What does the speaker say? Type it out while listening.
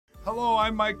Hello,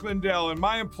 I'm Mike Lindell, and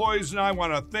my employees and I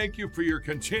want to thank you for your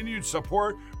continued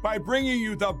support by bringing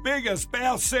you the biggest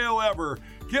bath sale ever.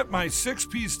 Get my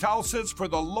 6-piece towel sets for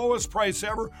the lowest price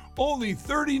ever, only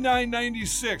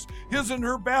 $39.96. His and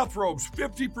her bathrobes,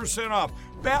 50% off.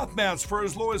 Bath mats for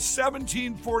as low as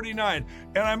 $17.49.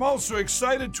 And I'm also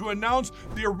excited to announce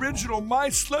the original My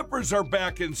Slippers are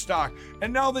back in stock.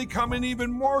 And now they come in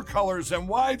even more colors and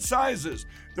wide sizes.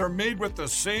 They're made with the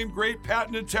same great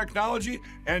patented technology,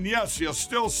 and yes, you'll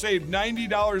still save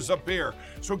 $90 a pair.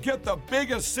 So get the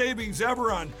biggest savings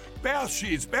ever on bath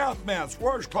sheets, bath mats,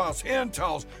 washcloths, hand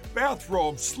towels,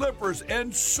 bathrobes, slippers,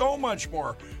 and so much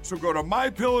more. So go to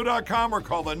MyPillow.com or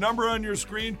call the number on your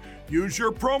screen. Use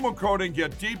your promo code and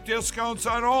get deep discounts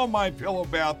on all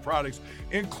MyPillow bath products,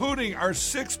 including our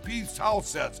 6-piece towel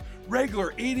sets.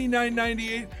 Regular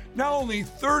 $89.98, now only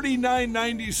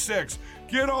 $39.96.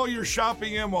 Get all your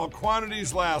shopping in while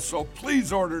quantities last, so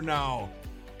please order now.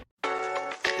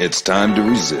 It's time to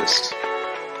resist.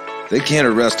 They can't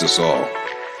arrest us all.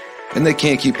 And they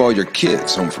can't keep all your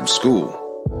kids home from school.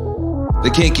 They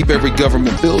can't keep every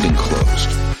government building closed.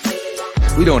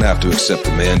 We don't have to accept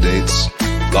the mandates,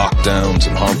 lockdowns,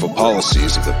 and harmful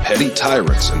policies of the petty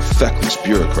tyrants and feckless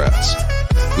bureaucrats.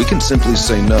 We can simply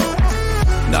say no,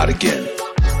 not again.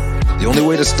 The only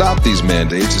way to stop these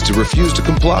mandates is to refuse to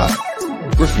comply.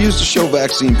 Refuse to show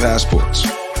vaccine passports.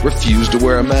 Refuse to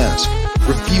wear a mask.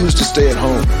 Refuse to stay at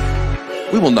home.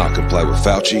 We will not comply with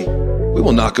Fauci. We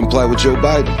will not comply with Joe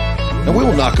Biden. And we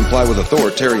will not comply with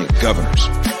authoritarian governors.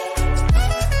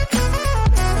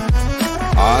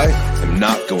 I am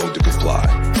not going to comply.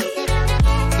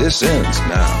 This ends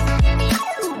now.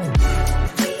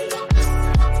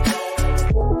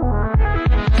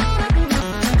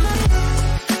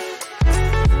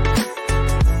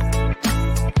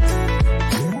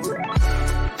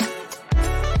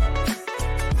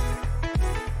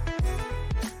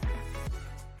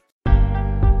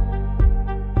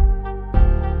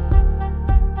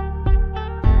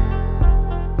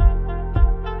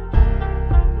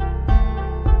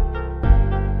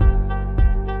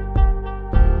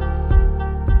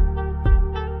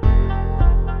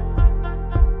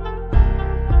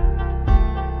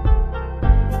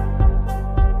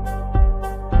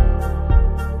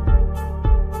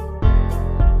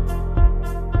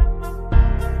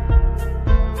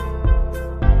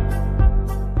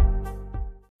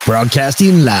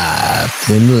 Broadcasting live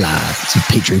from the lines of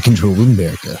Patriot Control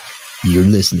America. You're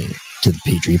listening to the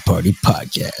Patriot Party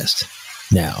Podcast.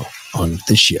 Now, on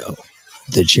the show,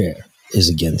 the chair is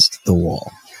against the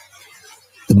wall.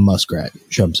 The muskrat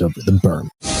jumps over the berm.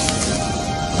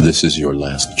 This is your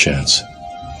last chance.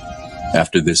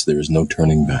 After this, there is no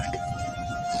turning back.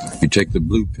 You take the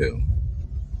blue pill.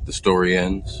 The story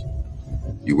ends.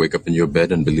 You wake up in your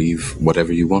bed and believe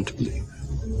whatever you want to believe.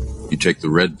 You take the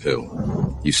red pill.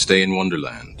 You stay in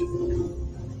Wonderland.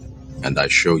 And I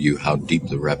show you how deep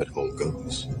the rabbit hole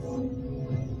goes.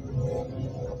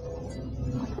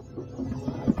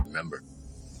 Remember,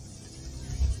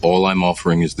 all I'm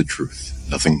offering is the truth,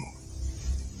 nothing more.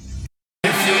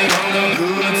 If you want a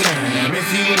good time,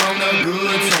 if you want a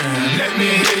good time, let me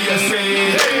hear you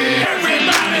say, hey,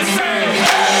 everybody say,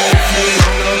 hey. If you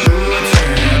want a good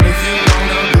time, if you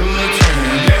want a good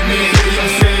time, let me hear you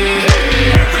say,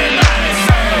 hey, everybody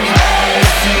say, hey.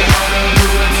 If you want a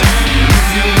good time, if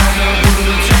you want a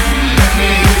good time, let me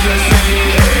hear you say,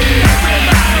 hey,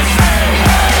 everybody say,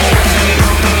 hey. If you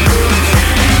want a good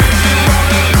time, if you want a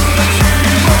good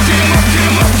time, rock it, rock it,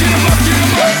 rock it, rock it, rock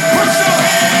it, put your hands up.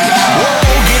 Whoa,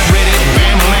 get ready,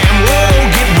 bam-a-lam,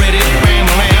 whoa, get ready,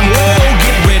 bam-a-lam, whoa,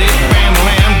 get ready,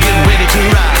 bam-a-lam, get ready to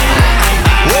ride.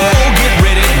 Whoa, get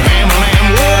ready, bam-a-lam,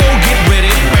 whoa, get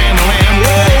ready, bam-a-lam,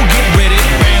 whoa, get ready,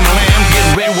 bam-a-lam, get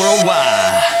ready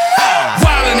worldwide.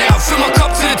 Wildin' out, fill my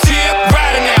cup to the tip,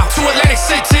 riding out to Atlantic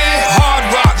City, Hard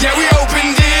Rock, yeah, we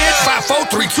opened it. 5, 4,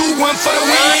 3, 2, 1 for the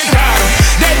win. Got 'em.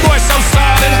 That boy so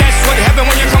solid, that's what happened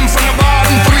when you come from the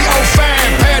bottom.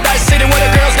 305, Paradise City, where the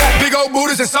girls got big old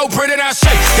booties and so pretty. Now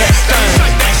shake that thing,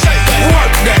 work that thing,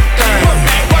 rock that thing,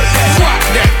 drop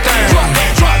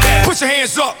that. Put your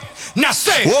hands up, now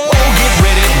say, whoa, get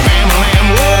ready,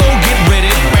 bam-a-lam, whoa, get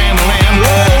ready, bam-a-lam,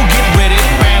 whoa, get ready,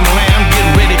 bam-a-lam, get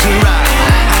ready to ride.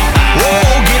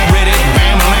 Whoa, get ready,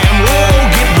 bam-a-lam, whoa,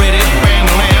 get ready,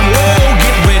 bam-a-lam, whoa,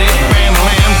 get ready,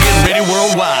 bam-a-lam, get ready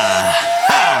worldwide.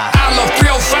 I love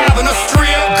 305 in the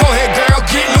strip. Go ahead, girl,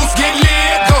 get loose, get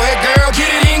lit. Go ahead, girl,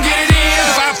 get it in, get it in.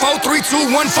 5, 4, 3,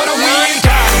 2, 1 for the win.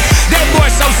 That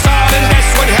boy so solid, that's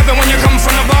what happened when you come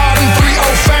from the bottom.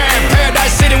 305,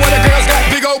 Paradise City, where the girls got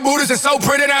big old booties and so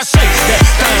pretty. Now shake that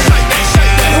thing, work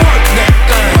that thing, rock that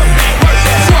thing,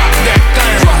 drop that.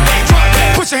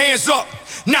 Put your hands up.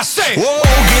 Now say, whoa,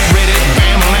 get ready,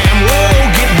 bam-a-lam. Whoa,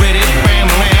 get ready,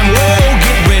 bam-a-lam. Whoa,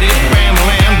 get ready,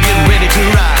 bam-a-lam. Get ready to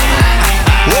ride.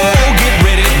 Whoa, get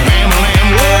ready, bam-a-lam.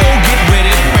 Whoa, get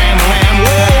ready, bam-a-lam.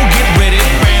 Whoa, get ready,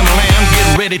 bam-a-lam. Get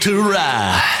ready to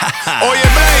ride. Oh yeah,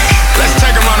 Blake, let's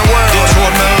take 'em around the world.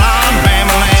 Detroit, Milan,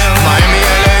 bam-a-lam. Miami,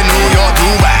 LA, New York,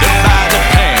 Dubai. Dubai,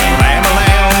 Japan,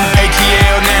 bam-a-lam.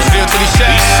 ATL, Nashville to the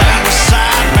shack. East side, west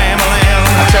side, bam-a-lam.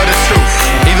 I tell the truth,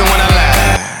 even when I lie.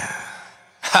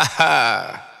 Ha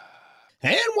ha.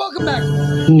 And welcome back.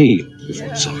 Neil.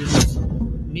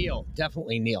 Neil,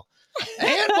 definitely Neil.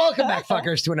 And welcome back,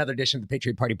 fuckers, to another edition of the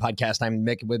Patriot Party Podcast. I'm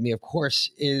Mick. With me, of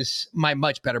course, is my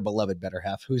much better beloved better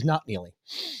half, who's not kneeling.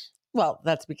 Well,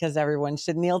 that's because everyone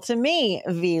should kneel to me,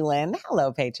 V-Lyn.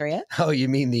 Hello, Patriot. Oh, you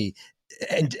mean the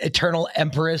eternal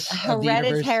empress of the universe?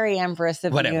 Hereditary empress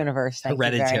of Whatever. the universe. Thank you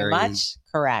very Hereditary. much.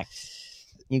 Correct.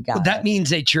 You got Well, it. that means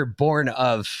that you're born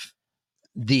of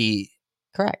the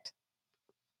Correct.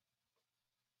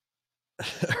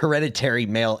 hereditary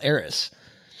male heiress.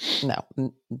 No,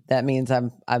 that means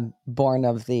I'm born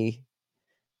of the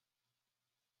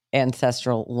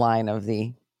ancestral line of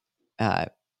the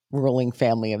ruling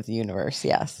family of the universe.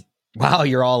 Yes. Wow,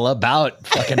 you're all about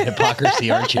fucking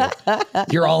hypocrisy, aren't you?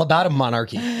 You're all about a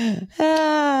monarchy.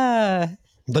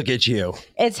 Look at you.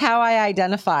 It's how I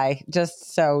identify,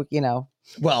 just so you know,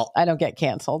 Well, I don't get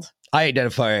canceled. I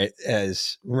identify it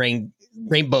as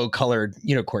rainbow colored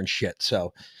unicorn shit.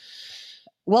 So,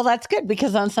 Well, that's good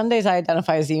because on Sundays I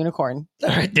identify as a unicorn. all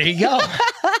right, there you go.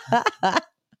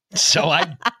 So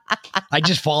I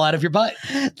just fall out of your butt.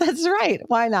 That's right.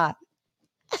 Why not?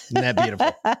 Isn't that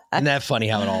beautiful? Isn't that funny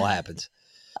how it all happens?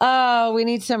 Oh, we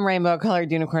need some rainbow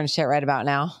colored unicorn shit right about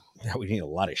now. Yeah, we need a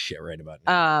lot of shit right about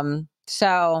now.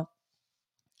 So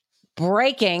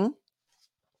breaking.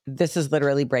 This is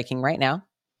literally breaking right now.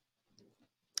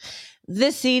 The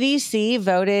CDC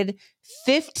voted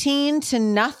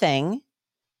 15-0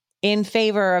 in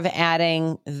favor of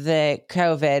adding the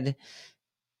COVID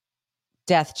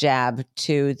death jab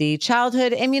to the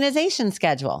childhood immunization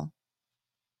schedule.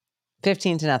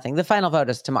 15-0. The final vote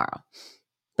is tomorrow.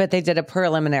 But they did a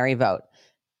preliminary vote,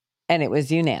 and it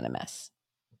was unanimous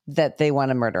that they want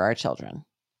to murder our children.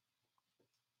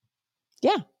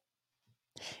 Yeah.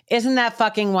 Isn't that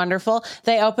fucking wonderful?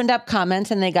 They opened up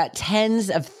comments, and they got tens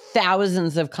of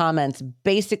thousands of comments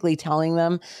basically telling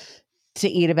them to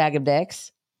eat a bag of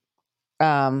dicks.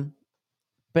 But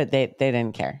they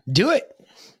didn't care. Do it.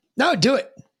 No, do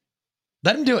it.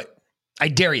 Let them do it. I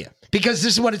dare you. Because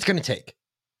this is what it's going to take.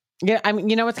 Yeah, I mean,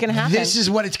 you know what's going to happen? This is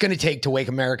what it's going to take to wake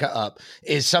America up,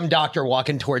 is some doctor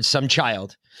walking towards some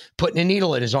child, putting a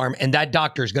needle in his arm, and that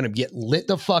doctor is going to get lit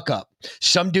the fuck up.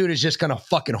 Some dude is just going to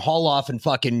fucking haul off and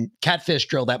fucking catfish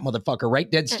drill that motherfucker right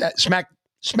dead smack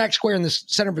square in the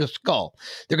center of his skull.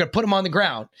 They're going to put him on the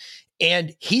ground,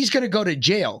 and he's going to go to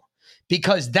jail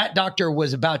because that doctor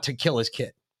was about to kill his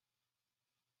kid.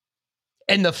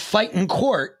 And the fight in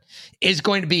court is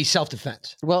going to be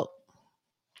self-defense. Well,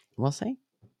 we'll see.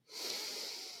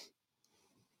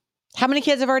 How many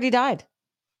kids have already died?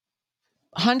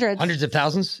 Hundreds. Hundreds of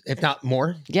thousands, if not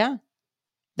more. Yeah.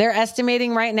 They're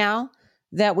estimating right now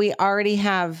that we already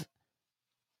have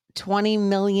 20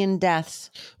 million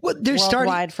deaths Well, they're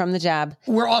worldwide from the jab.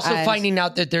 We're also as finding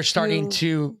out that they're starting 2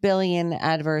 to billion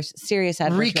serious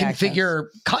adverse reconfigure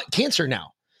cancer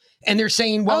now. And they're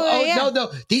saying, well,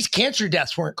 no, these cancer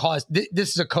deaths weren't caused. This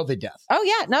is a COVID death. Oh,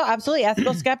 yeah. No, absolutely.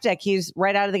 Ethical Skeptic. He's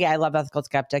right out of the gate. I love Ethical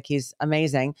Skeptic. He's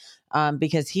amazing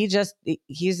because he's an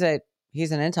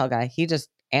intel guy. He just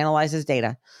analyzes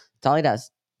data. That's all he does.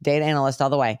 Data analyst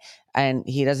all the way. And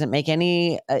he doesn't make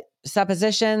any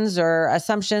suppositions or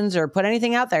assumptions or put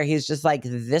anything out there. He's just like,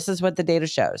 this is what the data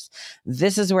shows.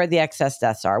 This is where the excess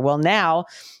deaths are. Well, now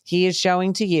he is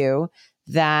showing to you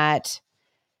that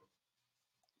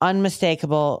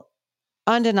unmistakable,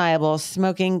 undeniable,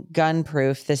 smoking gun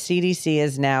proof. The CDC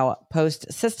is now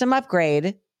post-system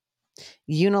upgrade,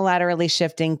 unilaterally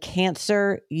shifting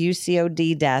cancer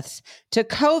UCOD deaths to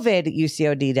COVID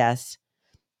UCOD deaths,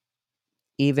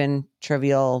 even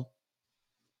trivial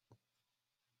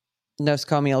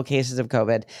nosocomial cases of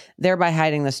COVID, thereby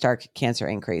hiding the stark cancer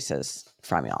increases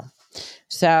from y'all.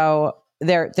 So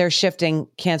they're shifting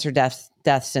cancer deaths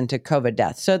into COVID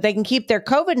deaths so they can keep their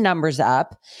COVID numbers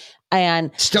up and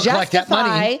still collect that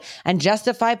money and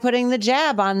justify putting the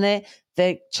jab on the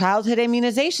childhood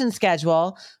immunization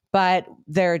schedule. But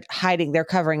they're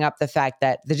covering up the fact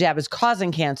that the jab is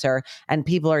causing cancer and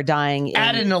people are dying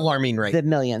at an alarming rate, the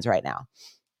millions right now.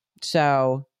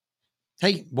 So,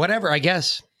 hey, whatever, I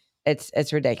guess.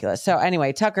 It's ridiculous. So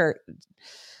anyway, Tucker,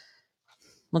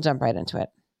 we'll jump right into it.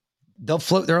 they'll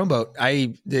float their own boat.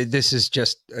 This is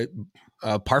just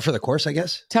par for the course, I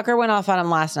guess. Tucker went off on him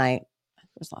last night.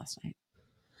 It was last night.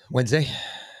 Wednesday?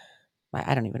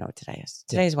 I don't even know what today is.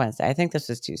 Today's Wednesday. I think this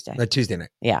was Tuesday. Tuesday night.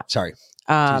 Yeah. Sorry.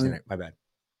 Tuesday night. My bad.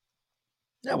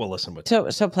 Yeah, we'll listen.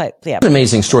 So play. Yeah. An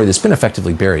amazing story that's been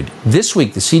effectively buried. This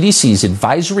week, the CDC's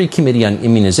Advisory Committee on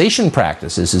Immunization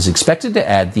Practices is expected to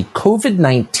add the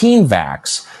COVID-19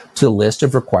 vax to the list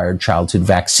of required childhood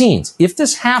vaccines. If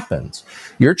this happens,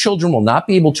 your children will not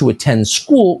be able to attend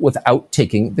school without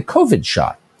taking the COVID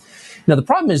shot. Now, the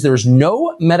problem is there is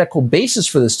no medical basis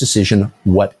for this decision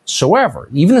whatsoever.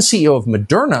 Even the CEO of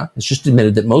Moderna has just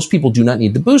admitted that most people do not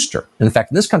need the booster. And in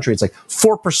fact, in this country, it's like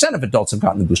 4% of adults have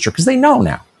gotten the booster because they know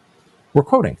now. We're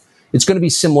quoting. It's going to be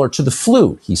similar to the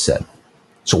flu, he said.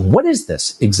 So what is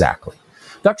this exactly?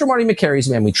 Dr. Marty Makary is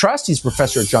a man we trust. He's a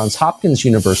professor at Johns Hopkins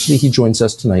University. He joins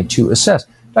us tonight to assess.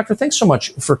 Doctor, thanks so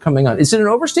much for coming on. Is it an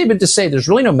overstatement to say there's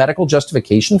really no medical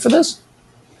justification for this?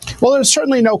 Well, there's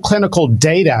certainly no clinical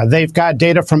data. They've got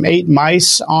data from 8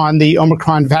 mice on the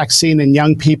Omicron vaccine in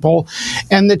young people.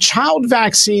 And the child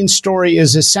vaccine story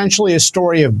is essentially a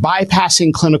story of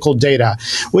bypassing clinical data,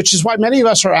 which is why many of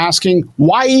us are asking,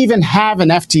 why even have an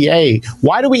FDA?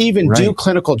 Why do we even do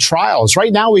clinical trials?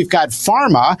 Right now, we've got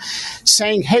pharma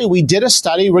saying, hey, we did a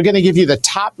study. We're going to give you the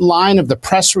top line of the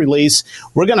press release.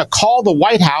 We're going to call the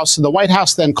White House. And the White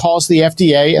House then calls the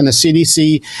FDA and the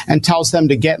CDC and tells them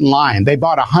to get in line. They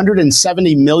bought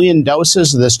 170 million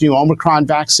doses of this new Omicron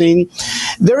vaccine.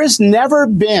 There has never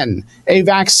been a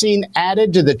vaccine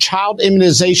added to the child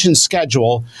immunization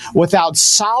schedule without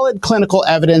solid clinical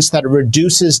evidence that it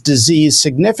reduces disease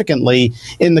significantly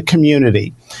in the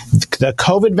community. The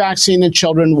COVID vaccine in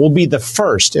children will be the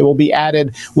first. It will be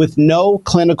added with no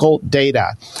clinical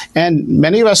data. And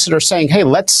many of us that are saying, hey,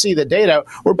 let's see the data,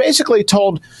 we're basically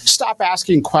told, stop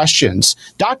asking questions.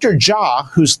 Dr. Jha,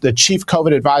 who's the chief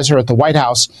COVID advisor at the White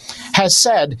House, has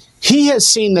said he has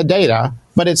seen the data,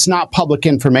 but it's not public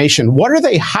information. What are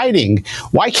they hiding?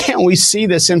 Why can't we see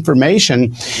this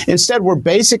information? Instead, we're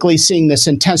basically seeing this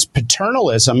intense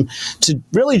paternalism to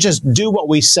really just do what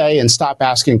we say and stop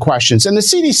asking questions. And the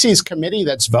CDC's committee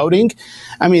that's voting,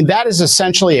 I mean, that is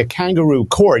essentially a kangaroo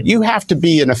court. You have to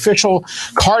be an official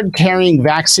card-carrying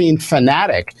vaccine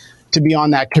fanatic to be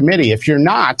on that committee. If you're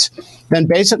not, then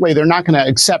basically they're not going to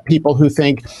accept people who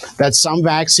think that some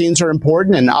vaccines are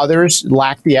important and others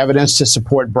lack the evidence to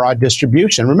support broad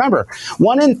distribution. Remember,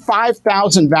 1 in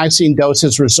 5,000 vaccine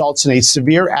doses results in a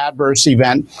severe adverse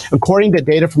event, according to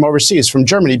data from overseas, from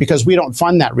Germany, because we don't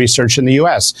fund that research in the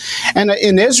U.S. And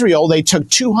in Israel, they took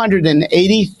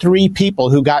 283 people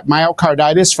who got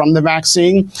myocarditis from the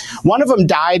vaccine. One of them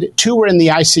died. 2 were in the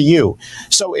ICU.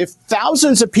 So if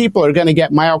thousands of people are going to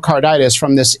get myocarditis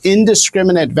from this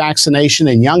indiscriminate vaccination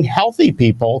in young, healthy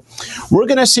people, we're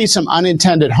going to see some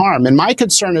unintended harm. And my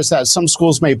concern is that some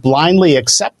schools may blindly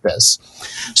accept this.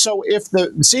 So if the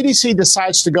CDC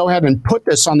decides to go ahead and put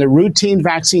this on the routine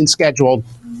vaccine schedule,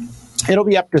 it'll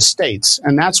be up to states.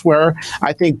 And that's where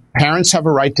I think parents have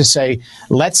a right to say,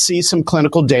 let's see some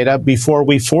clinical data before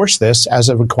we force this as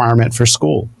a requirement for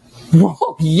school.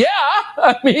 Well, yeah.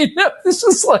 I mean, this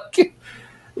is like...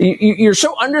 You're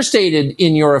so understated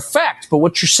in your effect, but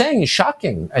what you're saying is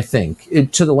shocking, I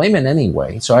think, to the layman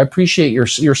anyway. So I appreciate you're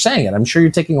saying it. I'm sure you're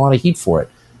taking a lot of heat for it,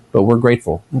 but we're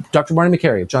grateful. Dr. Marty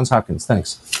Makary of Johns Hopkins,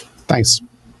 thanks. Thanks.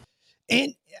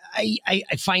 And I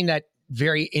find that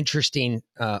very interesting,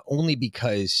 only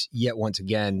because, yet once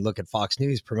again, look at Fox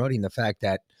News promoting the fact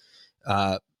that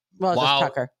Well, just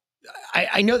Tucker.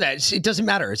 I know that it doesn't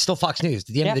matter. It's still Fox News. At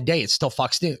the end of the day, it's still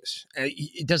Fox News.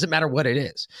 It doesn't matter what it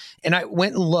is. And I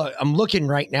went and looked. I'm looking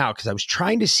right now because I was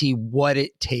trying to see what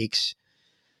it takes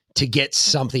to get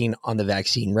something on the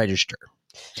vaccine register.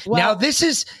 Well, now, this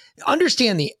is,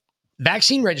 understand, the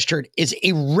vaccine registered is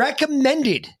a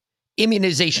recommended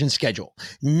immunization schedule,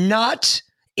 not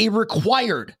a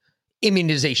required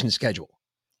immunization schedule.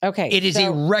 Okay. It is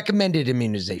a recommended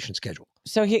immunization schedule.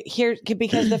 So here,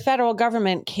 because the federal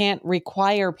government can't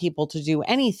require people to do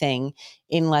anything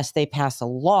unless they pass a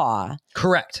law.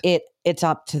 Correct. It's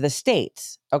up to the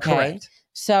states. Okay. Correct.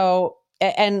 So,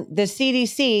 and the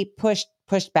CDC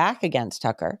pushed back against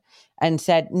Tucker and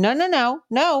said, no,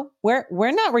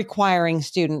 we're not requiring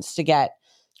students to get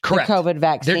Correct. the COVID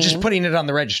vaccine. They're just putting it on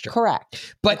the register.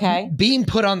 Correct. But being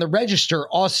put on the register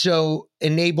also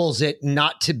enables it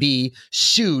not to be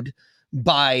sued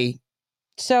by.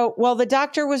 So, well, the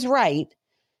doctor was right.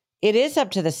 It is up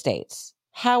to the states.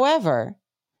 However,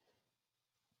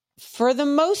 for the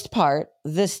most part,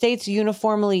 the states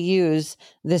uniformly use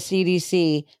the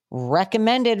CDC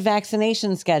recommended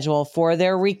vaccination schedule for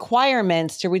their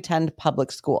requirements to attend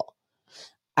public school.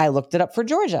 I looked it up for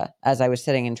Georgia as I was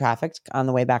sitting in traffic on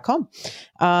the way back home.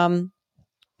 And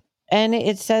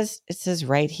it says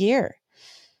right here.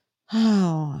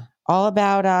 Oh, all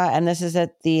about, and this is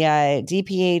at the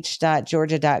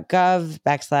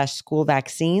dph.georgia.gov/school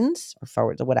vaccines or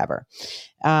forward to whatever.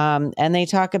 And they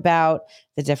talk about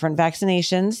the different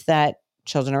vaccinations that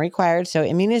children are required. So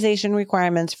immunization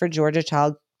requirements for Georgia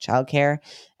child care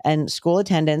and school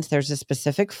attendance. There's a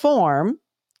specific form.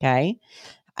 Okay.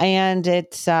 And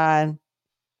it's,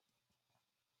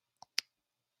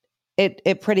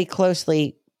 it pretty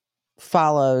closely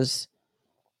follows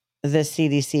the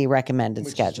CDC recommended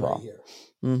schedule.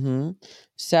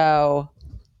 So,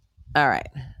 all right.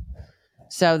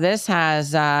 So this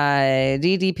has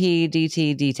DDP,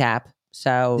 DT, DTaP.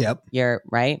 So you're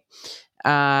right.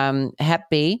 Hep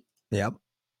B. Yep.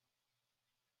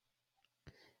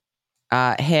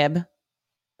 Hib,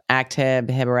 Actib,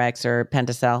 Hibarex, or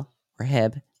Pentacel, or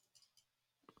Hib.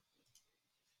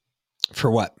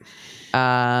 For what?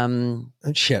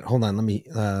 Shit. Hold on.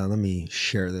 Let me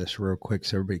share this real quick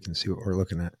so everybody can see what we're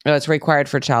looking at. Oh, it's required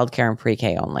for childcare and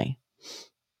pre-K only.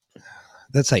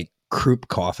 That's like croup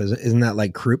cough. Isn't that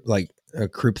like croup, like a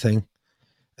croup thing?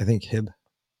 I think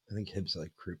Hib's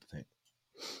like croup thing.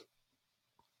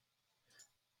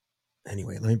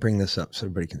 Anyway, let me bring this up so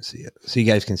everybody can see it. So you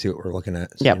guys can see what we're looking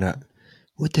at. So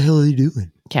what the hell are you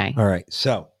doing? Okay. All right.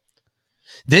 So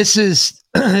this is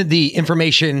the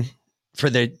information for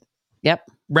the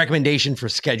recommendation for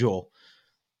schedule.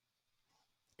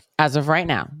 As of right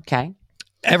now. Okay.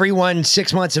 Everyone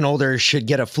 6 months and older should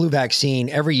get a flu vaccine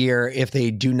every year if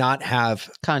they do not have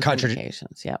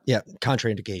contraindications.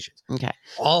 Contraindications. Okay.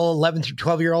 All 11 through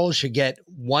 12-year-olds should get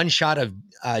one shot of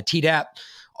Tdap.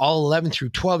 All 11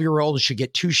 through 12-year-olds should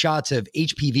get 2 shots of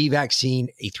HPV vaccine,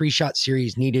 a 3-shot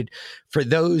series needed for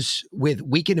those with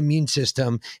weakened immune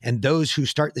system and those who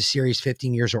start the series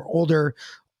 15 years or older.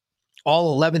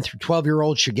 All 11 through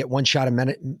 12-year-olds should get 1 shot of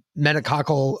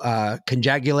meningococcal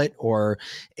conjugulate, or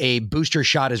a booster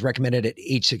shot is recommended at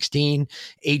age 16.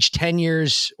 Age 10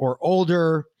 years or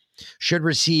older should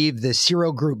receive the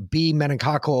serogroup B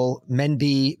meningococcal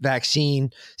MenB vaccine.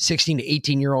 16 to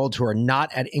 18-year-olds who are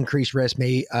not at increased risk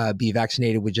may be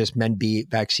vaccinated with just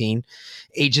MenB vaccine.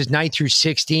 Ages 9 through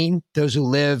 16, those who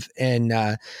live in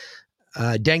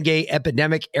dengue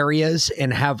epidemic areas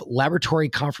and have laboratory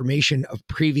confirmation of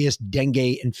previous dengue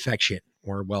infection,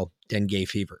 or dengue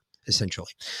fever, essentially.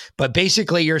 But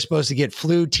basically, you're supposed to get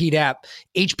flu, Tdap,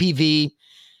 HPV,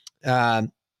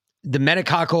 the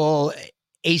meningococcal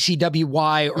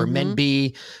ACWY or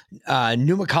MenB,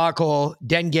 pneumococcal,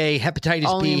 dengue, hepatitis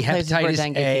Only B, in places where hepatitis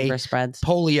dengue A, fever spreads.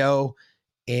 polio,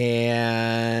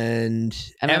 and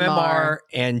MMR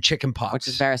and chickenpox, which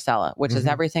is varicella, which is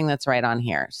everything that's right on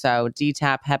here. So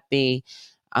DTaP, Hep B,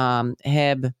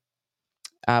 Hib,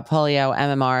 polio,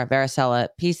 MMR, varicella,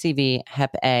 PCV,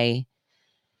 Hep A,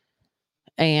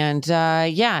 and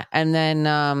and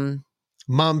then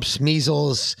mumps,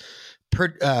 measles,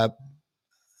 pertussis,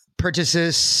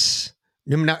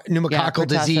 pneumococcal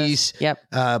disease,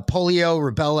 polio,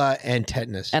 rubella, and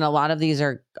tetanus. And a lot of these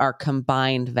are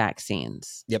combined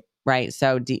vaccines. Yep. Right.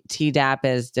 So Tdap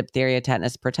is diphtheria,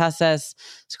 tetanus, pertussis.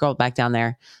 Scroll back down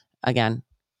there again,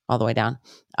 all the way down.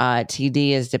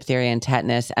 TD is diphtheria and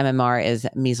tetanus. MMR is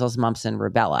measles, mumps, and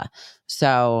rubella.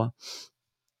 So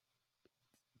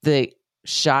the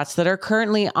shots that are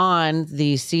currently on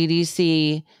the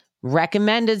CDC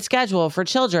recommended schedule for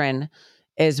children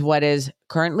is what is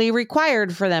currently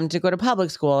required for them to go to public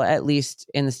school, at least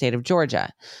in the state of Georgia.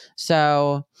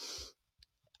 So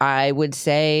I would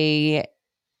say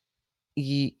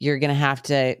you're going to have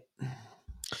to.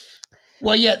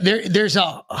 Well, yeah, there's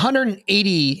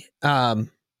 180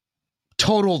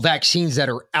 total vaccines that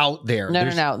are out there. No.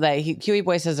 QE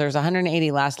Boy says there's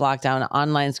 180 last lockdown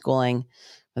online schooling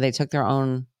where they took their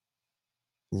own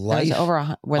life took their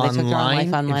own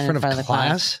life online in front of the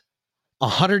class.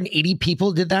 180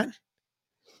 people did that?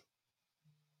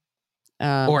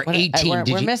 Or 18.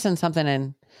 We're missing something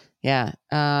in. Yeah.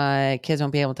 Kids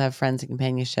won't be able to have friends and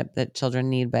companionship that children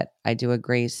need, but I do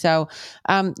agree. So,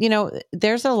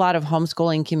 there's a lot of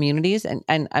homeschooling communities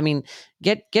and I mean,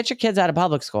 get your kids out of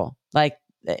public school. Like,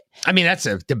 I mean, that's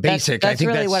the basic. That's I think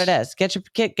really what it is. Get your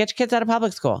kids out of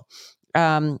public school.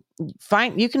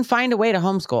 You can find a way to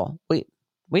homeschool.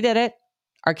 We did it.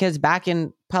 Our kids back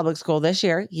in public school this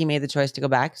year. He made the choice to go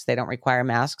back because they don't require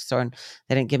masks, or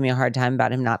they didn't give me a hard time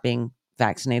about him not being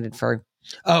vaccinated for.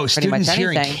 Students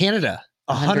here in Canada,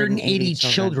 180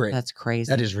 children. That's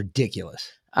crazy. That is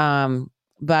ridiculous.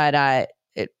 But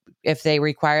if they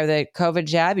require the COVID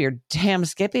jab, your damn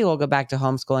Skippy will go back to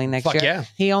homeschooling next Fuck year. yeah.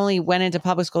 He only went into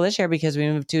public school this year because we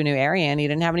moved to a new area and he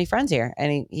didn't have any friends here.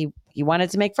 And he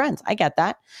wanted to make friends. I get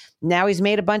that. Now he's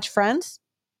made a bunch of friends.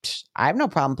 I have no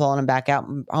problem pulling him back out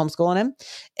and homeschooling him.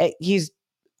 He's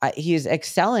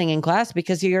excelling in class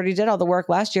because he already did all the work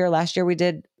last year. Last year we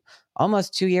did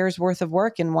almost 2 years worth of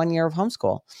work in 1 year of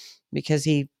homeschool because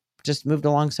he just moved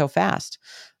along so fast.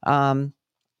 And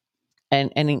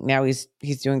now he's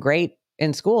doing great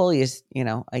in school. He's,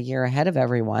 a year ahead of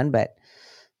everyone, but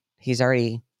he's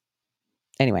already,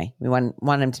 anyway, we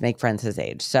want him to make friends his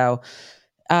age. So,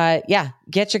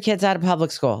 get your kids out of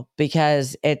public school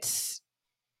because it's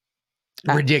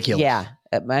ridiculous. Yeah.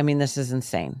 I mean, this is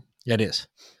insane. It is.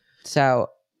 So.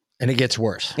 And it gets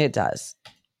worse. It does.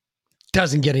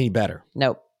 Doesn't get any better.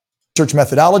 Nope. Research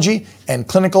methodology and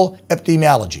clinical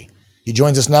epidemiology. He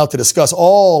joins us now to discuss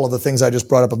all of the things I just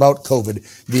brought up about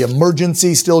COVID, the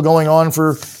emergency still going on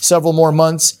for several more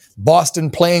months, Boston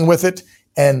playing with it,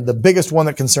 and the biggest one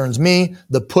that concerns me,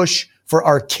 the push for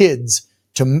our kids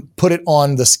to put it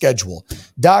on the schedule.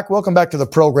 Doc, welcome back to the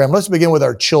program. Let's begin with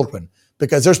our children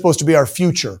because they're supposed to be our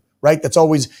future, right?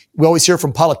 We always hear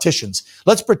from politicians.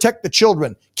 Let's protect the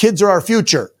children. Kids are our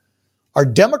future. Are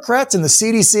Democrats and the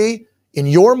CDC, in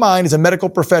your mind as a medical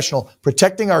professional,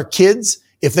 protecting our kids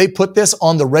if they put this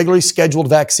on the regularly scheduled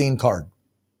vaccine card?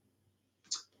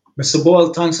 Mr.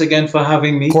 Ball, thanks again for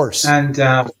having me. Of course. And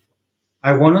I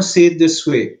want to say it this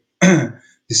way. The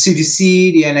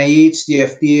CDC, the NIH, the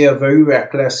FDA are very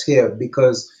reckless here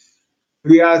because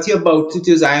the reality about it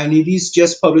is Ioannidis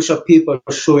just published a paper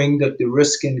showing that the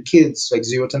risk in kids like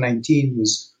 0 to 19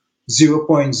 was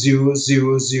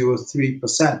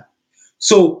 0.0003%.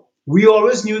 So we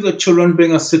always knew that children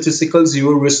bring a statistical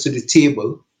zero risk to the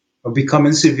table of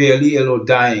becoming severely ill or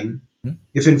dying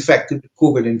if infected with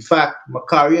COVID. In fact,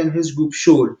 Makary and his group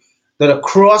showed that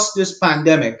across this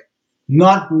pandemic,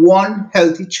 not one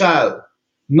healthy child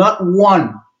in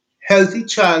the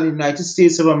United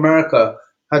States of America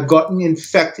had gotten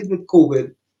infected with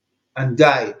COVID and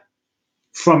died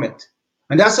from it.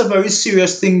 And that's a very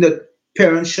serious thing that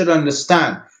parents should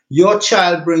understand. Your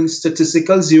child brings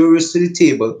statistical zero risk to the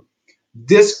table.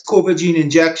 This COVID gene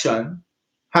injection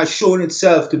has shown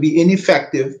itself to be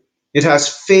ineffective. It has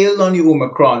failed on the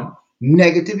Omicron,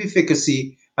 negative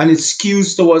efficacy, and it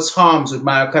skews towards harms with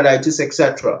myocarditis,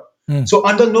 etc. So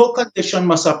under no condition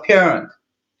must a parent,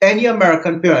 any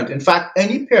American parent, in fact,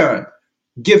 any parent,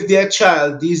 give their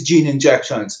child these gene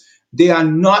injections. They are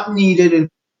not needed,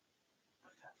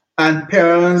 and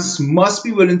parents must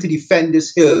be willing to defend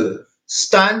this hill.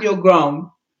 Stand your ground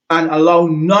and allow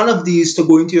none of these to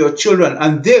go into your children.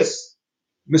 And this,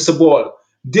 Mr. Ball,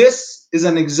 this is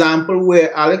an example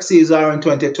where Alex Azar in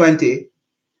 2020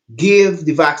 gave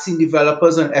the vaccine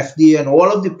developers and FDA and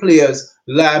all of the players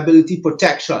liability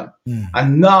protection.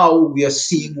 And now we are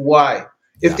seeing why.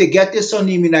 If they get this on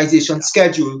the immunization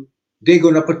schedule, they're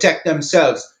going to protect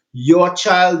themselves. Your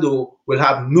child, though, will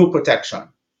have no protection.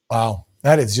 Wow.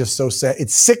 That is just so sad.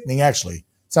 It's sickening, actually.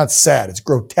 It's not sad. It's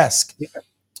grotesque. Yeah.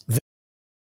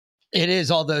 It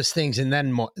is all those things and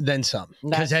then more, then some.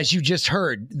 Because as you just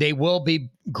heard, they will be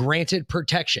granted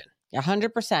protection.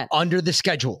 100%. Under the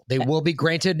schedule. They will be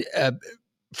granted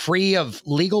free of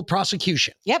legal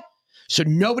prosecution. Yep. So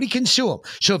nobody can sue them.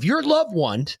 So if your loved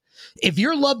ones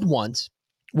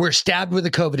were stabbed with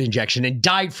a COVID injection and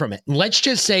died from it, and let's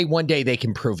just say one day they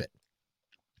can prove it.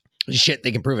 Shit,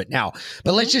 they can prove it now.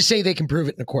 But let's just say they can prove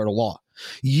it in a court of law.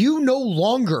 You no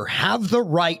longer have the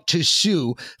right to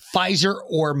sue Pfizer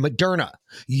or Moderna.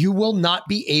 You will not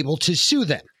be able to sue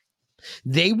them.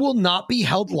 They will not be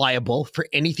held liable for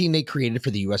anything they created for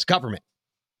the U.S. government.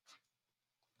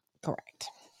 Correct.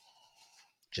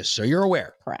 Just so you're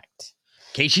aware. Correct.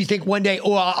 In case you think one day,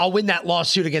 I'll win that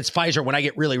lawsuit against Pfizer when I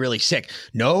get really, really sick.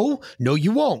 No,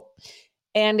 you won't.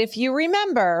 And if you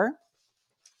remember,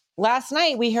 last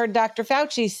night we heard Dr.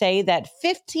 Fauci say that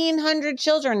 1,500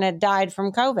 children had died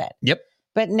from COVID. Yep.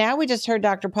 But now we just heard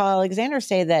Dr. Paul Alexander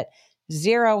say that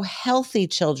 0 healthy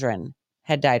children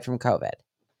had died from COVID.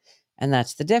 And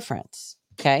that's the difference.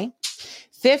 Okay.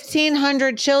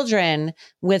 1,500 children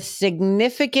with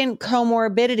significant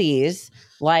comorbidities,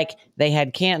 like they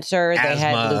had cancer, asthma, they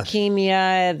had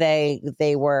leukemia,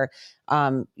 they were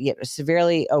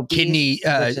severely obese, kidney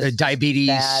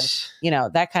diabetes,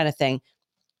 bad, that kind of thing.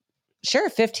 Sure,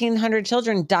 1,500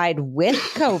 children died with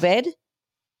COVID.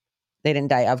 They didn't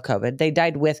die of COVID. They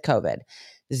died with COVID.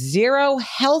 0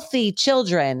 healthy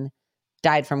children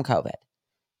died from COVID.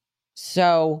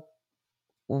 So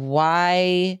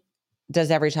why does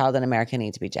every child in America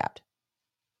need to be jabbed?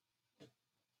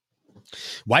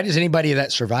 Why does anybody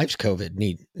that survives COVID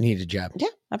need a jab? Yeah,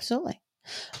 absolutely.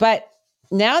 But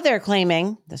now they're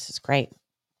claiming, this is great,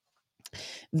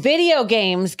 video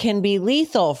games can be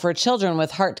lethal for children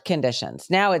with heart conditions.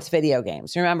 Now it's video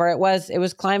games. Remember, it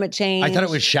was climate change. I thought it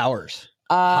was showers.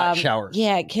 Hot showers.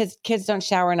 Yeah, kids don't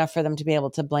shower enough for them to be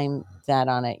able to blame that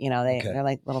on it. You know, they're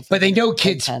like little. But they know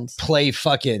kids play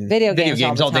fucking video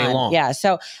games all day long. Yeah.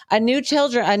 So a new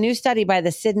study by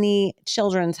the Sydney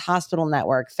Children's Hospital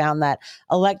Network found that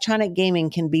electronic gaming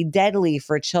can be deadly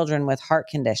for children with heart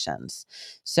conditions.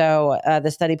 So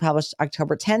the study, published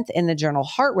October 10th in the journal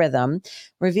Heart Rhythm,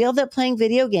 revealed that playing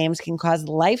video games can cause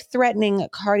life-threatening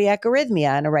cardiac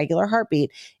arrhythmia and irregular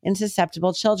heartbeat in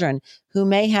susceptible children who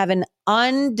may have an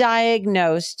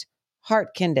undiagnosed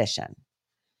heart condition.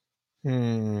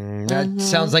 That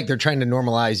sounds like they're trying to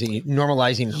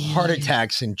normalizing heart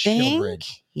attacks in children.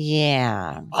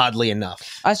 Yeah. Oddly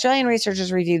enough. Australian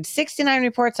researchers reviewed 69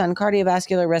 reports on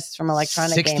cardiovascular risks from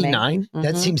electronic 69? gaming. 69?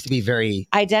 That seems to be very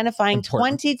identifying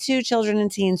important. 22 children and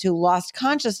teens who lost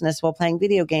consciousness while playing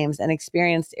video games and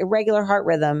experienced irregular heart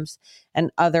rhythms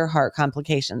and other heart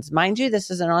complications. Mind you,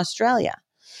 this is in Australia.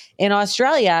 In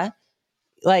Australia,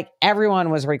 like everyone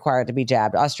was required to be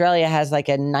jabbed. Australia has like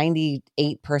a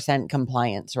 98%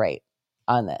 compliance rate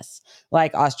on this.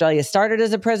 Like Australia started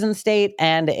as a prison state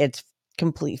and it's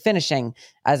finishing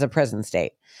as a prison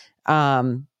state.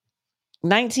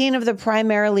 19 of the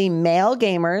primarily male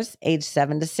gamers aged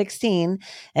 7 to 16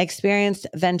 experienced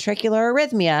ventricular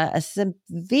arrhythmia, a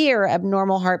severe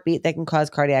abnormal heartbeat that can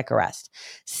cause cardiac arrest.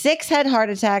 6 had heart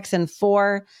attacks and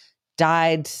 4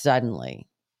 died suddenly.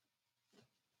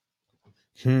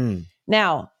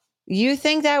 Now, you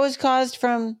think that was caused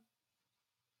from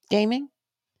gaming?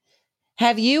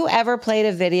 Have you ever played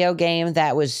a video game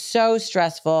that was so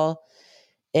stressful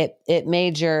it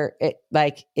made your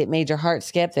heart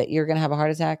skip that you're going to have a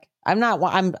heart attack?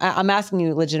 I'm asking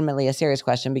you legitimately a serious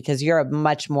question because you're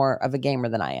much more of a gamer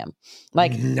than I am.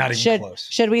 Like, not even close.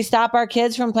 Should we stop our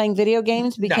kids from playing video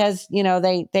games because you know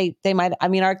they might? I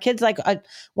mean, our kid's like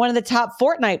one of the top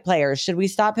Fortnite players. Should we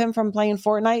stop him from playing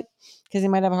Fortnite because he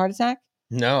might have a heart attack?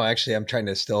 No, actually, I'm trying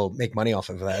to still make money off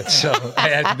of that. So I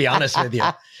have to be honest with you.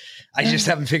 I just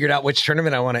haven't figured out which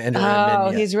tournament I want to enter him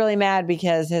in yet. He's really mad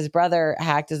because his brother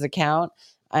hacked his account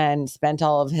and spent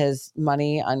all of his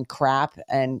money on crap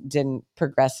and didn't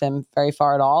progress him very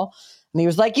far at all. And he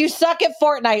was like, "You suck at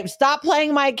Fortnite. Stop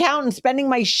playing my account and spending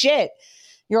my shit.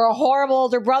 You're a horrible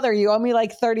older brother. You owe me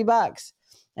like $30.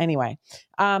 Anyway,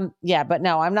 yeah, but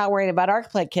no, I'm not worried about our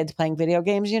kids playing video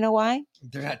games. You know why?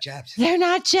 They're not jabbed. They're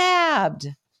not jabbed.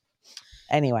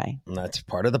 Anyway. And that's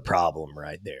part of the problem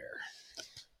right there.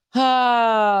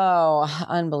 Oh,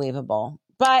 unbelievable.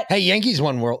 But hey, Yankees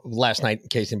won last night, in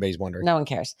case anybody's wondering. No one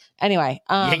cares. Anyway.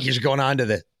 Yankees are going on to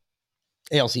the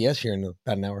ALCS here in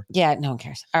about an hour. Yeah, no one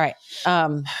cares. All right.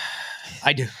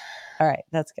 I do. All right,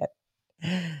 that's good.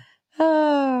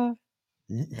 Oh.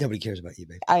 Nobody cares about you,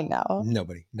 baby. I know.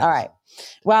 Nobody. All right.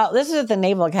 Well, this is at the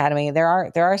Naval Academy. There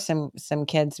are some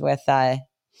kids with a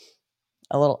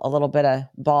little bit of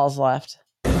balls left.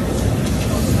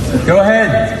 Go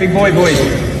ahead, big boy boys.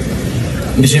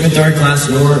 Midshipman 3rd Class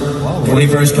Nord,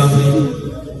 21st Company.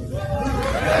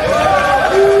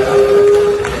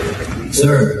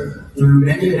 Sir, through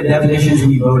many of the definitions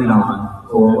we voted on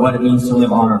for what it means to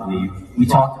live honorably, we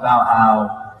talked about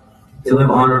how to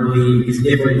live honorably is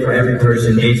different for every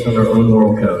person based on their own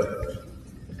moral code.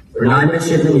 For 9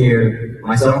 midshipmen here,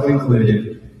 myself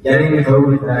included, getting the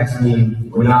COVID vaccine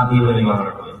would not be living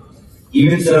honorably.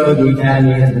 Even so, the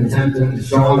Academy has been attempting to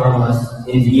strong-arm us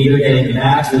into either getting the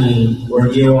vaccine or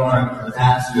DOR for the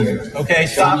past year. Okay,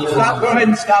 stop, go ahead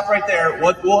and stop right there.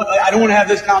 I don't want to have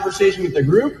this conversation with the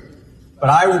group, but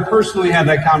I will personally have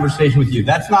that conversation with you.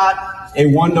 That's not a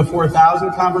 1 to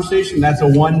 4,000 conversation. That's a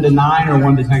 1 to 9 or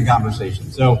 1 to 10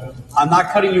 conversation. So I'm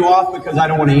not cutting you off because I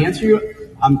don't want to answer you.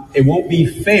 It won't be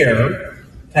fair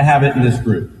to have it in this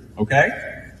group. Okay?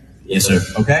 Yes, sir.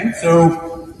 Okay?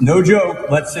 So no joke.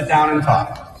 Let's sit down and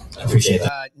talk. I appreciate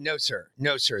that. No, sir.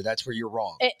 No, sir. That's where you're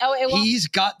wrong. It He's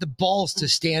got the balls to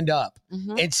stand up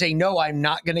and say, no, I'm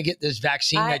not going to get this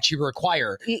vaccine that you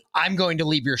require. I'm going to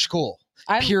leave your school.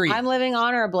 Period. I'm living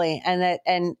honorably, and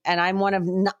I'm one of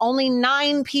only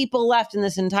 9 people left in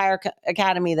this entire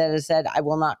academy that has said I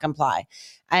will not comply.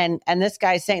 And this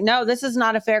guy's saying, no, this is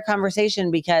not a fair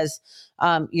conversation because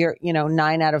you're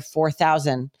 9 out of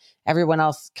 4,000, everyone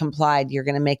else complied, you're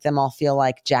going to make them all feel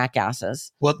like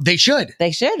jackasses. Well, they should.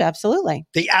 They should, absolutely.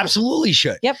 They absolutely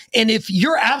should. Yep. And if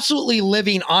you're absolutely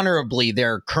living honorably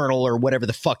there, Colonel, or whatever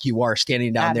the fuck you are,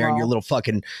 standing down there in your little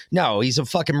fucking, no, he's a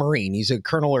fucking Marine. He's a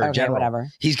colonel or a general. Whatever.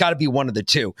 He's got to be one of the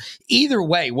two. Either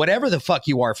way, whatever the fuck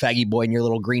you are, faggy boy, in your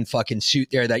little green fucking suit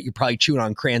there that you're probably chewing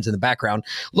on crayons in the background.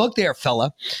 Look there,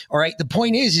 fella. All right. The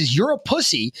point is you're a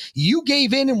pussy. You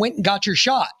gave in and went and got your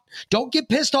shot. Don't get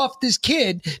pissed off at this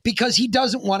kid because he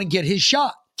doesn't want to get his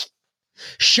shot.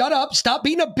 Shut up. Stop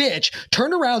being a bitch.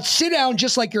 Turn around, sit down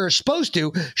just like you're supposed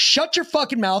to. Shut your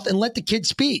fucking mouth and let the kid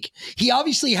speak. He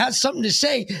obviously has something to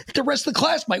say that the rest of the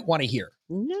class might want to hear.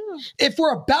 No. If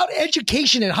we're about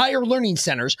education at higher learning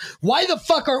centers, why the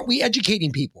fuck aren't we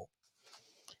educating people?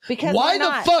 Because why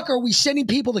the fuck are we sending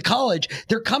people to college?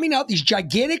 They're coming out these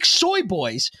gigantic soy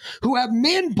boys who have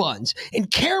man buns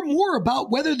and care more about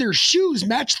whether their shoes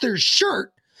match their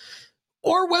shirt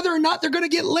or whether or not they're going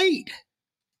to get laid.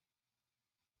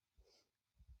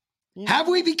 Yeah. Have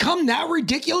we become that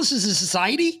ridiculous as a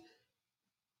society?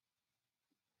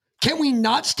 Can we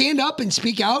not stand up and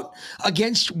speak out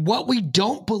against what we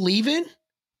don't believe in?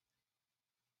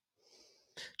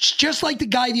 It's just like the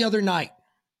guy the other night.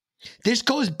 This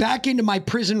goes back into my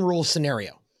prison rule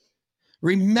scenario.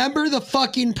 Remember the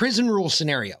fucking prison rule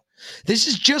scenario. This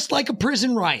is just like a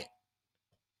prison riot.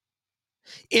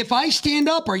 If I stand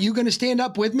up, are you going to stand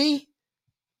up with me?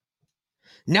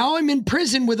 Now I'm in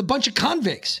prison with a bunch of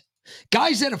convicts.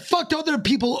 Guys that have fucked other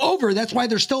people over. That's why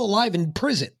they're still alive in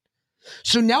prison.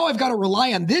 So now I've got to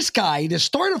rely on this guy to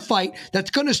start a fight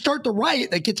that's going to start the riot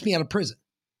that gets me out of prison.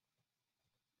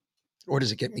 Or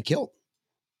does it get me killed?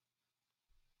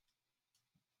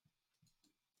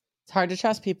 It's hard to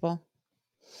trust people.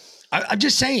 I'm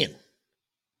just saying.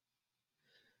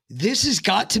 This has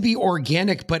got to be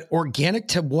organic, but organic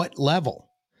to what level?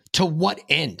 To what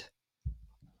end?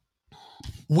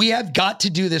 We have got to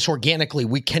do this organically.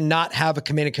 We cannot have a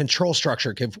command and control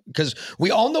structure because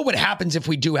we all know what happens if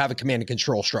we do have a command and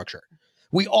control structure.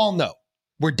 We all know.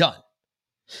 We're done.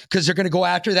 Because they're going to go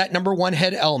after that number one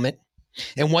head element.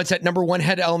 And once that number one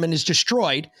head element is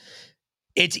destroyed,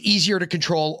 it's easier to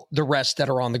control the rest that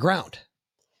are on the ground.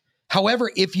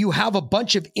 However, if you have a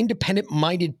bunch of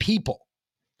independent-minded people,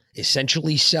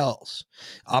 essentially cells,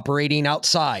 operating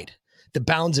outside the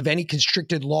bounds of any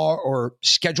constricted law or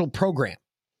scheduled program,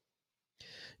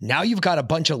 now you've got a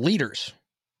bunch of leaders.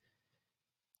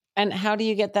 And how do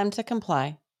you get them to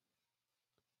comply?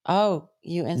 Oh,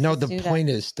 you No, the point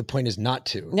is not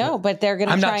to. No, but they're going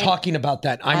to I'm not talking about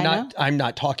that. I'm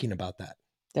not talking about that.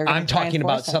 I'm talking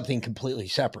about something completely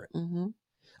separate. Mm-hmm.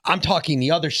 I'm talking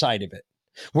the other side of it,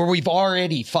 where we've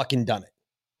already fucking done it.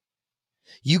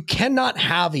 You cannot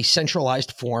have a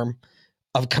centralized form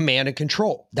of command and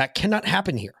control. That cannot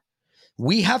happen here.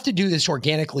 We have to do this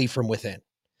organically from within,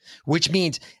 which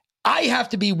means I have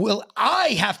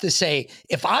to say,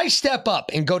 if I step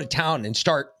up and go to town and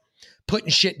start putting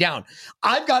shit down,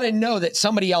 I've got to know that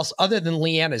somebody else other than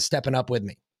Leanna is stepping up with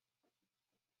me.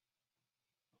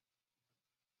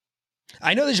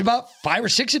 I know there's about 5 or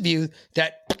 6 of you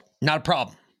that not a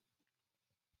problem.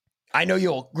 I know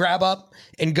you'll grab up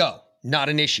and go. Not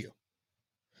an issue.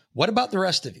 What about the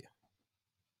rest of you?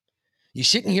 You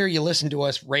sit in here, you listen to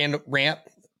us rant,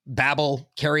 babble,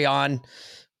 carry on.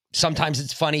 Sometimes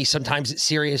it's funny, sometimes it's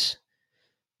serious.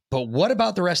 But what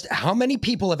about the rest? How many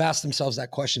people have asked themselves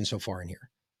that question so far in here?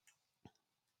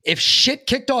 If shit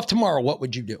kicked off tomorrow, what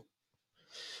would you do?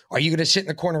 Are you going to sit in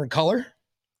the corner and color?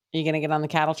 Are you going to get on the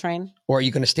cattle train? Or are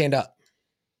you going to stand up?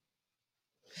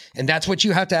 And that's what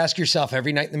you have to ask yourself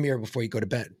every night in the mirror before you go to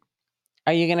bed.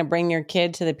 Are you going to bring your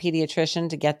kid to the pediatrician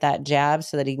to get that jab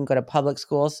so that he can go to public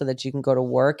school so that you can go to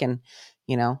work and,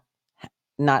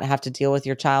 not have to deal with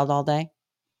your child all day?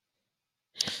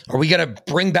 Are we going to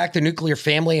bring back the nuclear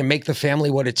family and make the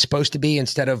family what it's supposed to be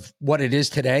instead of what it is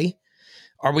today?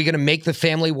 Are we going to make the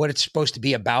family what it's supposed to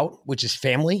be about, which is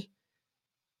family?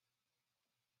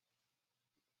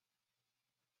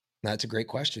 That's a great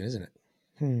question, isn't it?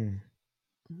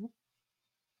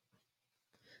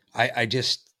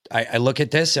 I look at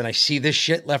this and I see this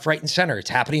shit left, right, and center. It's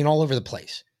happening all over the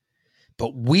place.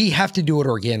 But we have to do it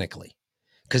organically.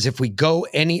 Because if we go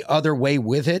any other way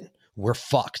with it, we're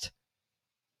fucked.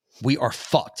 We are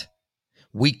fucked.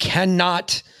 We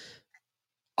cannot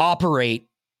operate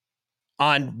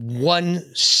on one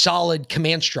solid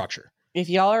command structure. If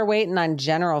y'all are waiting on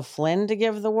General Flynn to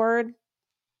give the word,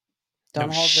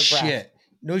 don't hold your breath.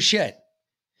 No shit.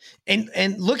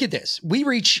 And look at this. We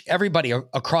reach everybody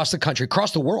across the country,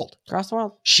 across the world. Across the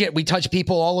world. Shit, we touch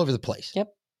people all over the place.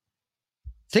 Yep.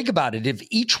 Think about it. If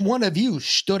each one of you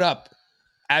stood up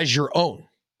as your own,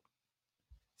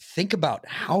 think about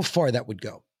how far that would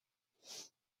go.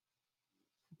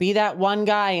 Be that one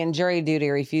guy in jury duty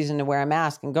refusing to wear a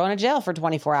mask and going to jail for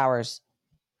 24 hours.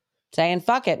 Saying,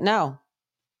 fuck it, no.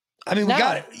 I mean, we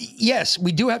got it. Yes,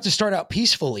 we do have to start out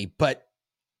peacefully, but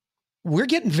we're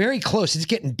getting very close. It's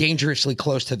getting dangerously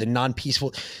close to the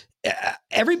non-peaceful.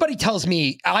 Everybody tells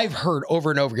me, I've heard over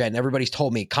and over again, everybody's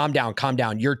told me, calm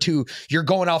down. You're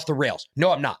going off the rails.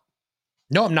 No, I'm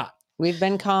not. We've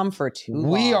been calm for too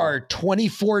long. We are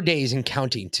 24 days and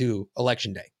counting to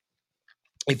election day.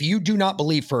 If you do not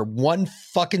believe for one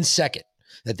fucking second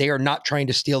that they are not trying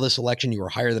to steal this election, you are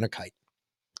higher than a kite.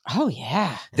 Oh,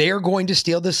 yeah. They are going to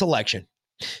steal this election.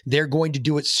 They're going to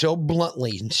do it so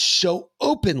bluntly and so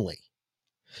openly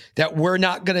that we're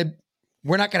not going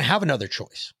to have another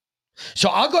choice. So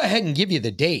I'll go ahead and give you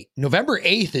the date. November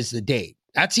 8th is the date.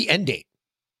 That's the end date.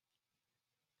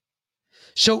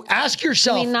 So ask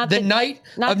yourself, not the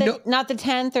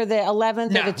 10th or the 11th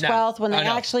or the 12th when they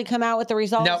actually come out with the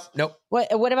results. Nope.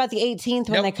 What about the 18th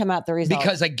when they come out the results?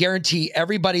 Because I guarantee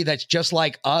everybody that's just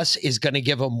like us is going to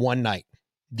give them one night.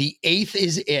 The 8th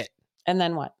is it. And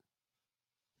then what?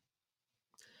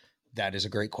 That is a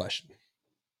great question.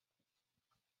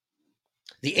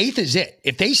 The 8th is it.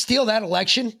 If they steal that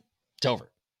election, it's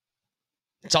over.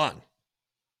 It's on.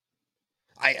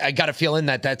 I got a feeling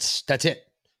that's it.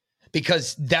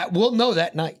 Because that we'll know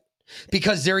that night.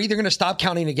 Because they're either going to stop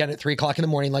counting again at 3 o'clock in the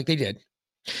morning like they did.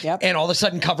 Yep. And all of a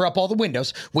sudden cover up all the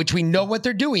windows, which we know what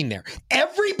they're doing there.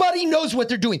 Everybody knows what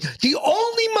they're doing. The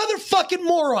only motherfucking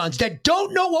morons that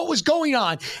don't know what was going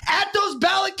on at those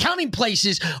ballot counting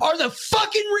places are the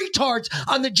fucking retards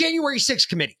on the January 6th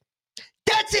committee.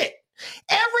 That's it.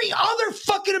 Every other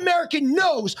fucking American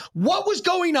knows what was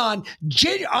going on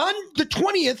the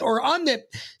 20th or on the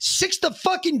 6th of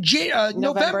fucking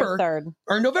November 3rd.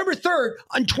 Or November 3rd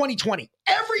on 2020.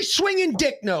 Every swinging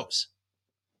dick knows.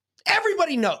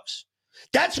 Everybody knows.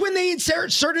 That's when they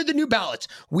inserted the new ballots.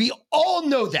 We all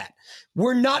know that.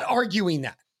 We're not arguing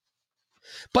that.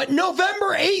 But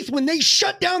November 8th, when they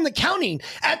shut down the counting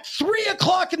at 3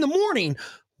 o'clock in the morning,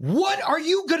 what are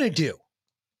you going to do?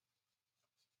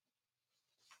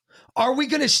 Are we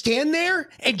going to stand there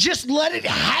and just let it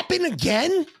happen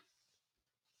again?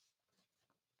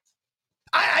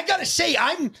 I got to say,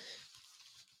 I'm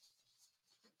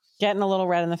getting a little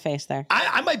red in the face there.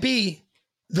 I might be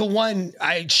the one.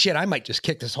 I might just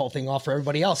kick this whole thing off for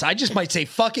everybody else. I just might say,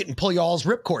 fuck it and pull you all's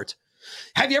ripcords.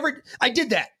 Have you ever? I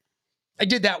did that. I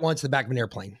did that once in the back of an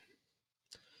airplane.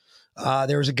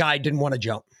 There was a guy who didn't want to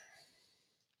jump.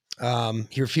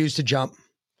 He refused to jump.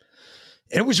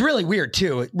 And it was really weird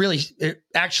too. It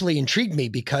actually intrigued me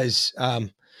because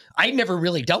I never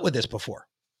really dealt with this before.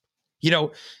 You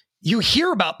know, you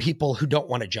hear about people who don't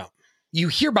want to jump. You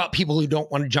hear about people who don't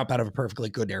want to jump out of a perfectly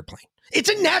good airplane. It's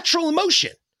a natural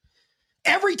emotion.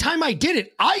 Every time I did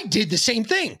it, I did the same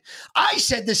thing. I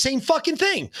said the same fucking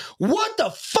thing. What the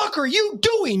fuck are you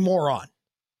doing, moron?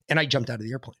 And I jumped out of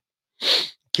the airplane.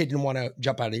 Kid didn't want to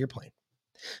jump out of the airplane.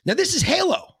 Now this is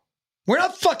Halo. We're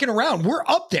not fucking around. We're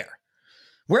up there.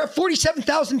 We're at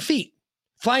 47,000 feet,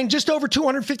 flying just over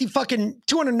 200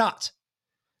 knots.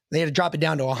 They had to drop it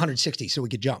down to 160 so we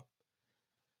could jump.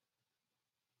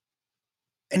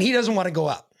 And he doesn't want to go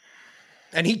up.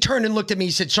 And he turned and looked at me.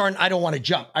 He said, Sergeant, I don't want to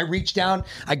jump. I reached down.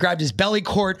 I grabbed his belly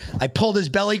cord. I pulled his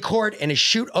belly cord and his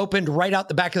chute opened right out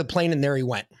the back of the plane. And there he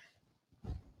went.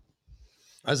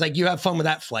 I was like, you have fun with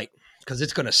that flight because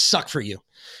it's going to suck for you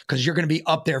because you're going to be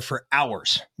up there for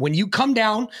hours. When you come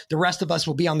down, the rest of us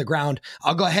will be on the ground.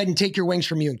 I'll go ahead and take your wings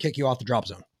from you and kick you off the drop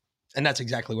zone. And that's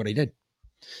exactly what I did.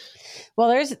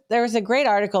 Well, there was a great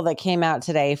article that came out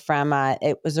today from,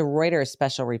 it was a Reuters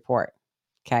special report.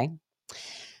 Okay.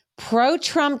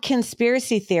 Pro-Trump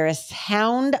conspiracy theorists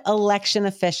hound election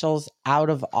officials out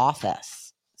of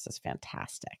office. This is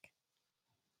fantastic.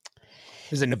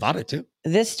 Is it Nevada too?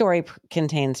 This story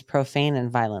contains profane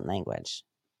and violent language.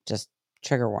 Just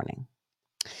trigger warning.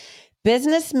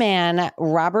 Businessman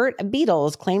Robert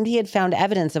Beatles claimed he had found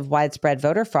evidence of widespread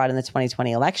voter fraud in the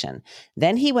 2020 election.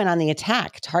 Then he went on the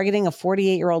attack, targeting a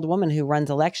 48-year-old woman who runs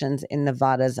elections in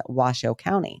Nevada's Washoe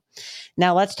County.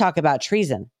 Now let's talk about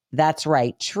treason. That's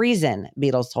right, treason,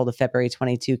 Beatles told a February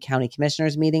 22 county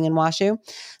commissioners meeting in Washoe,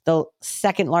 the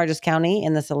second largest county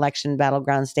in this election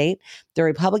battleground state. The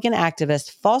Republican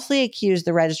activist falsely accused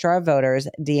the registrar of voters,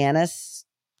 Deanna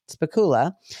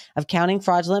Spicula, of counting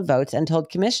fraudulent votes and told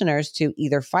commissioners to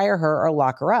either fire her or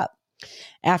lock her up.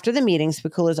 After the meeting,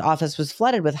 Spicula's office was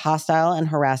flooded with hostile and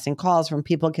harassing calls from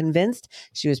people convinced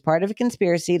she was part of a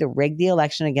conspiracy to rig the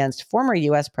election against former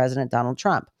U.S. President Donald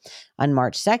Trump. On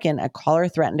March 2nd, a caller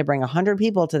threatened to bring 100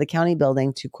 people to the county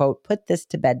building to, quote, put this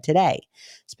to bed today.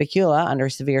 Spicula, under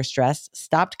severe stress,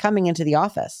 stopped coming into the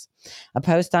office. A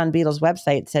post on Beadle's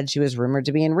website said she was rumored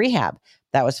to be in rehab.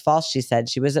 That was false, she said.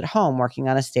 She was at home working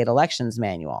on a state elections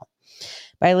manual.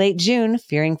 By late June,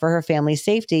 fearing for her family's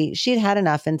safety, she'd had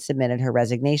enough and submitted her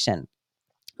resignation.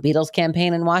 Beadle's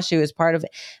campaign in Washoe is part of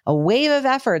a wave of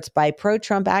efforts by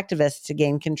pro-Trump activists to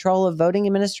gain control of voting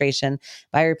administration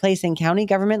by replacing county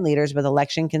government leaders with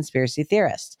election conspiracy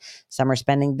theorists. Some are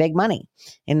spending big money.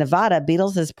 In Nevada,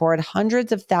 Beadle has poured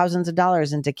hundreds of thousands of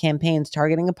dollars into campaigns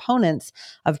targeting opponents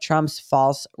of Trump's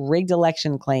false rigged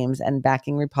election claims and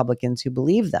backing Republicans who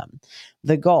believe them.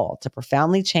 The goal, to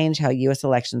profoundly change how U.S.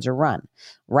 elections are run.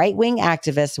 Right-wing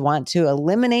activists want to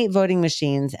eliminate voting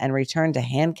machines and return to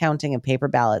hand counting of paper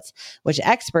ballots, which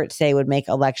experts say would make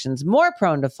elections more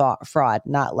prone to fraud,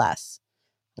 not less.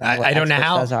 I don't know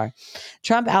how. Those are.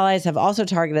 Trump allies have also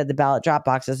targeted the ballot drop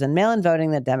boxes and mail-in voting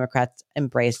that Democrats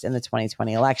embraced in the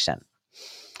 2020 election.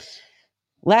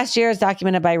 Last year, as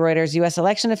documented by Reuters, U.S.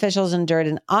 election officials endured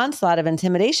an onslaught of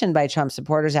intimidation by Trump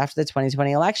supporters after the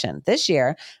 2020 election. This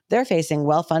year, they're facing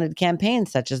well-funded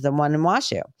campaigns such as the one in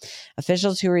Washoe.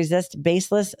 Officials who resist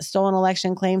baseless stolen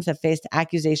election claims have faced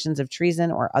accusations of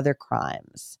treason or other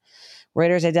crimes.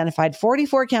 Reuters identified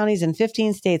 44 counties in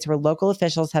 15 states where local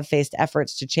officials have faced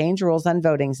efforts to change rules on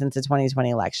voting since the 2020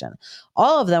 election.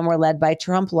 All of them were led by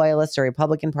Trump loyalists or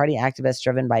Republican Party activists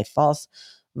driven by false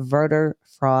voter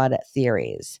fraud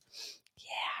theories.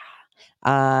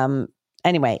 Yeah.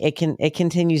 Anyway, it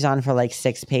continues on for like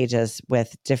 6 pages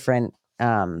with different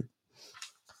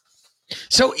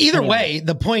So either way,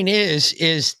 the point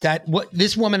is that what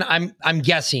this woman, I'm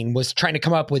guessing, was trying to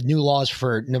come up with new laws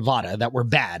for Nevada that were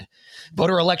bad,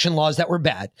 voter election laws that were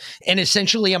bad. And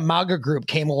essentially a MAGA group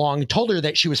came along and told her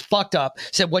that she was fucked up,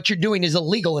 said what you're doing is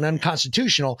illegal and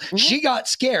unconstitutional. Mm-hmm. She got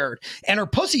scared and her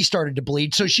pussy started to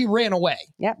bleed, so she ran away.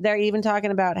 Yep. They're even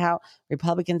talking about how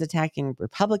Republicans attacking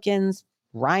Republicans,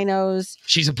 rhinos.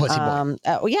 She's a pussy boy.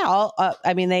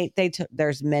 I mean, they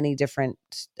there's many different,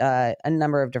 a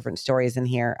number of different stories in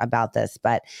here about this,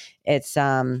 but it's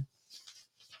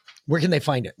where can they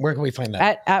find it? Where can we find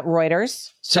that? At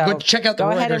Reuters. So go check out the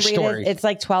Reuters story. It's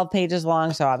like 12 pages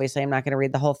long, so obviously I'm not going to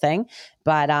read the whole thing,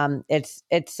 but it's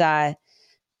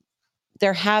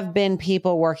there have been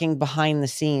people working behind the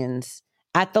scenes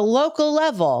at the local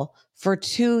level for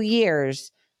 2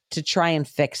 years to try and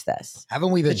fix this.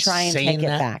 Haven't we been to try and saying take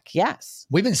that? It back? Yes.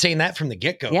 We've been saying that from the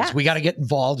get-go. Yeah. We got to get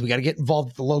involved. We got to get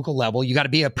involved at the local level. You got to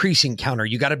be a precinct counter.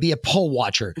 You got to be a poll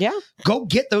watcher. Yeah. Go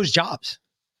get those jobs.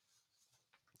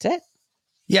 That's it.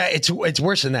 Yeah, it's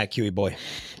worse than that, Kiwi boy.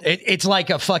 It's like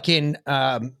a fucking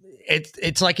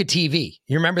it's like a TV.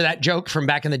 You remember that joke from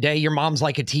back in the day? Your mom's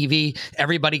like a TV.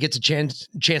 Everybody gets a chance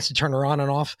to turn her on and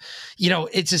off. You know,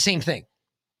 it's the same thing.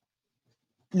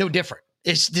 No different.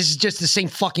 This is just the same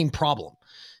fucking problem.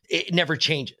 It never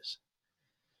changes.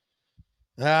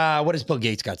 What has Bill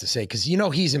Gates got to say? Because you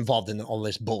know he's involved in all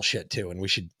this bullshit too, and we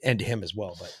should end him as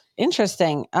well. But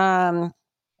interesting.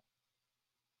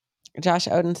 Josh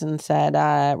Odinson said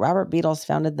Robert Beadle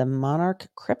founded the Monarch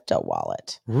crypto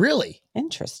wallet. Really?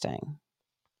 Interesting.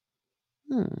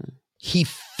 He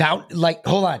found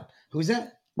hold on. Who's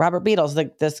that? Robert Beadle,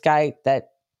 this guy that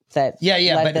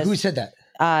yeah. But who said that?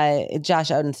 Josh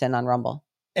Odinson on Rumble.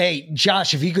 Hey,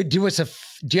 Josh, if you could do us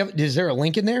is there a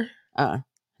link in there?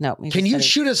 No. Can you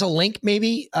shoot us a link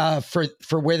maybe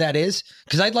for where that is?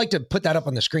 Because I'd like to put that up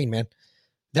on the screen, man.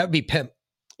 That would be pimp.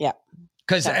 Yeah.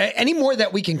 Because any more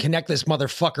that we can connect this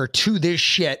motherfucker to this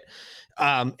shit,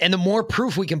 and the more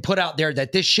proof we can put out there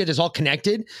that this shit is all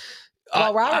connected.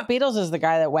 Well, Robert Beadle is the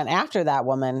guy that went after that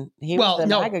woman. He was the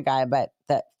MAGA guy, but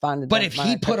that funded. But if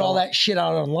he put all that shit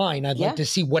out online, I'd like to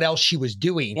see what else she was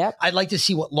doing. Yep. I'd like to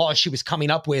see what laws she was coming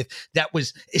up with that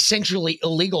was essentially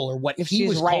illegal, or what if he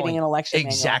was writing calling an election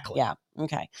exactly. Manual. Yeah.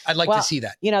 Okay. I'd like to see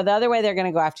that. You know, the other way they're going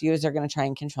to go after you is they're going to try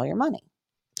and control your money.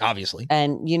 Obviously.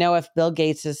 And you know, if Bill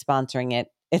Gates is sponsoring it,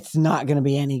 it's not going to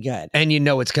be any good. And you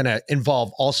know, it's going to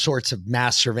involve all sorts of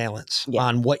mass surveillance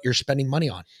on what you're spending money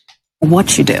on.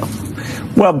 What you do?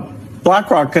 Well,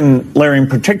 BlackRock and Larry in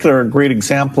particular are a great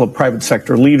example of private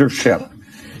sector leadership.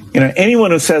 You know, anyone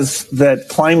who says that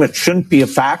climate shouldn't be a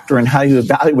factor in how you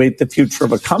evaluate the future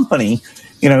of a company,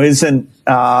 you know,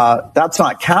 that's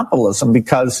not capitalism,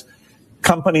 because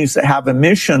companies that have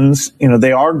emissions, you know,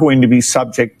 they are going to be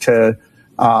subject to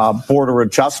border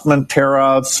adjustment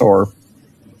tariffs or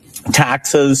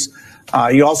taxes.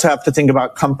 You also have to think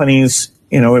about companies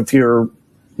if you're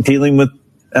dealing with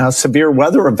severe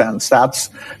weather events, that's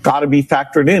got to be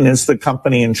factored in. Is the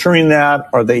company ensuring that?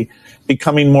 Are they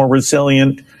becoming more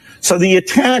resilient? So the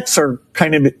attacks are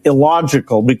kind of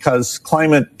illogical because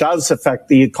climate does affect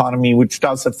the economy, which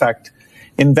does affect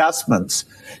investments.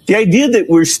 The idea that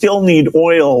we still need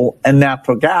oil and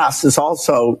natural gas is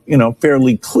also,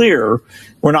 fairly clear.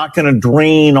 We're not going to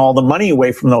drain all the money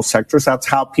away from those sectors. That's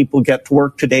how people get to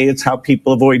work today. It's how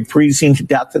people avoid freezing to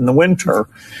death in the winter.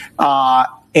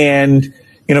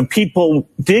 People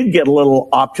did get a little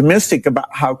optimistic about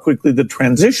how quickly the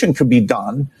transition could be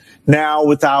done. Now,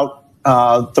 without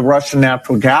the Russian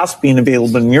natural gas being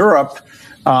available in Europe,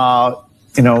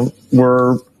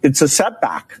 it's a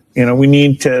setback. We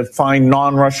need to find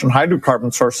non-Russian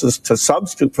hydrocarbon sources to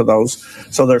substitute for those.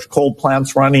 So there's coal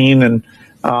plants running and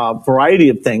a variety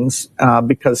of things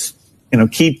because,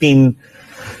 keeping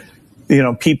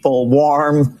people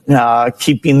warm,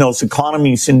 keeping those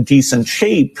economies in decent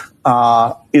shape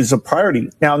is a priority.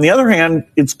 Now, on the other hand,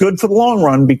 it's good for the long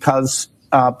run because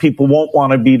people won't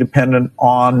want to be dependent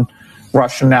on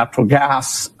Russian natural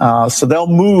gas. So they'll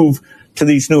move to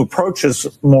these new approaches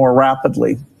more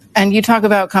rapidly. And you talk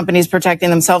about companies protecting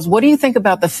themselves. What do you think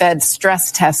about the Fed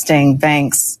stress testing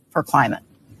banks for climate?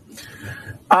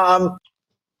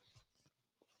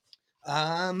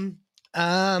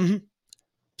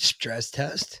 Stress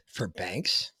test for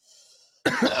banks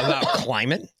about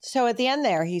climate. So at the end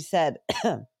there, he said,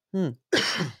 that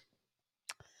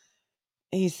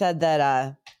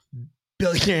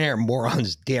billionaire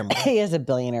morons, damn right. He is a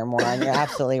billionaire moron. You're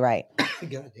absolutely right.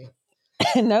 God damn.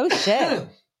 No shit.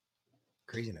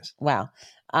 Craziness. Wow.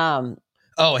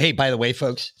 Oh, hey, by the way,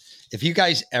 folks, if you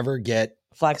guys ever get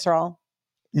Flexerol.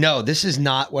 No, this is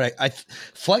not what I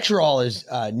Flexerol is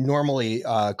normally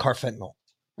carfentanil.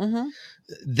 Mm-hmm.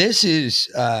 This is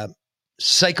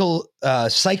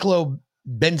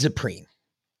cyclobenzaprine.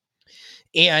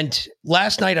 And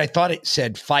last night I thought it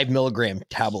said 5 milligram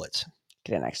tablets.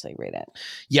 You didn't actually read it.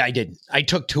 Yeah, I did. I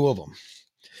took 2 of them.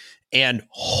 And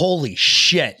holy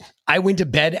shit, I went to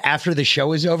bed after the show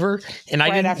was over and I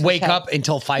didn't wake up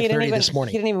until 5:30 this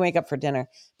morning. He didn't even wake up for dinner.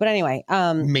 But anyway,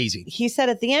 amazing. He said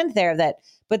at the end there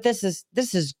but this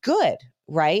is good,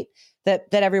 right?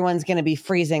 That everyone's going to be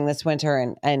freezing this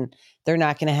winter and they're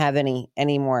not going to have any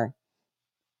more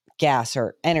gas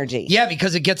or energy. Yeah,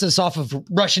 because it gets us off of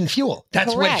Russian fuel.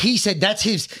 That's Correct. What he said. That's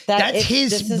his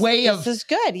way of this is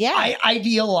good. Yeah.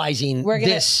 Idealizing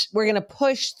this. We're going to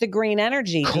push the green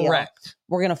energy deal. Correct.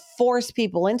 We're going to force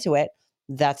people into it.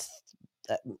 That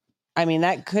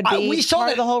could be we saw part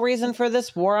that, of the whole reason for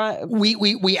this war.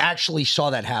 We actually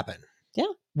saw that happen. Yeah.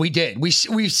 We did.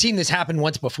 We've seen this happen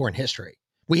once before in history.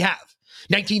 We have.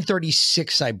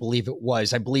 1936, I believe it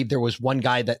was. I believe there was one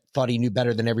guy that thought he knew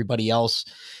better than everybody else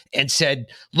and said,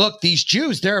 look, these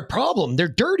Jews, they're a problem. They're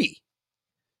dirty.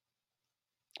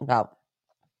 Wow.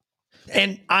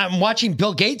 And I'm watching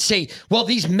Bill Gates say, well,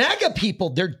 these MAGA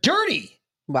people, they're dirty.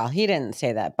 Well, he didn't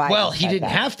say that. Biden he didn't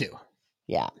have to.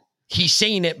 Yeah. He's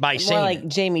saying it by saying more like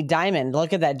Jamie Dimon.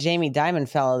 Look at that Jamie Dimon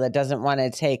fellow that doesn't want to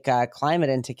take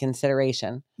climate into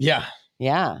consideration. Yeah.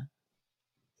 Yeah.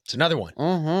 It's another one.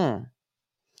 Mm-hmm.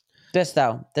 This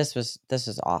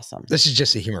is awesome. This is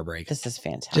just a humor break. This is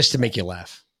fantastic. Just to make you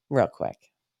laugh. Real quick.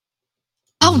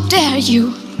 How dare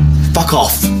you? Fuck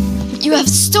off. You have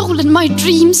stolen my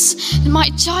dreams and my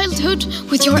childhood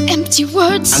with your empty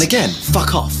words. And again,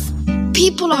 fuck off.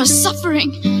 People are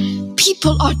suffering.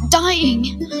 People are dying.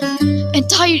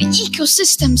 Entire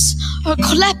ecosystems are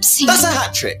collapsing. That's a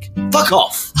hat trick. Fuck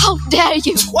off. How dare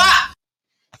you? Twat!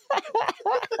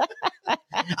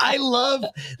 I love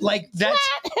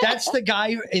that's the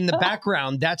guy in the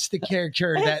background. That's the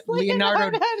character that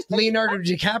Leonardo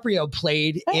DiCaprio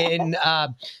played in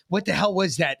what the hell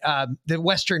was that? The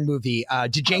Western movie,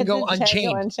 Django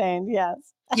Unchained. Django Unchained, yes.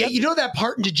 Yeah, you know that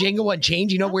part in Django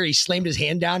Unchained, where he slammed his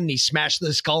hand down and he smashed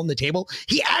the skull on the table?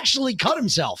 He actually cut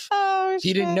himself. Oh,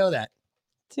 you didn't know that.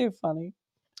 Too funny.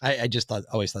 I just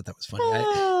always thought that was funny.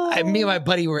 Me and my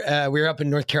buddy we were up in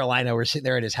North Carolina. We're sitting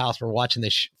there at his house. We're watching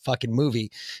this fucking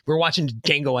movie. We're watching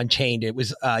Django Unchained. It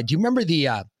was. Do you remember the?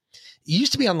 It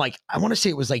used to be on I want to say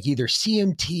it was either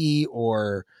CMT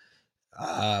or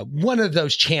one of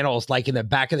those channels, in the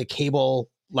back of the cable,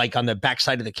 on the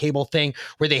backside of the cable thing,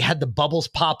 where they had the bubbles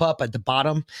pop up at the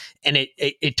bottom, and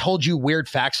it told you weird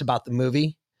facts about the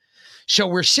movie. So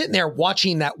we're sitting there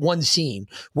watching that one scene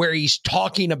where he's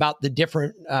talking about the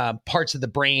different parts of the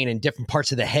brain and different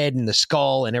parts of the head and the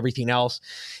skull and everything else.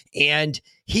 And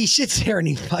he sits there and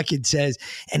he fucking says,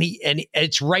 and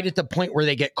it's right at the point where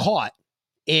they get caught.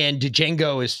 and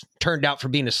Django is turned out for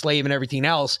being a slave and everything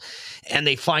else. And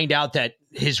they find out that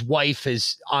his wife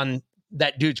is on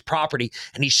that dude's property,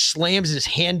 and he slams his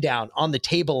hand down on the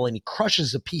table and he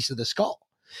crushes a piece of the skull.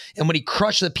 And when he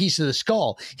crushed the piece of the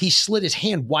skull, he slit his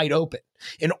hand wide open.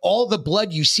 And all the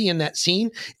blood you see in that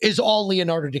scene is all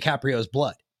Leonardo DiCaprio's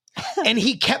blood. And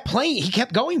he kept playing, he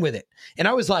kept going with it. And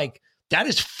I was like, that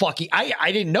is fucking,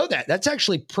 I didn't know that. That's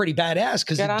actually pretty badass,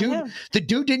 because the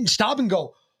dude didn't stop and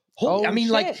go, holy, I mean,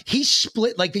 shit. Like he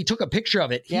split, like they took a picture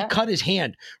of it. He cut his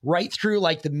hand right through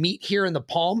like the meat here in the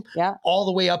palm, all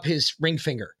the way up his ring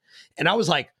finger. And I was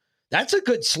like, that's a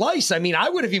good slice. I mean, I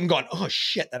would have even gone, oh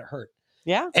shit, that hurt.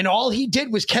 Yeah. And all he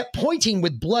did was kept pointing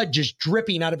with blood just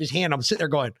dripping out of his hand. I'm sitting there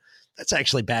going, that's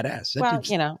actually badass. That dude's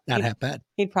not half bad.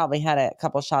 He'd probably had a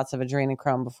couple shots of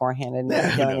adrenochrome beforehand and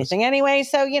didn't do anything anyway.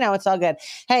 So, it's all good.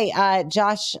 Hey,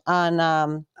 Josh on...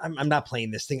 I'm not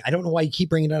playing this thing. I don't know why you keep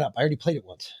bringing it up. I already played it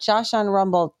once. Josh on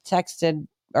Rumble texted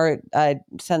or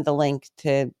sent the link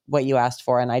to what you asked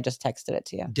for, and I just texted it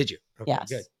to you. Did you? Okay, yes.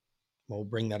 Good. Well, we'll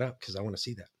bring that up because I want to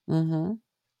see that. Mm-hmm.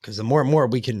 Because the more and more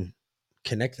we can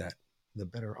connect that, the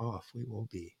better off we will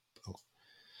be. Oh.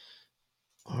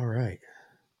 All right.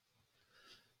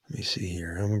 Let me see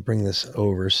here. I'm going to bring this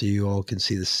over so you all can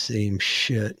see the same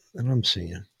shit that I'm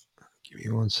seeing. Give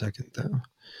me 1 second, though.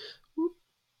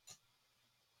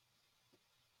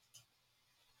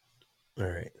 All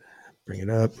right. Bring it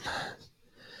up.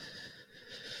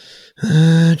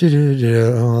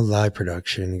 Live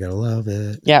production. You got to love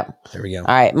it. Yep. There we go.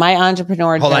 All right. My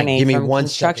entrepreneur journey Give me from 1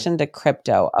 construction to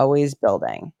crypto, always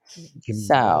building. Give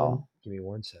me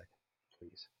 1 second,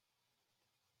 please.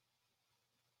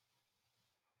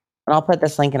 And I'll put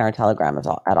this link in our Telegram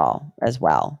as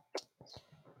well.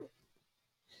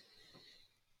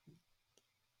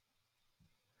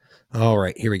 All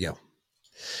right, here we go.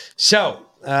 So,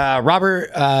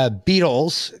 Robert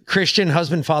Beatles, Christian,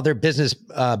 husband, father, business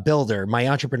builder. My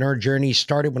entrepreneur journey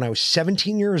started when I was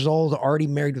 17 years old, already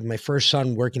married with my first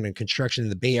son, working in construction in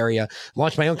the Bay Area.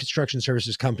 Launched my own construction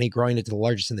services company, growing it to the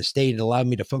largest in the state. It allowed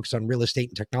me to focus on real estate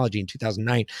and technology in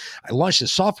 2009. I launched a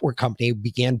software company,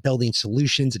 began building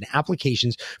solutions and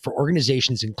applications for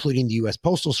organizations, including the U.S.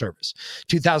 Postal Service.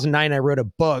 2009, I wrote a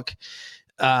book,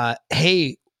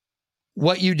 Hey,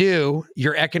 What You Do,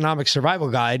 Your Economic Survival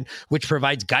Guide, which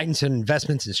provides guidance and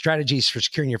investments and strategies for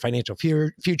securing your financial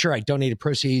future. I donated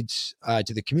proceeds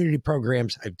to the community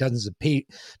programs. I have dozens of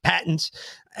patents,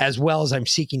 as well as I'm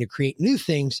seeking to create new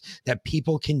things that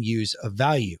people can use of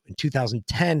value. In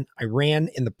 2010, I ran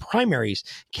in the primaries,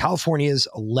 California's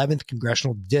 11th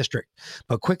congressional district,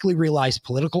 but quickly realized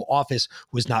political office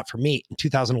was not for me. In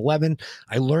 2011,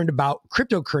 I learned about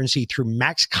cryptocurrency through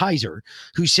Max Kaiser,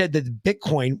 who said that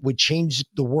Bitcoin would change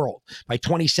the world. By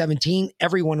 2017,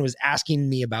 everyone was asking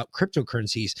me about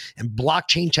cryptocurrencies and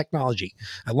blockchain technology.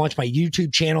 I launched my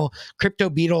YouTube channel, Crypto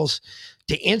Beatles,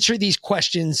 to answer these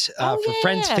questions for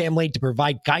friends, family, to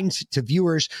provide guidance to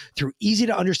viewers through easy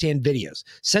to understand videos.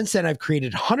 Since then, I've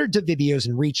created hundreds of videos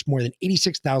and reached more than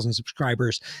 86,000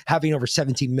 subscribers, having over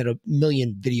 17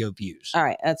 million video views. All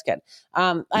right, that's good.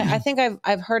 I think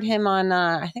I've heard him on.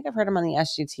 I think I've heard him on the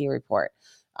SGT report.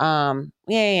 I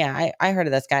heard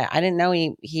of this guy. I didn't know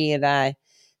he had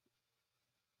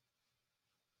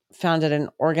founded an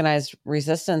organized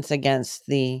resistance against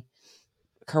the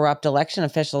corrupt election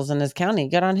officials in his county.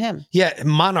 Good on him. Yeah,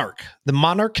 Monarch. The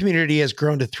Monarch community has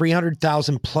grown to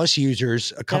 300,000 plus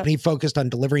users, a company focused on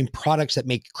delivering products that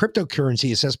make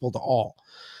cryptocurrency accessible to all.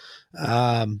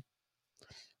 I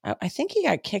think he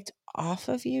got kicked off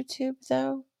of YouTube,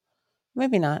 though.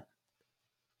 Maybe not.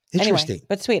 Interesting. Anyway,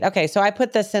 but sweet. Okay, so I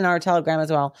put this in our Telegram as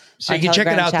well. So you can check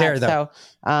it out there, though.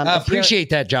 So appreciate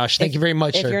that, Josh. Thank you very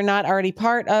much. If you're not already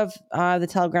part of the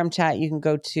Telegram chat, you can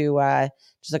go to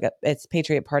just look at it's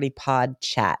Patriot Party Pod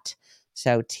Chat.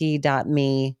 So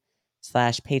t.me/Patriot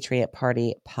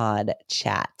Party Pod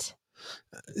Chat.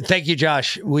 Thank you,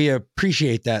 Josh. We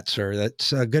appreciate that, sir.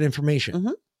 That's good information.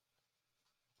 Mm-hmm.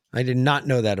 I did not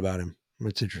know that about him.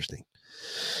 That's interesting.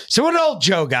 So what old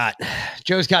Joe got?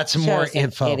 Joe's got some more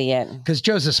info. Idiot. Because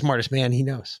Joe's the smartest man. He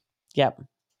knows. Yep.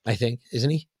 I think, isn't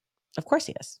he? Of course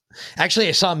he is. Actually,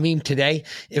 I saw a meme today.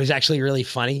 It was actually really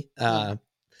funny.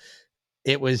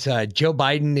 It was Joe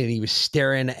Biden, and he was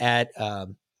staring at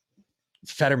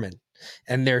Fetterman,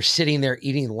 and they're sitting there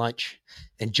eating lunch.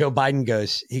 And Joe Biden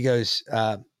goes,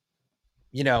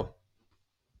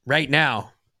 right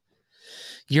now,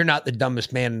 you're not the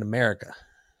dumbest man in America,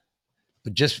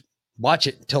 but just watch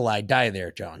it until I die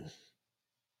there, John.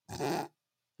 And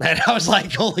I was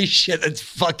like, holy shit, that's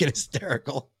fucking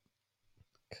hysterical.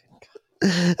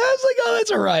 I was like, oh,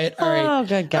 that's all right. All right. Oh,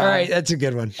 good God. All right. That's a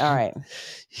good one. All right.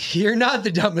 You're not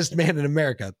the dumbest man in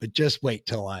America, but just wait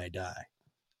till I die.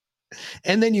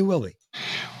 And then you will be.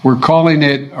 We're calling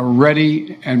it a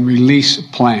ready and release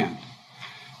plan.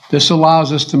 This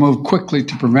allows us to move quickly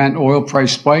to prevent oil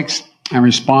price spikes and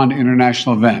respond to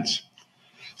international events.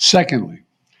 Secondly,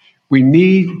 we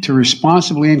need to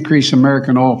responsibly increase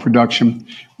American oil production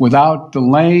without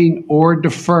delaying or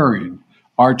deferring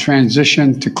our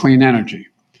transition to clean energy.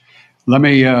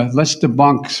 Let's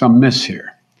debunk some myths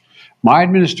here. My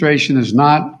administration has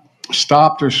not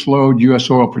stopped or slowed U.S.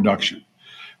 oil production.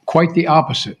 Quite the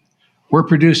opposite. We're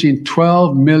producing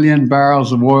 12 million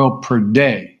barrels of oil per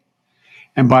day.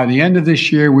 And by the end of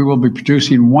this year, we will be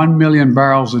producing 1 million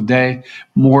barrels a day,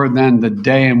 more than the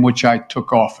day in which I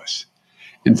took office.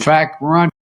 In fact, we're on.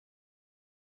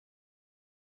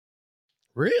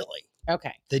 Really?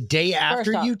 Okay. The day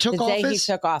after you took office? The day he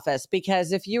took office.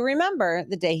 Because if you remember,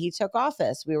 the day he took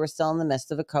office, we were still in the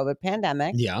midst of a COVID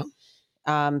pandemic. Yeah.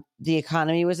 The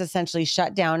economy was essentially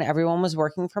shut down. Everyone was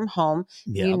working from home.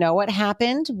 Yeah. You know what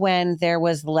happened when there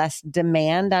was less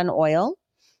demand on oil?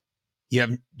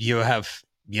 You have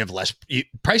less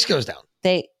price goes down.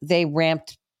 They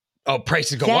ramped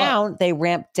prices go down. up. They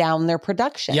ramped down their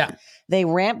production. Yeah. They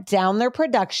ramped down their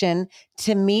production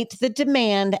to meet the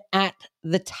demand at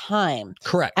the time.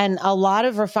 Correct. And a lot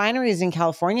of refineries in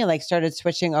California started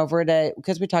switching over to,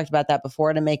 because we talked about that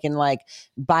before, to making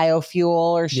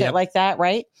biofuel or shit like that,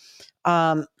 right?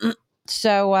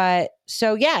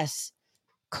 So yes,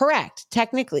 correct.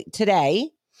 Technically today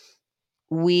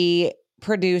we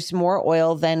produce more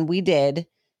oil than we did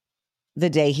the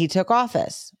day he took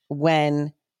office,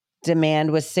 when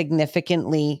demand was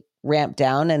significantly ramped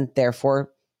down and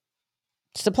therefore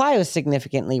supply was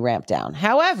significantly ramped down.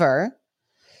 However,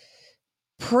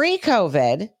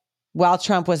 pre-COVID, while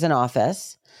Trump was in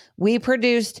office, we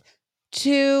produced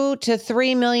 2 to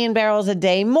 3 million barrels a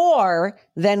day more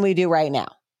than we do right now.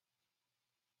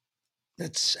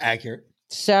 That's accurate.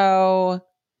 So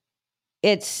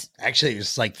it's actually,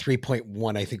 it's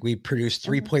 3.1. I think we produced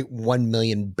 3.1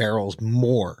 million barrels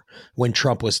more when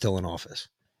Trump was still in office.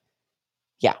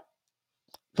 Yeah.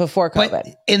 Before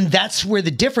COVID. And that's where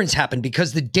the difference happened,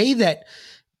 because the day that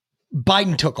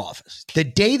Biden took office, the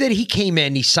day that he came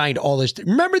in, he signed all this.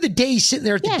 Remember the day he's sitting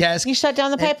there at the desk? He shut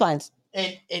down the pipelines.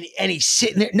 And he's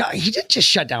sitting there. No, he didn't just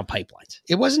shut down pipelines.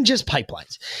 It wasn't just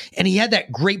pipelines. And he had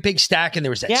that great big stack, and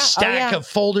there was that stack of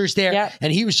folders there. Yep.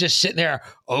 And he was just sitting there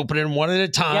opening one at a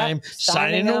time,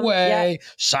 signing them.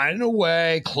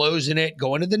 away, closing it,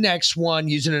 going to the next one,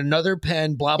 using another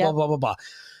pen, blah, blah, blah, blah, blah.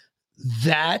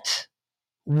 That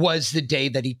was the day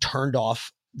that he turned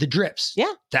off the drips.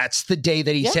 Yeah. That's the day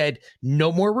that he said,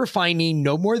 no more refining,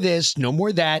 no more this, no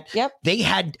more that. Yep. They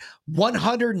had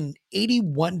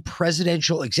 181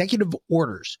 presidential executive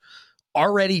orders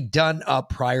already done up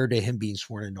prior to him being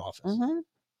sworn into office. Mm-hmm.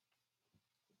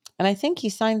 And I think he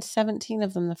signed 17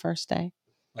 of them the first day.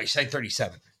 He signed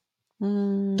 37.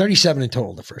 37 in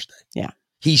total the first day. Yeah.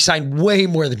 He signed way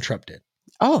more than Trump did.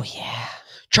 Oh, yeah.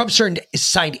 Trump signed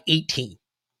 18.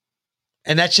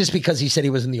 And that's just because he said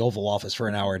he was in the Oval Office for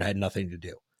an hour and had nothing to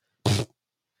do.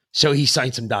 So he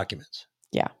signed some documents.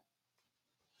 Yeah.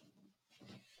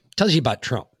 Tells you about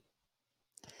Trump.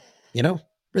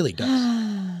 Really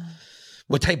does.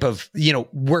 What type of,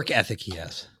 work ethic he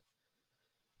has.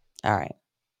 All right.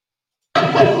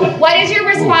 What is your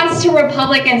response to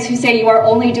Republicans who say you are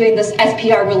only doing this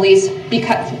SPR release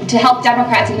to help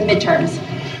Democrats in the midterms?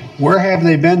 Where have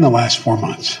they been the last 4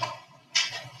 months?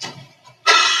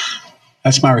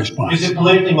 That's my response. Is it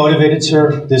politically motivated,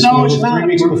 sir? This No, move it's not. 3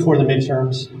 weeks before the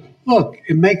midterms? Look,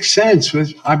 it makes sense.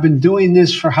 I've been doing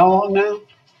this for how long now?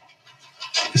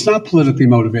 It's not politically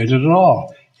motivated at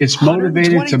all. It's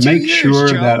motivated to make sure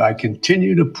that I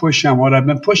continue to push on what I've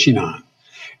been pushing on.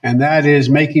 And that is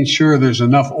making sure there's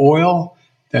enough oil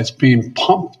that's being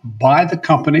pumped by the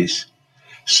companies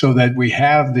so that we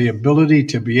have the ability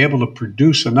to be able to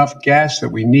produce enough gas that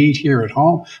we need here at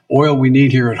home, oil we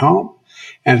need here at home.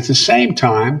 And at the same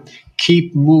time,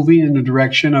 keep moving in the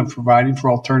direction of providing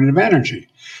for alternative energy.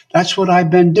 That's what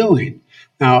I've been doing.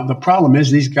 Now, the problem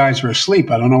is these guys are asleep.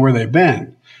 I don't know where they've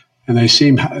been. And they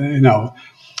seem,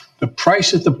 the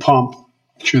price at the pump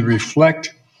should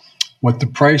reflect what the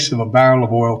price of a barrel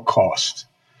of oil costs.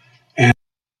 And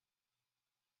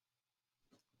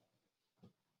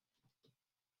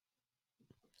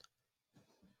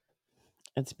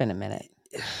it's been a minute.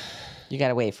 You got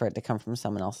to wait for it to come from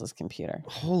someone else's computer.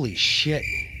 Holy shit.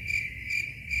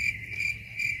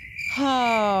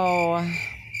 Oh.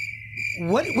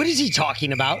 What is he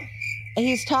talking about?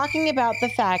 He's talking about the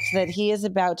fact that he is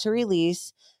about to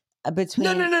release between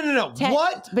No. 10,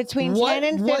 What? Between What 10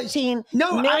 and was- 15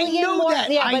 No, I million know more. that.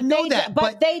 Yeah, I but know they that, don't-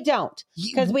 but they don't,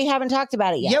 because we haven't talked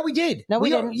about it yet. Yeah, we did. No, we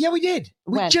don't- didn't. Yeah, we did.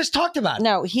 We When? just talked about it.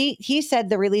 No, he said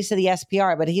the release of the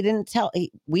SPR, but he didn't tell.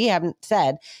 We haven't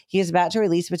said he is about to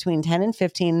release between 10 and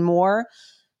 15 more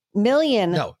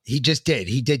million. No, he just did.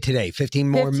 He did today. 15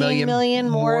 million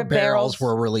more barrels barrels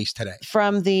were released today.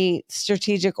 from the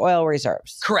strategic oil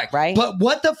reserves. Correct. Right. But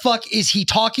what the fuck is he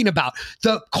talking about?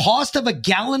 The cost of a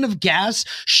gallon of gas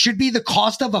should be the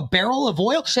cost of a barrel of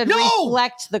oil? Should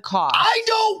reflect the cost. I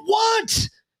don't want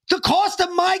the cost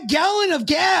of my gallon of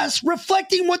gas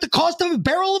reflecting what the cost of a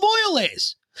barrel of oil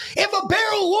is. If a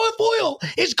barrel of oil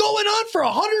is going on for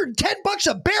 $110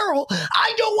 a barrel,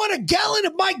 I don't want a gallon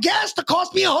of my gas to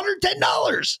cost me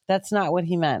 $110. That's not what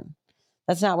he meant.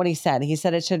 That's not what he said. He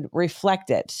said it should reflect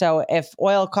it. So if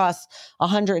oil costs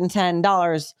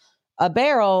 $110 a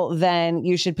barrel, then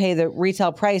you should pay the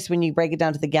retail price. When you break it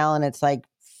down to the gallon, it's like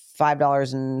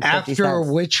 $5.50. After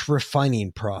which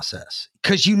refining process?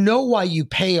 Because you know why you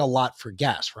pay a lot for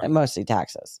gas, right? Mostly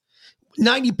taxes.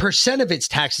 90% of it's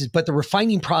taxes, but the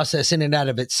refining process in and out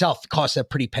of itself costs a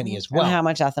pretty penny as well. And how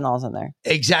much ethanol is in there?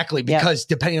 Exactly, because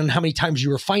depending on how many times you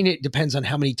refine it, depends on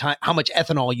how much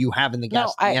ethanol you have in the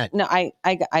gas. I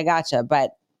gotcha,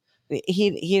 but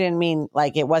he didn't mean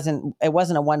like it wasn't a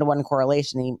 1-to-1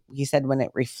 correlation. He said when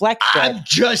it reflects it. I'm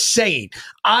just saying,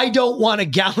 I don't want a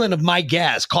gallon of my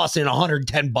gas costing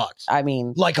 $110. I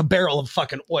mean, like a barrel of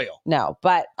fucking oil. No,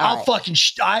 but I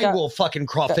will fucking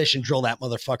crawfish and drill that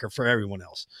motherfucker for everyone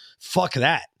else. Fuck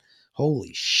that.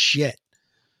 Holy shit.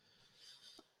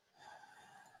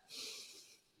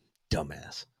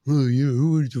 Dumbass. Oh yeah,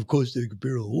 who would it cost to take a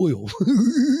barrel of oil?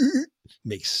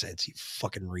 Makes sense, you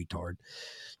fucking retard.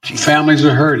 Jesus. Families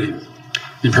are hurting.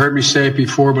 You've heard me say it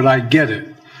before, but I get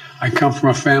it. I come from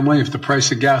a family. If the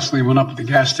price of gasoline went up at the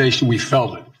gas station, we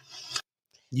felt it.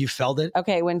 You felt it?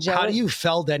 Okay, when Joe. How do you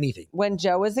felt anything? When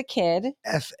Joe was a kid.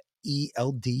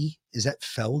 FELD? Is that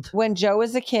feld? When Joe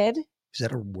was a kid. Is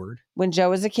that a word? When Joe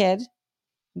was a kid,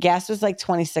 gas was like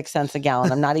 26 cents a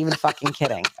gallon. I'm not even fucking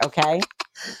kidding. Okay.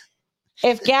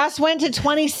 If gas went to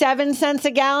 27 cents a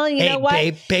gallon, you know what?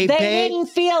 They didn't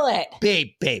feel it.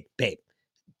 Babe.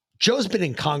 Joe's been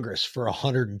in Congress for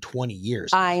 120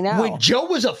 years. I know. When Joe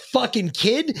was a fucking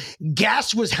kid,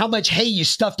 gas was how much hay you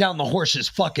stuffed down the horse's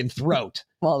fucking throat.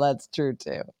 Well, that's true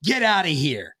too. Get out of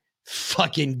here.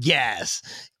 Fucking gas.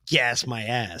 Gas my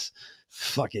ass.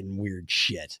 Fucking weird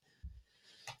shit.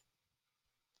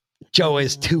 Joe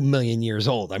is 2 million years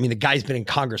old. I mean, the guy's been in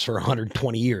Congress for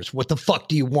 120 years. What the fuck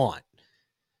do you want?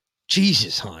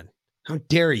 Jesus, hon. How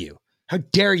dare you? How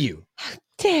dare you? How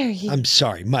dare you? I'm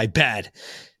sorry. My bad.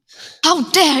 How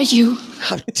dare you?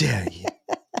 How dare you?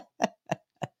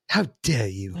 How dare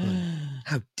you? Hon?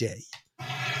 How dare you?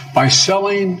 By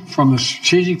selling from the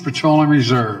Strategic Petroleum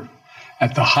Reserve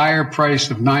at the higher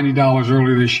price of $90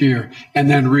 earlier this year and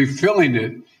then refilling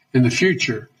it in the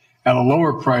future at a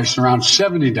lower price around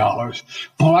 $70,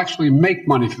 we'll actually make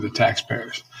money for the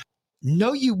taxpayers.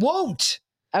 No, you won't.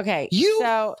 Okay.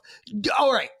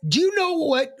 All right. Do you know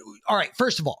what? All right.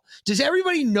 First of all, does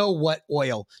everybody know what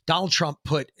oil Donald Trump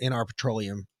put in our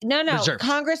petroleum? No. reserve?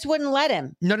 Congress wouldn't let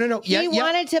him. No. He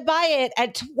wanted to buy it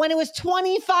at when it was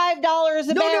 $25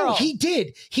 a barrel. No, he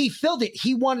did. He filled it.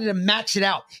 He wanted to max it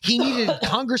out. He needed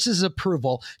Congress's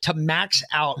approval to max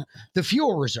out the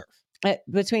fuel reserve.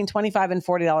 Between $25 and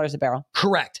 $40 a barrel.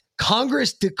 Correct.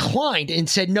 Congress declined and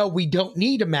said, no, we don't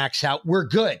need a max out. We're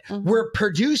good. Mm-hmm. We're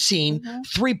producing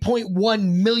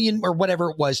 3.1 million or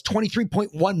whatever it was,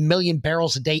 23.1 million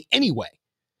barrels a day anyway.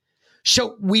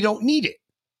 So we don't need it.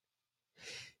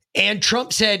 And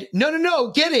Trump said,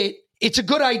 no, get it. It's a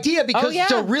good idea because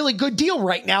it's a really good deal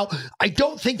right now. I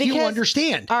don't think you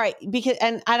understand. All right. Because,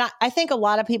 and I think a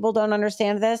lot of people don't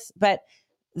understand this, but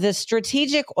the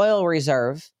strategic oil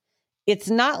reserve,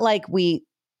 it's not like we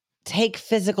take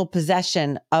physical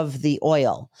possession of the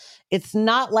oil. It's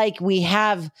not like we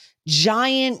have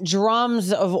giant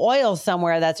drums of oil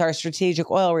somewhere that's our strategic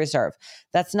oil reserve.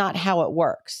 That's not how it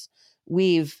works.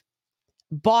 We've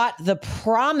bought the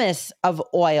promise of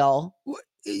oil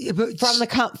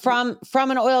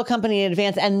from an oil company in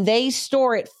advance, and they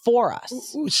store it for us.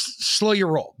 Slow your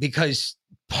roll, because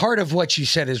part of what you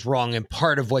said is wrong and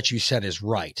part of what you said is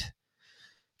right.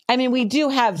 I mean, we do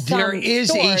have some. There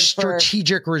is a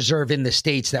strategic reserve in the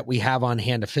States that we have on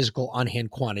hand, a physical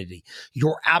on-hand quantity.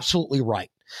 You're absolutely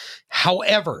right.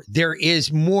 However, there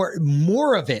is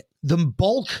more of it. The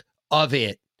bulk of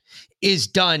it is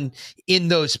done in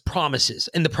those promises,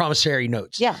 in the promissory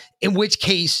notes. Yeah. In which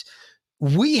case,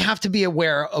 we have to be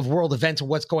aware of world events and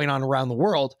what's going on around the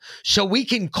world so we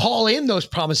can call in those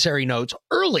promissory notes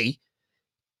early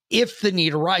if the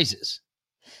need arises.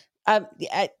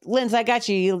 Linz, I got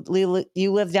you.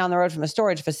 You live down the road from a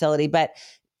storage facility, but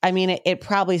I mean, it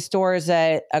probably stores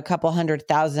a couple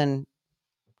 100,000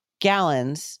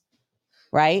 gallons,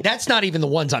 right? That's not even the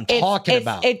ones I'm talking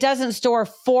about. It doesn't store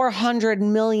 400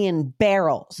 million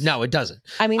barrels. No, it doesn't.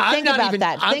 I mean, think about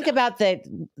that. Think about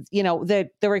the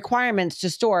requirements to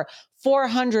store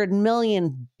 400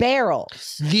 million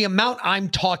barrels. The amount I'm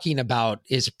talking about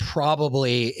is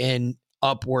probably in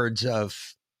upwards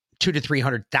of 200,000 to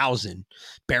 300,000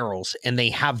 barrels, and they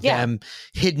have them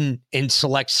hidden in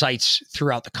select sites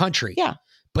throughout the country. Yeah.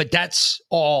 But that's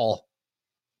all,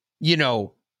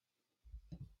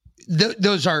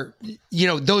 those are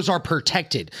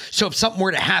protected. So if something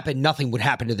were to happen, nothing would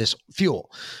happen to this fuel.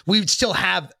 We would still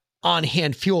have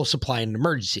on-hand fuel supply in an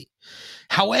emergency.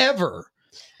 However,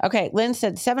 okay, Lynn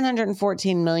said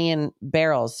 714 million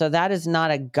barrels. So that is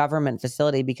not a government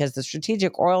facility because the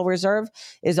Strategic Oil Reserve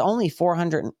is only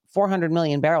 400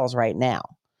 million barrels right now.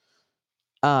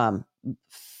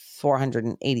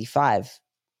 485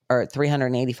 or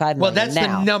 385 million. Well, that's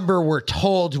now. the number we're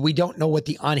told. We don't know what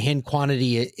the on-hand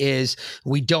quantity is.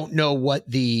 We don't know what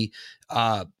the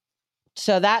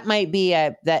so that might be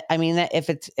if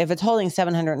it's holding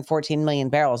 714 million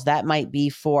barrels, that might be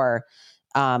for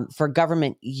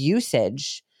government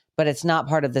usage, but it's not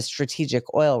part of the Strategic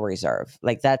Oil Reserve.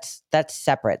 Like that's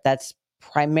separate. That's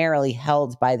primarily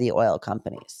held by the oil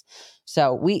companies.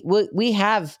 So we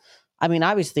have,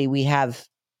 obviously we have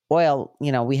oil,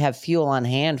 we have fuel on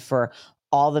hand for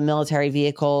all the military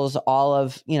vehicles, all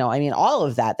of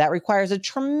that requires a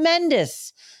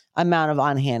tremendous amount of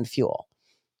on-hand fuel.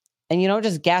 And you don't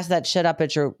just gas that shit up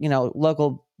at your,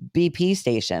 local BP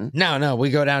station. No, we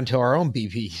go down to our own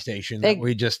BP station.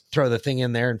 We just throw the thing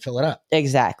in there and fill it up.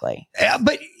 Exactly.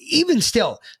 But even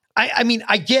still,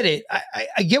 I get it.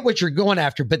 I get what you're going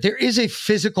after, but there is a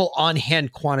physical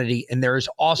on-hand quantity, and there is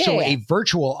also a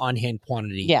virtual on-hand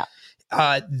quantity. Yeah.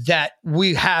 That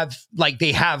we have,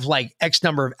 they have X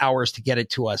number of hours to get it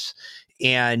to us.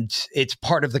 And it's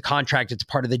part of the contract. It's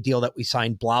part of the deal that we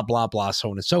signed, blah, blah, blah, so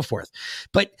on and so forth.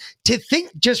 But to think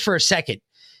just for a second,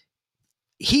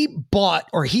 he bought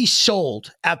or he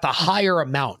sold at the higher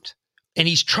amount, and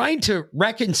he's trying to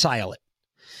reconcile it.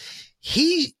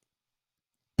 He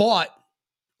bought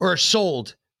or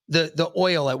sold the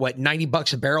oil at what,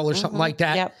 $90 a barrel or something like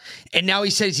that. Yep. And now he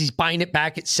says he's buying it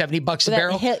back at $70 a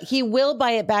barrel. He will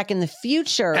buy it back in the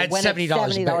future at when $70 it's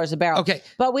 $70 a barrel. Okay.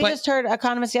 But we just heard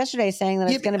economists yesterday saying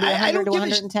that it's going to be $100 to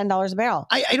 $110 a barrel.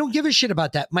 I don't give a shit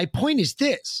about that. My point is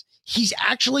this. He's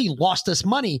actually lost us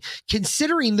money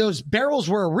considering those barrels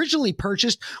were originally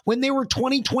purchased when they were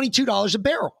 $20, $22 a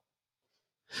barrel.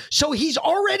 So he's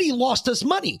already lost us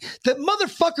money. The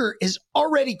motherfucker has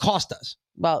already cost us.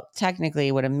 Well, technically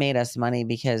it would have made us money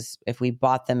because if we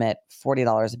bought them at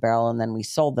 $40 a barrel and then we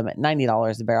sold them at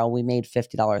 $90 a barrel, we made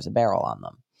 $50 a barrel on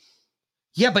them.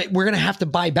 Yeah, but we're going to have to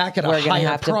buy back at a higher price. We're going to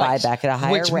have to buy back at a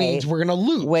higher rate. Which means we're going to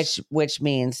lose. Which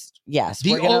means, yes.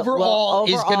 The overall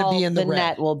is going to be in the red.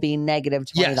 Net will be negative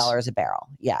 $20 a barrel.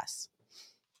 Yes.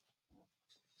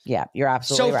 Yeah, you're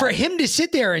absolutely right. So for him to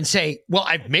sit there and say, well,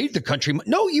 I've made the country.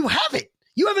 No, you haven't.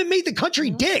 You haven't made the country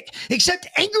dick, except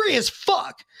angry as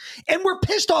fuck. And we're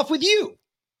pissed off with you.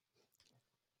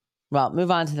 Well, move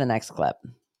on to the next clip.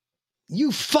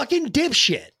 You fucking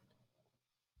dipshit.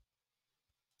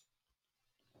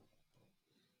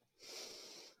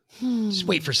 Just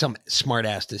wait for some smart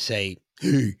ass to say,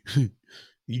 hey,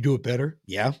 you do it better?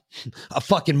 Yeah. A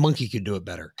fucking monkey could do it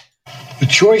better. The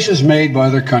choices made by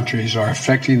other countries are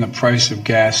affecting the price of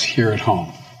gas here at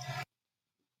home.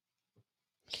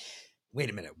 Wait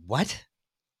a minute. What?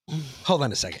 Hold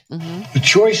on a second. The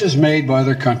choices made by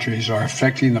other countries are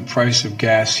affecting the price of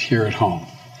gas here at home.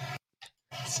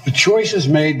 The choices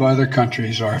made by other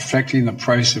countries are affecting the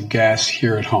price of gas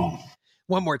here at home.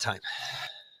 One more time.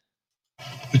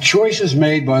 The choices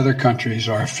made by other countries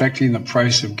are affecting the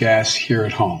price of gas here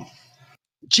at home.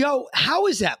 Joe, how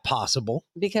is that possible?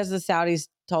 Because the Saudis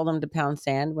told him to pound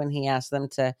sand when he asked them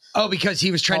to. Oh, because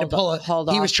he was trying to pull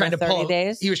a he was trying to pull 30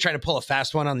 days. He was trying to pull a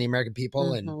fast one on the American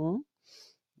people, and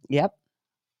yep.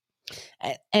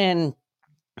 And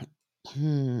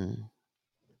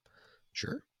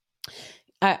sure.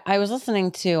 I was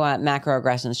listening to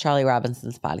Macroaggressions, Charlie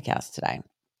Robinson's podcast today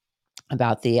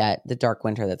about the dark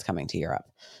winter that's coming to Europe,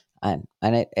 and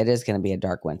it is going to be a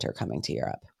dark winter coming to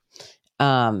Europe.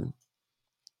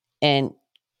 And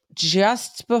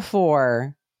just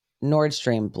before Nord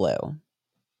Stream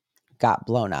got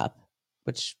blown up,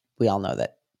 which we all know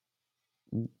that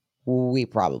we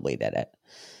probably did it.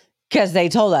 Because they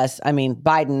told us, I mean,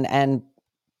 Biden and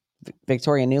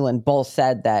Victoria Nuland both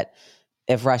said that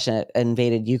if Russia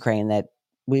invaded Ukraine, that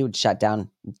we would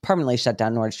permanently shut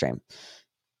down Nord Stream.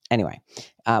 Anyway,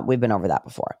 we've been over that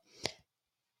before.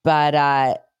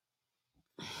 But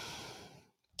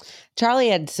Charlie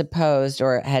had supposed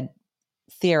or had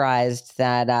theorized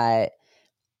that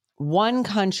one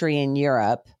country in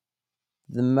Europe,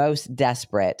 the most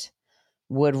desperate,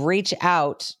 would reach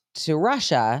out to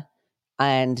Russia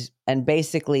and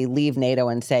basically leave NATO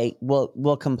and say,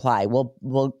 we'll comply.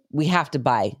 We have to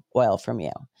buy oil from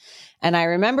you. And I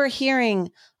remember hearing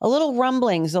a little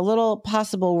rumblings, a little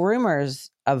possible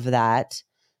rumors of that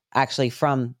actually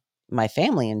from my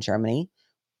family in Germany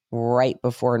right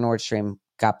before Nord Stream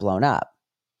got blown up.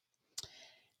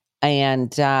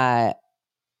 And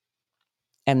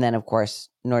then of course,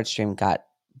 Nord Stream got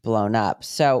blown up.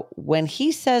 So when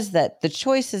he says that the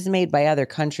choices made by other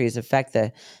countries affect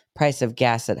the price of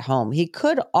gas at home, he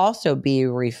could also be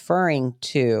referring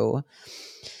to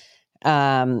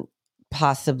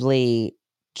possibly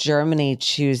Germany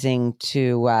choosing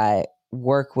to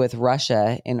work with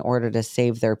Russia in order to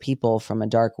save their people from a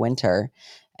dark winter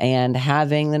and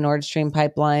having the Nord Stream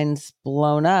pipelines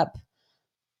blown up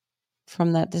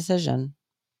from that decision.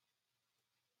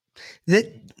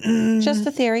 Just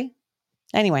a theory.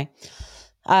 Anyway,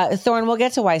 Thorne, we'll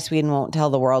get to why Sweden won't tell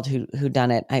the world who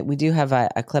done it. We do have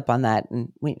a clip on that,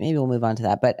 and maybe we'll move on to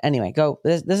that. But anyway, go.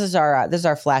 This is our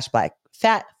flashback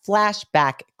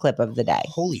clip of the day.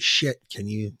 Holy shit! Can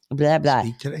you blah blah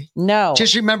speak today? No.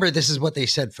 Just remember, this is what they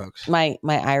said, folks. My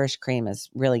Irish cream is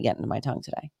really getting to my tongue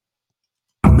today.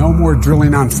 No more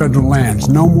drilling on federal lands.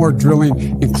 No more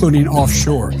drilling, including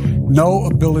offshore. No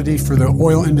ability for the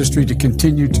oil industry to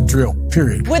continue to drill,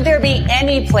 period. Would there be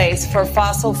any place for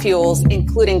fossil fuels,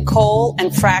 including coal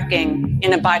and fracking,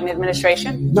 in a Biden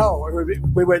administration? No,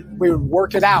 we would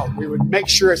work it out. We would make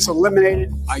sure it's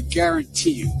eliminated. I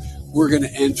guarantee you, we're going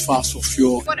to end fossil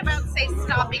fuel. What about, say,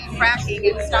 stopping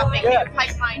fracking and stopping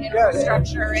pipeline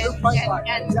infrastructure?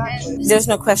 And There's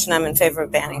no question I'm in favor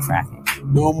of banning fracking.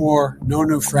 No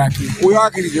new fracking. We are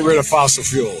going to get rid of fossil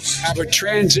fuels. Have a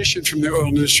transition from the oil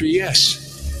industry, yes.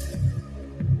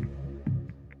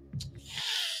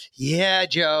 Yeah,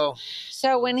 Joe.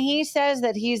 So when he says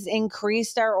that he's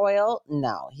increased our oil,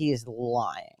 no, he is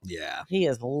lying. Yeah. He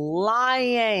is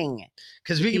lying.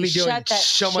 Because we could be doing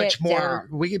so much more. Down.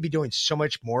 We could be doing so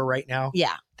much more right now.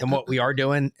 Yeah. Than what we are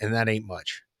doing, and that ain't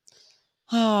much.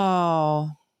 Oh.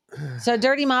 So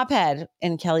Dirty Mophead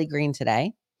in Kelly Green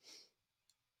today.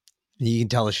 You can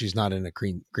tell us she's not in a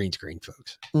green screen,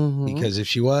 folks. Mm-hmm. Because if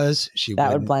she was,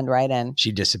 that would blend right in.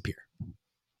 She'd disappear.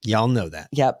 Y'all know that.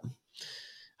 Yep.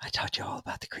 I taught you all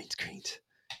about the green screens.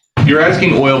 You're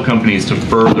asking oil companies to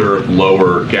further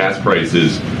lower gas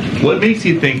prices. What makes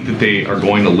you think that they are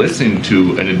going to listen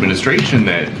to an administration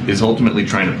that is ultimately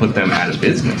trying to put them out of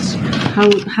business?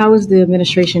 How is the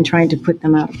administration trying to put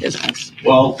them out of business?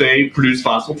 Well, they produce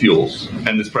fossil fuels,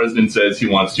 and this president says he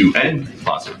wants to end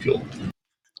fossil fuel.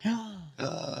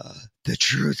 The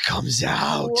truth comes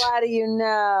out. What do you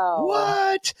know?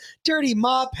 What? Dirty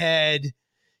Mophead.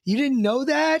 You didn't know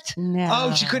that? No.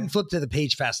 Oh, she couldn't flip to the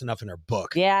page fast enough in her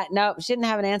book. Yeah, no, she didn't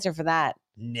have an answer for that.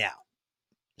 No.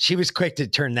 She was quick to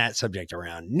turn that subject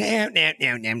around.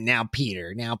 Now,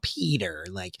 Peter. Now, Peter.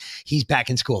 Like, he's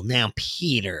back in school. Now,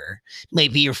 Peter.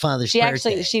 Maybe your father's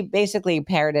birthday. She basically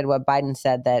parroted what Biden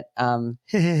said that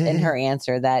in her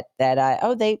answer that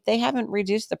they haven't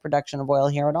reduced the production of oil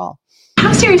here at all.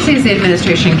 How seriously is the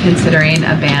administration considering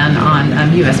a ban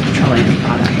on U.S. petroleum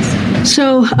products?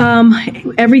 So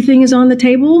everything is on the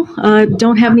table.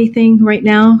 Don't have anything right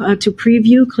now to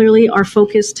preview. Clearly, our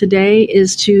focus today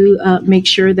is to make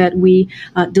sure that we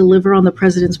deliver on the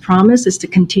president's promise, is to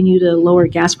continue to lower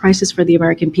gas prices for the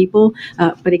American people.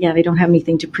 But again, I don't have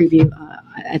anything to preview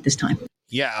at this time.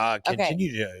 Yeah,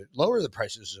 continue to lower the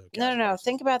prices of gas. No.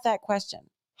 Think about that question.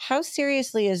 How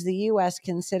seriously is the U.S.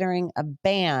 considering a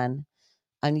ban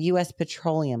on U.S.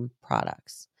 petroleum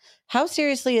products? How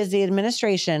seriously is the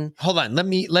administration? Hold on.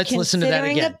 Let's listen to that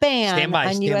again. Considering a ban Stand by,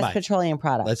 on U.S. petroleum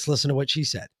products. Let's listen to what she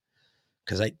said.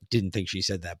 Because I didn't think she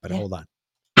said that, but hold on.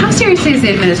 How seriously is the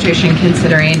administration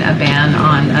considering a ban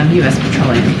on U.S.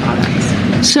 petroleum products?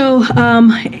 So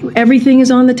everything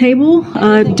is on the table.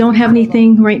 Don't have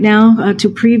anything right now to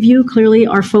preview. Clearly,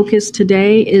 our focus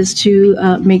today is to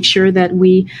make sure that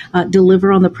we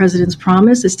deliver on the president's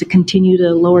promise, is to continue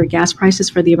to lower gas prices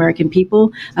for the American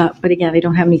people. But again, I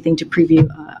don't have anything to preview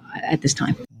at this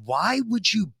time. Why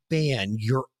would you ban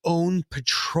your own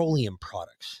petroleum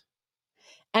products?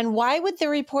 And why would the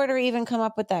reporter even come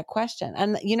up with that question?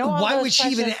 And you know, why would she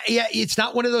even? Yeah, it's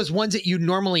not one of those ones that you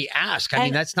normally ask. I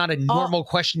mean, that's not a normal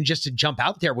question just to jump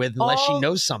out there with unless she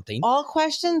knows something. All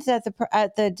questions at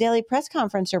the daily press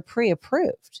conference are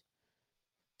pre-approved.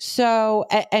 So,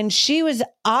 and she was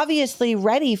obviously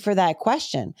ready for that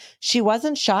question. She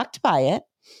wasn't shocked by it.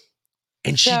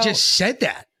 And she just said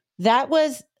that. That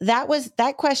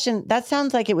question, that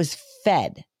sounds like it was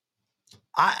fed.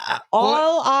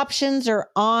 All options are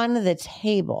on the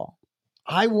table.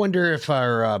 I wonder if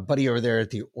our buddy over there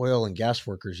at the Oil and Gas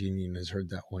Workers Union has heard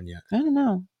that one yet. I don't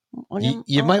know.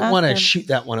 You might want to shoot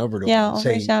that one over to him. Yeah, I'll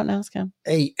reach out and ask him.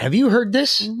 Hey, have you heard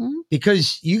this? Mm-hmm.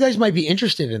 Because you guys might be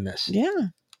interested in this. Yeah.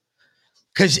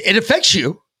 Because it affects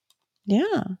you.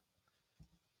 Yeah.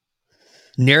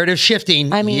 Narrative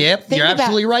shifting. I mean, yep, you're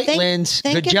absolutely right, Linz.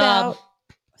 Good job.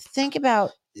 Think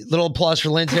about little applause for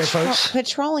Linz there, folks.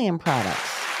 Petroleum products.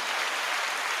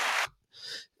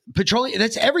 Petroleum,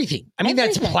 that's everything. I mean,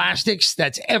 that's plastics,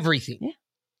 that's everything. Yeah.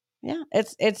 Yeah.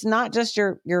 It's not just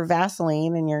your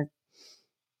Vaseline and your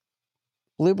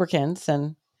lubricants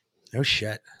and no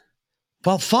shit.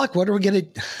 Well, fuck, what are we gonna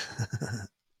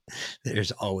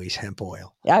There's always hemp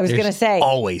oil. I was going to say.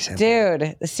 Always hemp oil.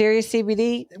 Dude, the Serious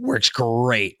CBD. It works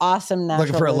great. Awesome natural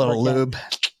Looking for a little lube.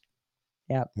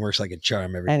 Yep. Works like a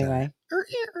charm every time.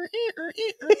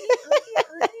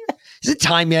 Is it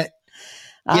time yet?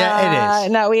 Yeah, it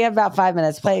is. No, we have about 5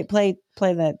 minutes. Play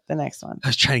the next one. I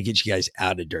was trying to get you guys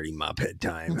out of Dirty Mophead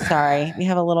time. Sorry. We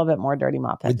have a little bit more Dirty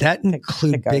Mophead. Would that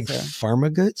include big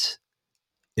pharma goods?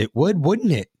 It would,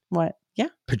 wouldn't it? What? Yeah.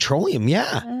 Petroleum,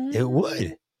 yeah. It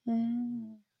would.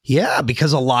 Yeah,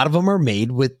 because a lot of them are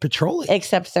made with petroleum.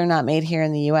 Except they're not made here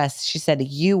in the U.S. She said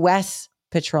U.S.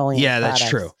 petroleum products.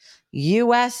 That's true.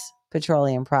 U.S.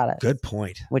 petroleum products. Good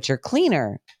point. Which are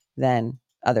cleaner than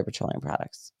other petroleum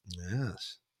products.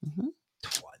 Yes. Mm-hmm.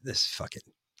 This fucking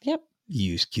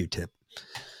used Q-tip.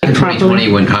 In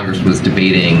 2020, when Congress was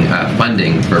debating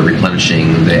funding for replenishing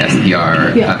the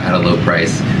SPR at a low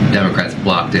price, Democrats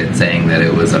blocked it, saying that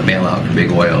it was a bailout for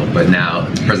big oil. But now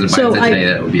President Biden said today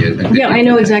that it would be a good Yeah, I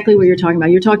know exactly what you're talking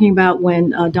about. You're talking about when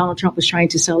Donald Trump was trying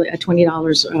to sell it at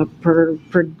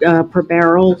 $20 per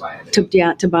barrel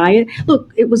to buy it.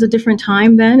 Look, it was a different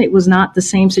time then. It was not the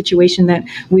same situation that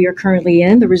we are currently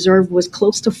in. The reserve was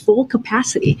close to full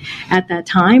capacity at that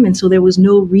time, and so there was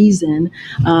no reason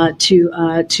to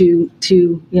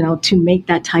make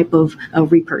that type of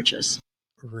repurchase.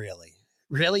 Really?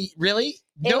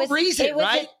 No reason,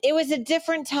 right? It was a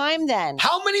different time then.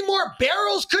 How many more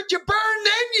barrels could you burn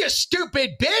then, you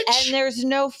stupid bitch? And there's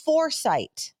no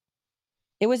foresight.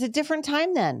 It was a different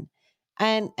time then.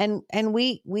 And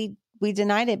we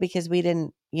denied it because we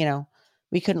didn't,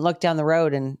 we couldn't look down the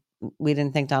road and we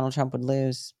didn't think Donald Trump would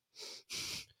lose.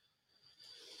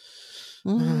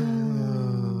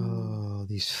 Oh,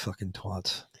 these fucking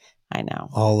twats. I know.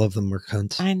 All of them are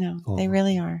cunts. I know. They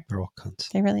really are. They're all cunts.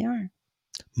 They really are.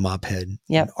 Mophead.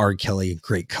 Yep. R. Kelly,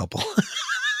 great couple.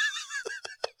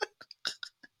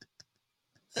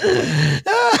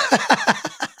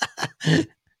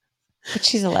 But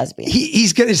she's a lesbian.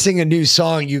 He's going to sing a new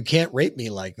song, You Can't Rape Me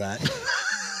Like That.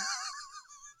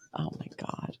 Oh, my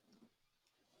God.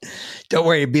 Don't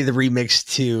worry, it'd be the remix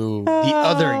to the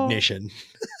other Ignition.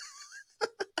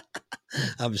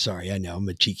 I'm sorry. I know. I'm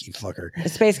a cheeky fucker.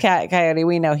 Space Coyote,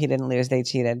 we know he didn't lose. They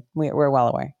cheated. We're well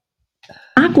aware.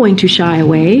 Not going to shy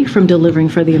away from delivering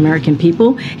for the American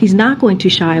people. He's not going to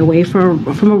shy away from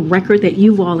a record that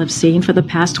you all have seen for the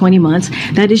past 20 months.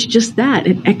 That is just that,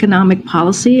 an economic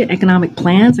policy, economic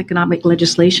plans, economic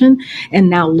legislation, and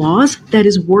now laws that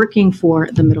is working for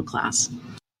the middle class.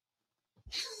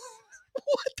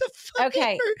 What the fuck?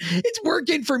 Okay. It's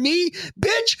working for me.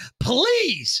 Bitch,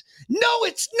 please. No,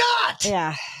 it's not.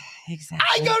 Yeah, exactly.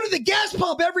 I go to the gas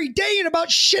pump every day and about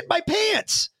shit my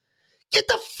pants. Get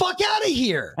the fuck out of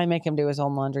here. I make him do his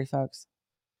own laundry, folks.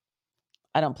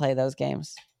 I don't play those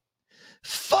games.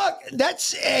 Fuck.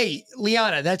 Hey,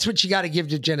 Liana, that's what you got to give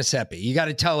to Giuseppe. You got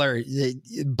to tell her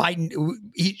Biden,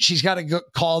 she's got to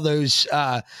call those,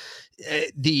 the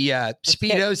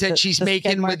Speedos that she's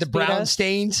making with the brown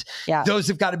stains. Yeah. Those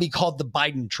have got to be called the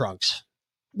Biden trunks.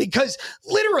 Because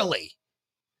literally,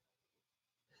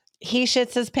 he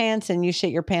shits his pants and you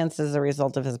shit your pants as a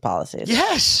result of his policies.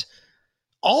 Yes.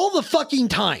 All the fucking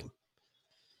time.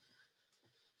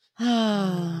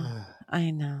 I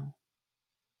know.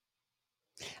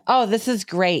 Oh, this is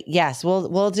great. Yes,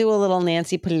 we'll do a little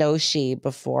Nancy Pelosi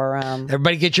before.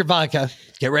 Everybody, get your vodka.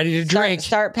 Get ready to drink.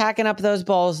 Start packing up those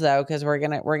bowls though, because we're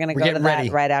gonna go to that ready.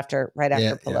 right after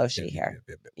Pelosi here.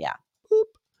 Yeah.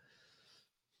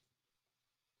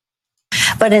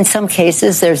 But in some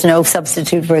cases, there's no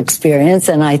substitute for experience.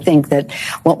 And I think that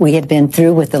what we have been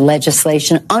through with the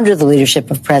legislation under the leadership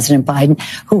of President Biden,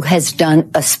 who has done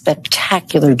a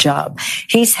spectacular job.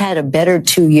 He's had a better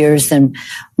 2 years than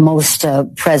most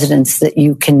presidents that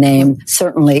you can name,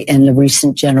 certainly in the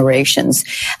recent generations.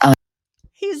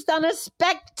 He's done a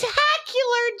spectacular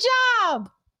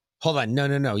job. Hold on.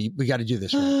 No. We got to do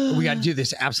this right. We got to do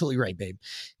this absolutely right, babe.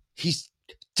 He's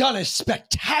done a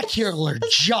spectacular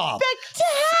job.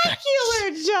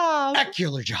 Spectacular job.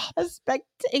 Spectacular job.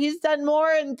 He's done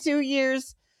more in 2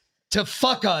 years to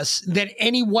fuck us than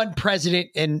any one president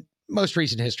in most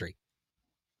recent history.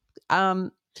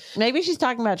 Maybe she's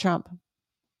talking about Trump.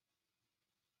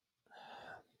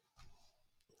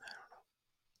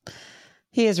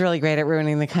 He is really great at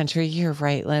ruining the country. You're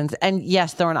right, Linz. And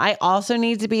yes, Thorne, I also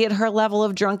need to be at her level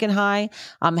of drunken high.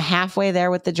 I'm halfway there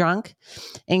with the drunk.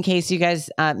 In case you guys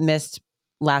missed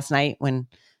last night when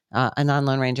a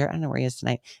non-Lone Ranger, I don't know where he is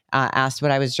tonight, asked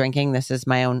what I was drinking. This is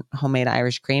my own homemade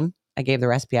Irish cream. I gave the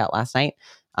recipe out last night.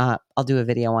 I'll do a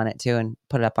video on it too and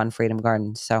put it up on Freedom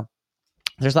Garden. So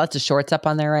there's lots of shorts up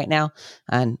on there right now.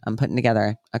 And I'm putting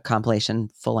together a compilation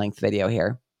full-length video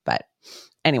here. But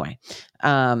anyway,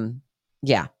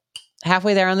 yeah,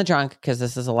 halfway there on the drunk because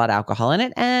this is a lot of alcohol in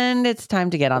it, and it's time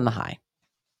to get on the high.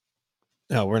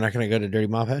 No, we're not going to go to Dirty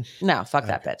Mophead? No, fuck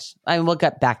that bitch. I mean, we'll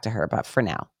get back to her, but for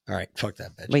now. All right, fuck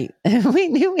that bitch.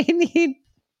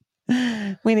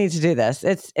 We need to do this.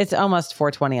 It's almost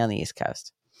 4:20 on the East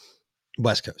Coast.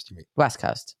 West Coast, you mean? West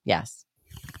Coast, yes.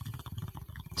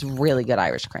 It's really good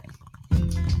Irish cream.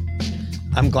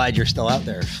 I'm glad you're still out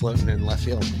there floating in left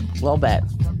field. A little bit.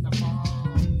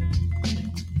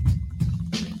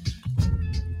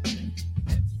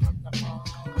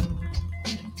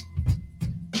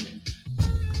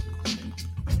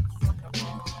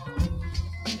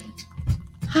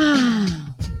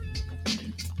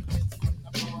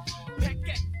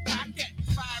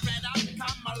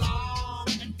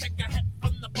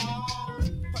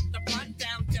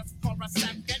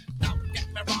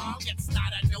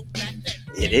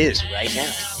 It is right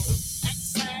now.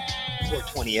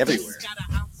 420 everywhere.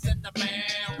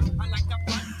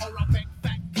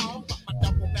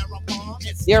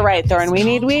 You're right, Thorne. We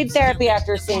need weed therapy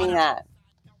after seeing that.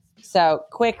 So,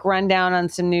 quick rundown on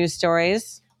some news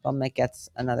stories. Well, Mick gets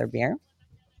another beer.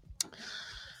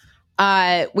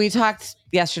 We talked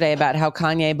yesterday about how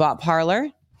Kanye bought Parler.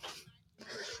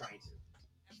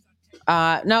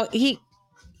 No, he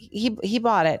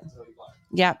bought it.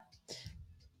 Yep.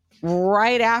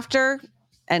 Right after,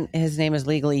 and his name is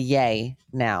legally Ye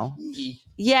now.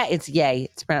 Yeah, it's Ye.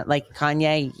 It's pronounced like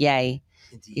Kanye Ye,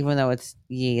 even though it's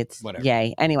Ye. It's whatever.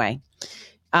 Ye. Anyway,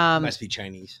 must be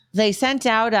Chinese. They sent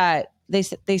out they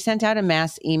sent out a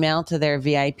mass email to their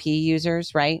VIP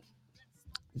users, right?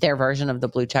 Their version of the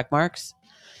blue check marks.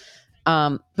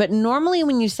 But normally,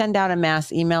 when you send out a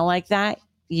mass email like that,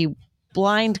 you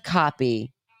blind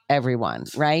copy everyone,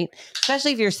 right?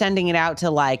 Especially if you're sending it out to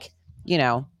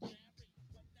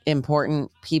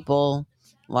important people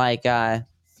like the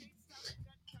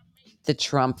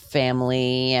Trump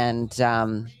family and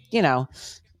all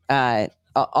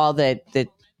the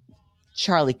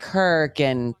Charlie Kirk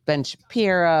and Ben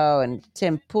Shapiro and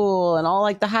Tim Pool and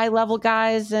all the high level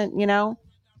guys and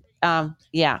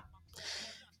yeah,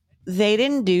 they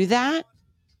didn't do that.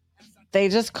 They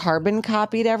just carbon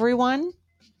copied everyone.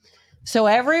 So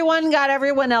everyone got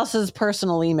everyone else's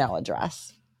personal email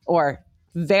address or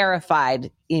verified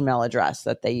email address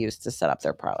that they used to set up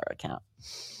their Parler account.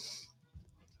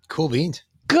 Cool beans.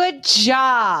 Good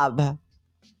job.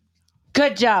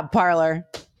 Good job, Parler.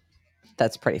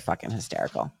 That's pretty fucking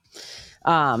hysterical.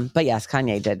 But yes,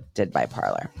 Kanye did buy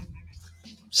Parler.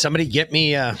 Somebody get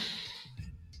me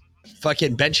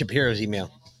fucking Ben Shapiro's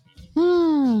email.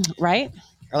 Right?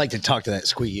 I like to talk to that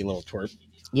squeaky little twerp.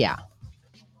 Yeah.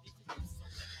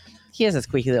 He is a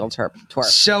squeaky little twerp.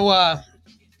 So,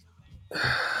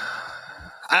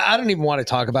 I don't even want to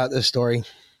talk about this story,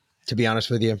 to be honest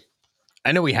with you.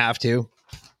 I know we have to.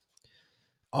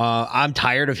 I'm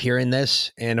tired of hearing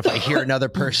this. And if I hear another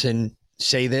person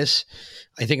say this,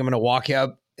 I think I'm going to walk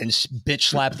out and bitch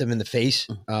slap them in the face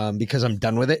because I'm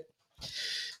done with it.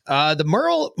 The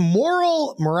moral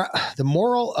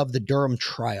of the Durham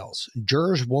trials.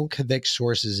 Jurors won't convict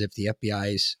sources if the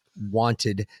FBI's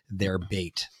wanted their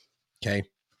bait. Okay.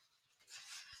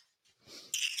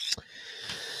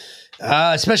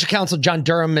 Special counsel John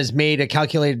Durham has made a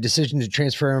calculated decision to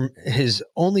transfer his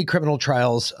only criminal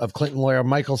trials of Clinton lawyer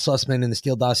Michael Sussman and the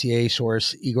Steele dossier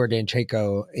source Igor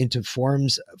Danchenko into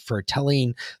forums for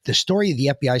telling the story of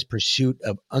the FBI's pursuit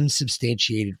of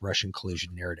unsubstantiated Russian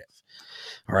collusion narrative.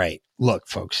 All right, look,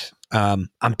 folks,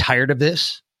 I'm tired of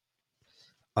this.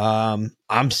 I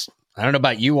don't know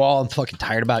about you all. I'm fucking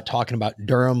tired about talking about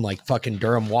Durham, like fucking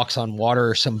Durham walks on water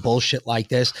or some bullshit like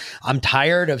this. I'm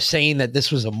tired of saying that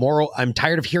this was I'm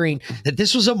tired of hearing that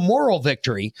this was a moral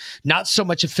victory, not so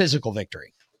much a physical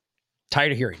victory.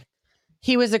 Tired of hearing it.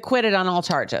 He was acquitted on all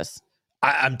charges.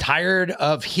 I'm tired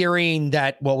of hearing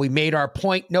that, well, we made our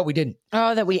point. No, we didn't.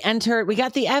 Oh, that we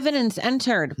got the evidence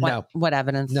entered. What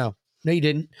evidence? No, you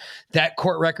didn't. That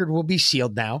court record will be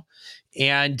sealed now.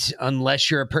 And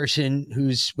unless you're a person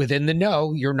who's within the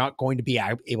know, you're not going to be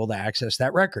able to access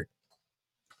that record.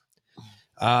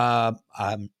 I'm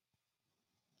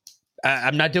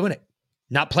not doing it.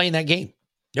 Not playing that game.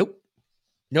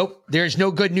 Nope. There's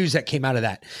no good news that came out of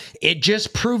that. It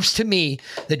just proves to me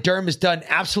that Durham has done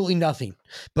absolutely nothing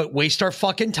but waste our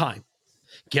fucking time,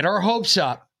 get our hopes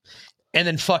up, and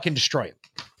then fucking destroy it.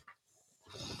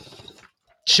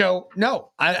 So,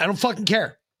 no, I don't fucking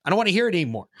care. I don't want to hear it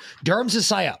anymore. Durham's a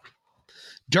psyop.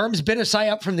 Durham's been a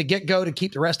psyop from the get-go to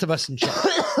keep the rest of us in check.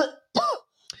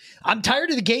 I'm tired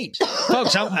of the games.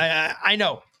 Folks, I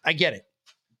know. I get it.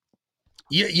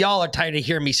 Y'all are tired of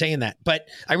hearing me saying that, but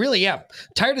I really am. I'm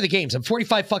tired of the games. I'm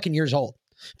 45 fucking years old.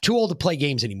 Too old to play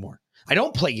games anymore. I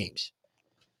don't play games.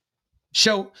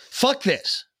 So, fuck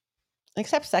this.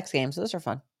 Except sex games. Those are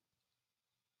fun.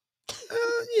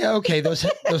 Yeah, okay. Those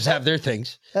have their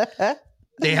things.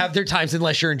 They have their times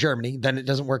unless you're in Germany. Then it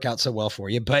doesn't work out so well for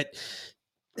you.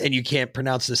 And you can't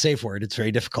pronounce the safe word. It's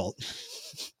very difficult.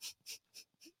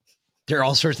 There are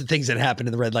all sorts of things that happen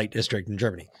in the red light district in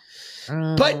Germany.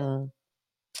 But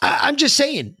I'm just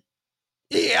saying,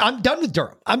 I'm done with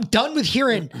Durham. I'm done with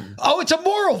hearing, oh, it's a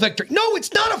moral victory. No,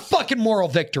 it's not a fucking moral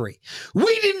victory.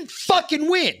 We didn't fucking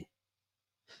win.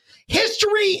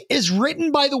 History is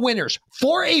written by the winners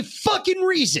for a fucking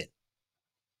reason.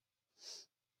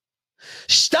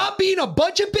 Stop being a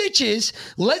bunch of bitches.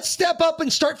 Let's step up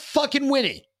and start fucking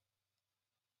winning.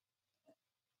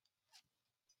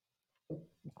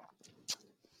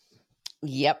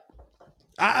 Yep.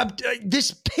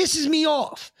 This pisses me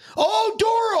off. Oh,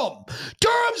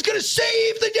 Durham's going to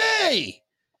save the day.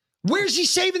 Where's he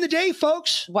saving the day,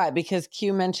 folks? Why? Because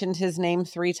Q mentioned his name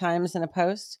 3 times in a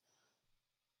post?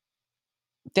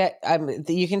 That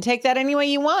you can take that any way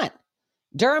you want.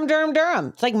 Durham.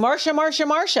 It's like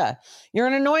Marsha. You're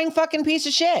an annoying fucking piece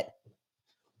of shit.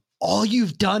 All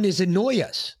you've done is annoy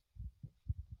us.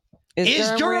 Is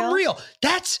Durham real?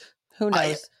 Who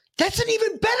knows? That's an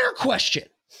even better question.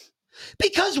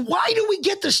 Because why do we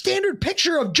get the standard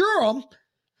picture of Durham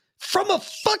from a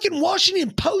fucking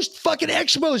Washington Post fucking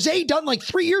expose done like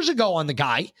 3 years ago on the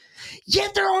guy,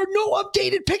 yet there are no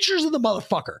updated pictures of the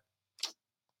motherfucker?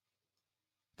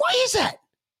 Why is that?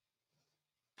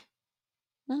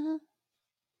 I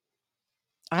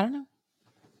don't know.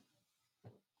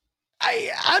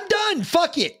 I'm done.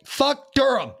 Fuck it. Fuck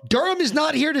Durham. Durham is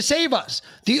not here to save us.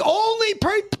 The only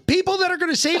people that are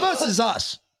going to save us is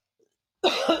us.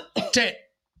 That's it.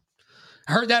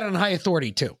 I heard that on high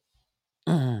authority too.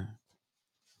 For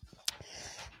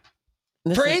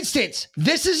instance,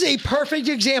 this is a perfect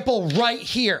example right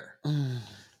here.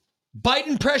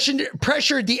 Biden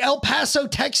pressured the El Paso,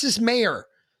 Texas mayor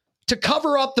to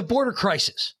cover up the border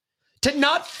crisis, to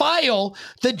not file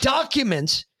the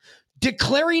documents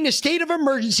declaring a state of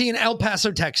emergency in El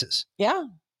Paso, Texas. Yeah.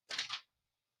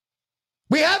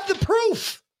 We have the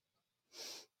proof.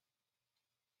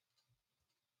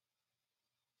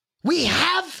 We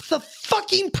have the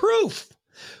fucking proof.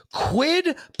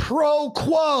 Quid pro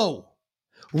quo.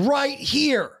 Right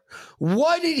here.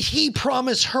 What did he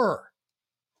promise her?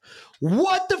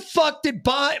 What the fuck did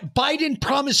Biden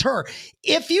promise her?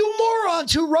 If you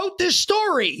morons who wrote this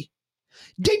story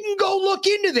didn't go look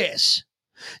into this,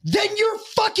 then you're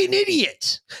fucking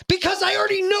idiots. Because I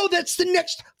already know that's the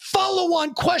next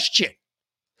follow-on question.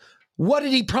 What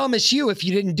did he promise you if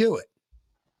you didn't do it?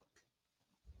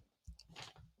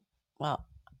 Well,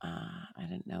 I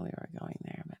didn't know we were going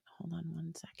there, but hold on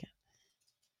one second.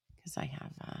 Because I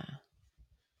have...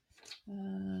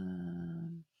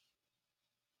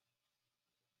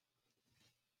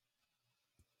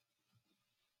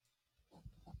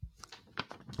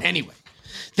 Anyway,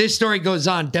 this story goes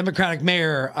on. Democratic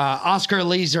Mayor Oscar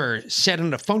Leeser said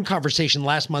in a phone conversation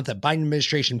last month that Biden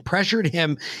administration pressured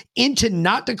him into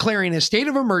not declaring a state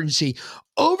of emergency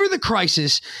over the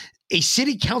crisis. A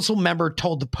city council member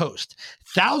told the Post.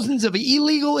 Thousands of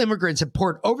illegal immigrants have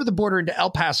poured over the border into El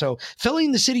Paso,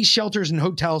 filling the city's shelters and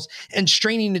hotels and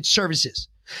straining its services.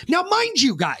 Now, mind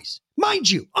you, guys,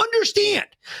 understand,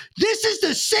 this is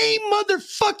the same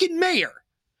motherfucking mayor.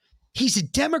 He's a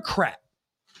Democrat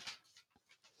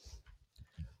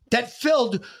that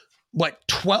filled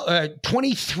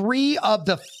 23 of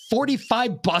the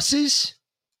 45 buses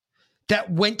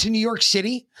that went to New York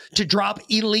City to drop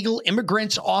illegal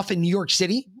immigrants off in New York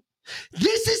City.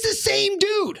 This is the same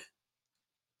dude.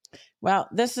 Well,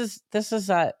 this is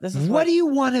what do you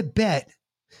want to bet?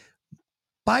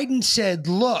 Biden said,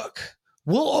 look,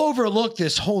 we'll overlook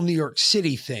this whole New York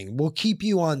City thing. We'll keep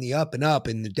you on the up and up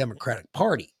in the Democratic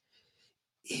Party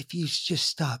if you just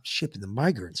stop shipping the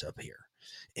migrants up here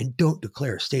and don't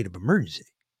declare a state of emergency.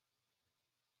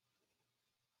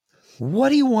 What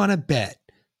do you want to bet?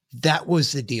 That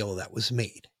was the deal that was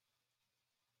made.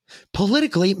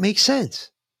 Politically, it makes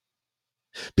sense.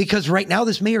 Because right now,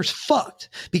 this mayor's fucked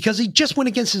because he just went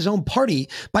against his own party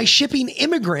by shipping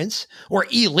immigrants or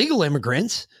illegal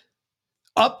immigrants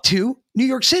up to New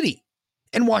York City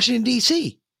and Washington,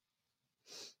 D.C.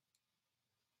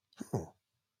 Oh.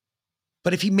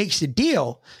 But if he makes the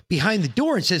deal behind the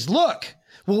door and says, look,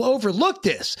 we'll overlook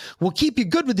this. We'll keep you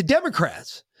good with the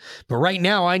Democrats. But right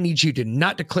now, I need you to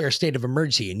not declare a state of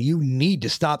emergency, and you need to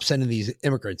stop sending these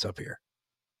immigrants up here.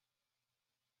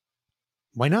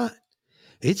 Why not?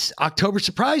 It's October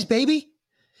surprise, baby.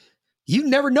 You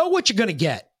never know what you're going to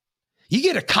get. You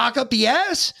get a cock up the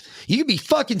ass, you could be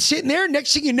fucking sitting there.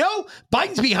 Next thing you know,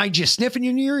 Biden's behind you, sniffing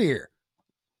in your ear.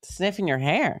 Sniffing your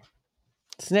hair.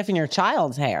 Sniffing your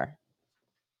child's hair.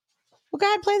 Well, go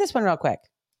ahead, play this one real quick.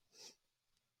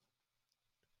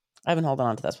 I've been holding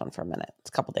on to this one for a minute. It's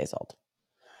a couple days old.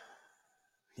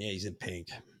 Yeah, he's in pink.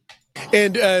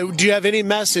 And do you have any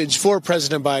message for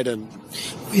President Biden?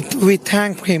 We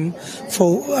thank him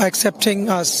for accepting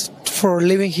us for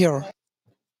living here.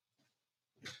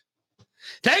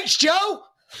 Thanks, Joe.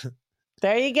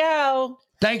 There you go.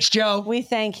 Thanks, Joe. We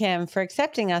thank him for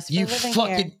accepting us for you living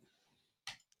fucking here.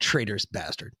 Traitorous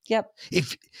bastard. Yep.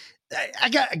 If I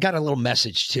got a little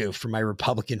message too for my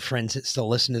Republican friends that still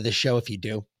listen to this show. If you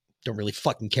do, don't really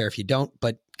fucking care if you don't,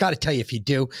 but got to tell you if you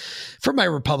do. For my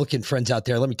Republican friends out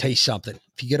there, let me tell you something.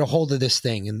 If you get a hold of this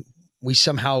thing and we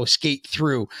somehow skate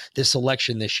through this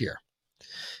election this year,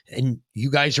 and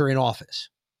you guys are in office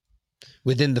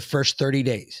within the first 30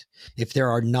 days, if there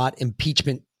are not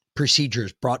impeachment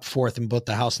procedures brought forth in both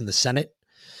the House and the Senate,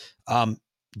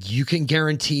 you can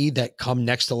guarantee that come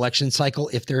next election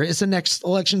cycle, if there is a next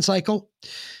election cycle,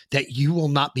 that you will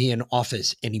not be in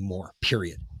office anymore,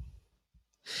 period.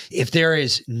 If there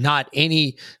is not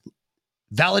any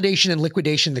validation and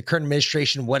liquidation of the current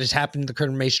administration, what has happened to the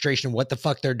current administration, what the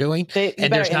fuck they're doing,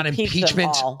 and there's not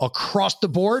impeachment across the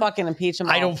board, fucking impeach them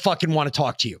all. I don't fucking want to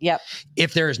talk to you. Yep.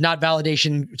 If there is not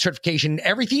validation, certification,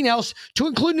 everything else, to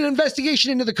include an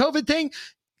investigation into the COVID thing,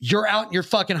 you're out in your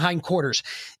fucking hindquarters.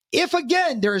 If,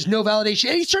 again, there is no validation,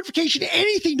 any certification,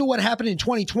 anything to what happened in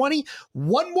 2020,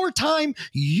 one more time,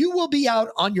 you will be out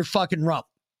on your fucking rump.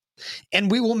 And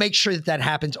we will make sure that that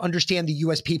happens. Understand the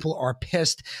U.S. people are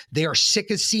pissed. They are sick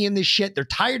of seeing this shit. They're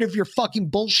tired of your fucking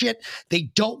bullshit.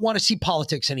 They don't want to see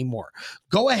politics anymore.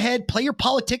 Go ahead, play your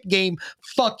politic game.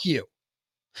 Fuck you.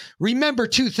 Remember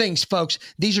two things, folks.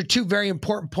 These are two very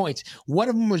important points. One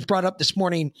of them was brought up this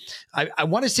morning. I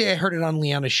want to say I heard it on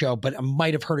Leanna's show, but I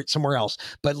might have heard it somewhere else.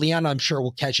 But Leanna, I'm sure,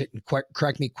 will catch it and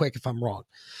correct me quick if I'm wrong.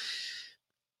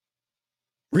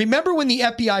 Remember when the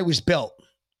FBI was built?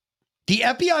 The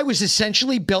FBI was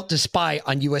essentially built to spy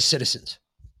on U.S. citizens.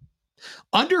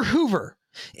 Under Hoover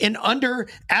and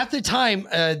at the time,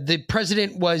 the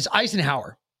president was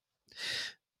Eisenhower,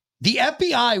 the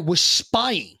FBI was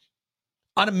spying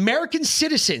on American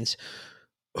citizens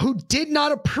who did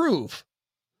not approve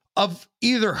of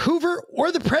either Hoover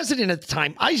or the president at the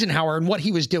time, Eisenhower, and what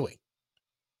he was doing.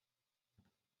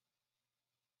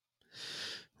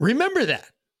 Remember that.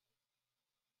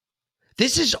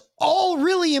 This is all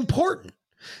really important.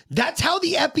 That's how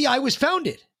the FBI was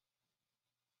founded.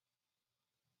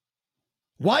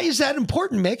 Why is that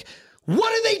important, Mick?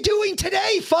 What are they doing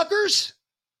today, fuckers?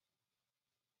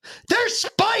 They're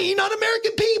spying on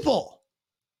American people.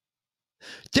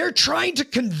 They're trying to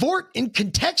convert and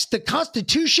context the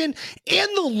Constitution and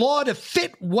the law to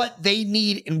fit what they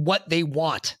need and what they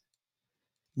want.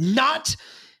 It's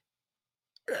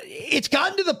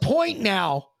gotten to the point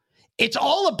now, it's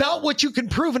all about what you can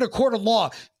prove in a court of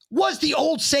law, was the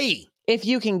old saying. If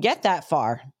you can get that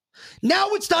far. Now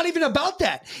it's not even about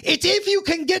that. It's if you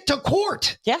can get to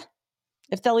court. Yeah.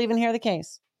 If they'll even hear the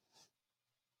case.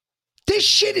 This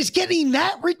shit is getting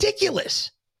that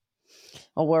ridiculous.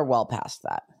 Well, we're well past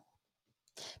that.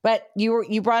 But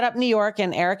you brought up New York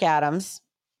and Eric Adams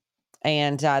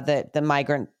and the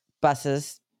migrant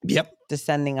buses Yep.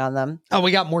 descending on them. Oh,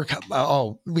 we got more.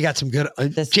 We got some good.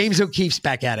 James O'Keefe's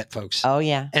back at it, folks. Oh,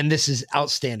 yeah. And this is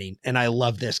outstanding. And I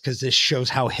love this because this shows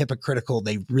how hypocritical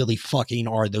they really fucking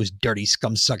are, those dirty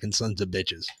scum-sucking sons of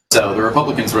bitches. So the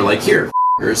Republicans were like, here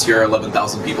are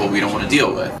 11,000 people we don't want to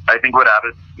deal with. I think what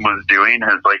Abbott was doing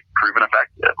has proven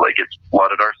effective. It's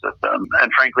flooded our system.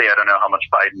 And frankly, I don't know how much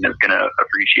Biden is going to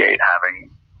appreciate having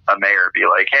a mayor be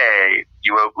like, hey,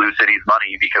 you owe blue cities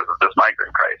money because of this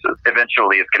migrant crisis.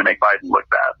 Eventually, it's going to make Biden look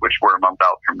bad, which we're a month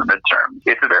out from the midterm.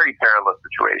 It's a very perilous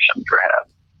situation for him.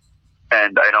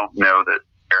 And I don't know that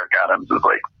Eric Adams is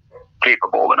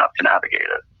capable enough to navigate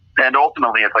it. And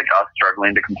ultimately, it's us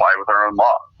struggling to comply with our own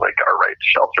laws, our right to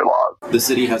shelter laws. The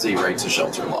city has a right to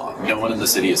shelter law. No one in the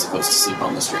city is supposed to sleep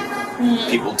on the street.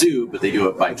 People do, but they do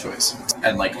it by choice.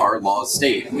 And our laws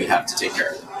state, we have to take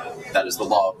care of it. That is the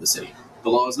law of the city. The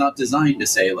law is not designed to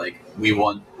say, we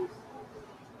want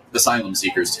asylum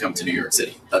seekers to come to New York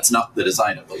City. That's not the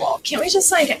design of the law. Can't we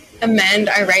just, amend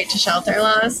our right to shelter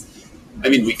laws? I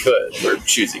mean, we could. We're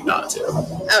choosing not to.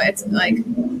 Oh, it's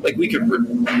we could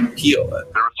repeal it.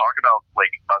 There was talk about,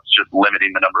 us just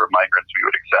limiting the number of migrants we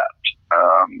would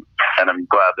accept. And I'm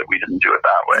glad that we didn't do it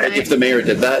that way. If the mayor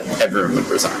did that, everyone would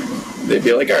resign. They'd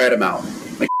be like, all right, I'm out.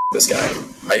 This guy.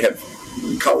 I have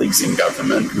colleagues in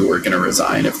government who were going to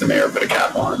resign if the mayor put a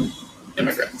cap on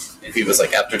immigrants. If he was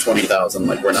after 20,000,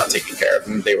 we're not taking care of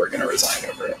them, they were going to resign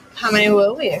over it. How many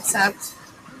will we accept?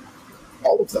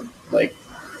 All of them.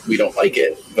 We don't like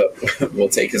it, but we'll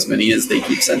take as many as they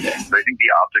keep sending. I think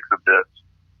the optics of this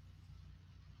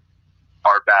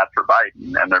are bad for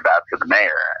Biden and they're bad for the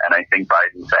mayor. And I think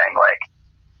Biden's saying all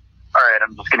right,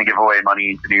 I'm just going to give away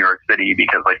money to New York City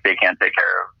because they can't take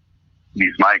care of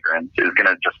these migrants is going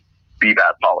to just be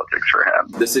bad politics for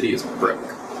him. The city is broke,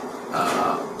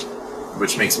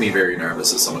 which makes me very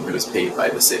nervous as someone who is paid by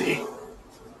the city.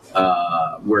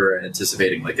 We're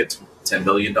anticipating a $10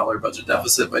 billion budget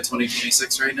deficit by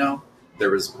 2026 right now. There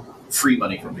was free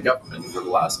money from the government for the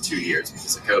last 2 years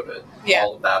because of COVID. Yeah.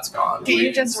 All of that's gone. Can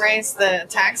you just raise the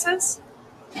taxes?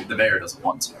 The mayor doesn't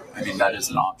want to. I mean, that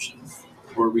is an option.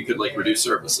 Or we could reduce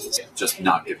services, just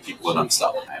not give people enough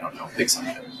stuff. I don't know, pick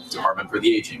something. Department for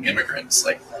the Aging, immigrants.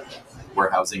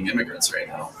 We're housing immigrants right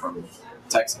now from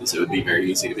Texas. It would be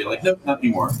very easy to be nope, not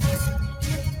anymore.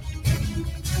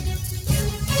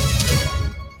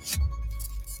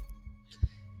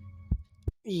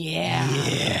 Yeah.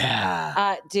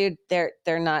 Dude, they're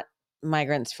not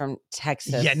migrants from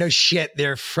Texas. Yeah, no shit.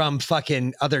 They're from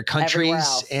fucking other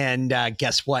countries. And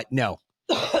guess what? No.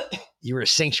 You're a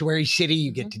sanctuary city.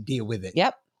 You get to deal with it.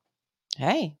 Yep.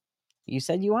 Hey, you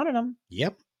said you wanted them.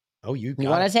 Yep. Oh, you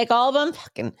want to take all of them?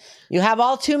 Fucking, you have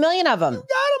all 2 million of them. You got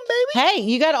them, baby. Hey,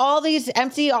 you got all these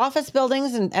empty office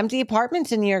buildings and empty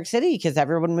apartments in New York City because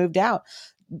everyone moved out.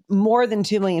 More than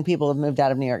 2 million people have moved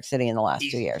out of New York City in the last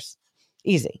 2 years.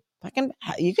 Easy. You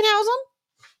can house them.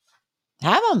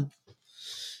 Have them.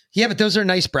 Yeah, but those are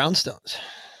nice brownstones.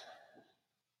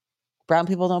 Brown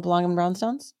people don't belong in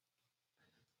brownstones?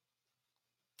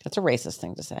 That's a racist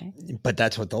thing to say. But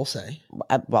that's what they'll say.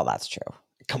 Well, that's true.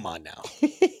 Come on now.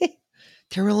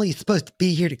 They're only supposed to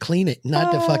be here to clean it,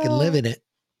 not to fucking live in it.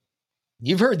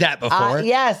 You've heard that before.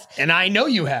 Yes. And I know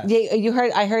you have. Yeah, you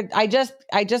heard. I just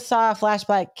saw a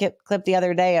flashback clip the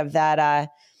other day of that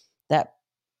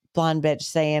blonde bitch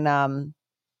saying,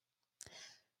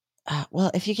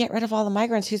 well, if you get rid of all the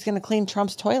migrants, who's going to clean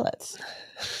Trump's toilets?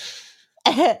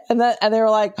 and they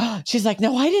were like, she's like,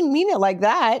 no, I didn't mean it like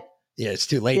that. Yeah, it's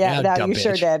too late now. Dumb You bitch.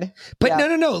 sure did. But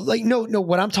yeah. no.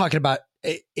 What I'm talking about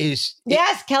is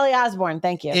yes, Kelly Osbourne.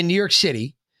 Thank you. In New York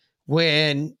City,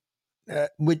 when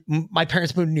my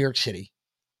parents moved to New York City,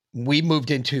 we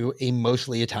moved into a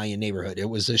mostly Italian neighborhood. It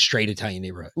was a straight Italian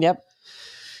neighborhood. Yep.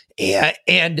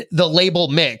 And the label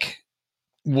Mick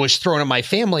was thrown on my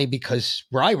family because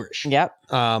we're Irish. Yep.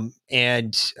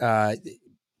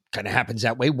 Kind of happens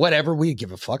that way. Whatever, we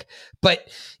give a fuck. But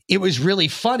it was really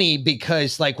funny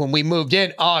because when we moved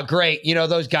in, oh great,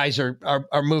 those guys are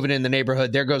moving in the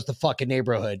neighborhood. There goes the fucking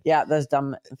neighborhood. Yeah, those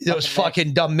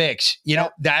fucking dumb mix.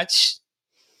 That's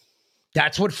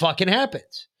what fucking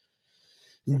happens.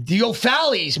 The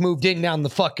O'Fallys moved in down the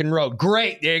fucking road.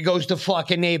 Great, there goes the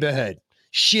fucking neighborhood.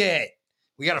 Shit,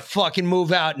 we gotta fucking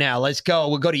move out now. Let's go.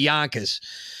 We'll go to Yonkers.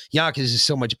 Yonkers is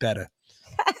so much better.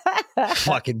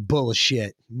 Fucking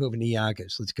bullshit. Moving to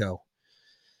Yonkers. Let's go.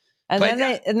 And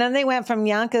then they went from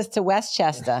Yonkers to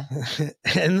Westchester.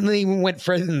 And then they went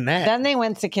further than that. Then they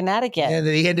went to Connecticut. And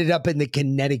they ended up in the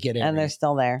Connecticut area. And they're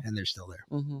still there.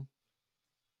 Mm-hmm.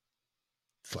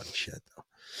 Funny shit, though.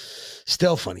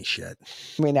 Still funny shit.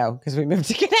 We know, because we moved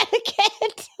to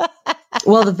Connecticut.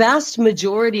 Well, the vast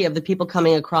majority of the people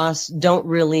coming across don't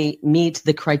really meet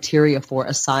the criteria for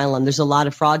asylum. There's a lot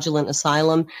of fraudulent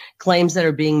asylum claims that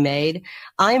are being made.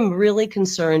 I'm really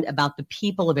concerned about the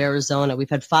people of Arizona. We've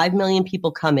had 5 million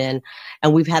people come in,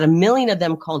 and we've had 1 million of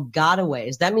them called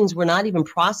gotaways. That means we're not even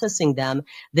processing them.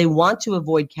 They want to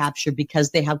avoid capture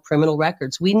because they have criminal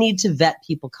records. We need to vet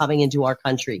people coming into our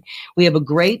country. We have a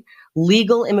great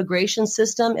legal immigration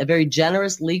system, a very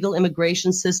generous legal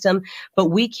immigration system, but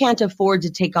we can't afford to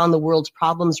take on the world's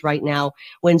problems right now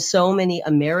when so many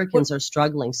Americans are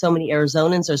struggling, so many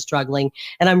Arizonans are struggling.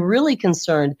 And I'm really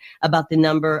concerned about the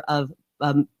number of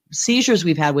seizures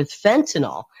we've had with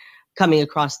fentanyl coming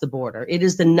across the border. It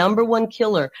is the number one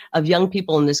killer of young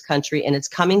people in this country, and it's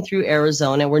coming through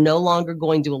Arizona. We're no longer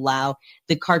going to allow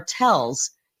the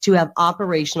cartels to have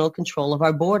operational control of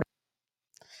our border.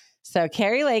 So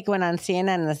Carrie Lake went on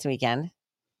CNN this weekend.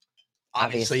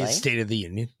 Obviously, it's State of the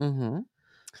Union. Mm-hmm.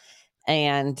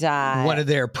 And one of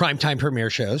their primetime premiere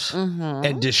shows,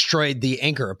 and destroyed the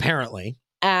anchor, apparently.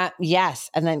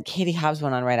 Yes. And then Katie Hobbs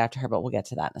went on right after her, but we'll get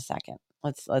to that in a second.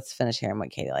 Let's finish hearing what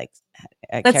Katie Lake.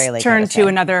 Let's turn to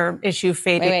another issue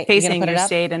facing your up?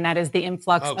 state, and that is the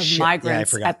influx of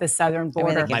migrants at the southern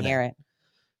border. Maybe they can hear it.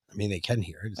 I mean, they can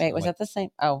hear it. Wait, was that the same?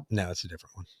 Oh. No, it's a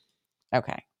different one.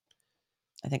 Okay.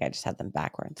 I think I just had them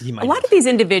backwards. A lot of these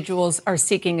individuals are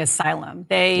seeking asylum.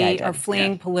 They are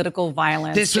fleeing political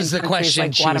violence. This was in the countries question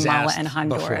like she was Guatemala asked and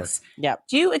Honduras. before. Yep.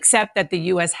 Do you accept that the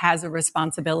U.S. has a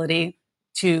responsibility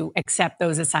to accept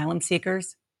those asylum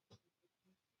seekers?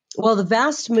 Well, the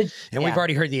vast majority. And we've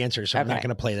already heard the answer, so I'm not going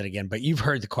to play that again. But you've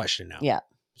heard the question now. Yeah.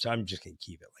 So I'm just going to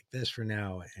keep it like this for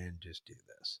now and just do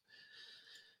this.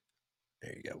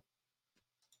 There you go.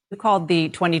 You called the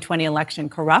 2020 election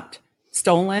corrupt,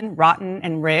 stolen, rotten,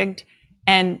 and rigged.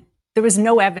 And there was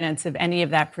no evidence of any of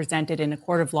that presented in a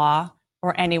court of law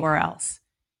or anywhere else,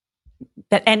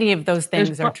 that any of those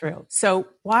things are true. So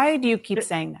why do you keep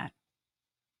saying that?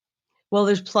 Well,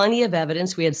 there's plenty of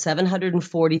evidence. We had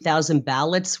 740,000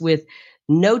 ballots with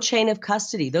no chain of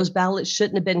custody. Those ballots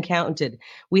shouldn't have been counted.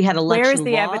 We had election Where is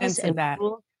the laws evidence of that?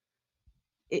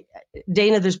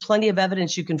 Dana, there's plenty of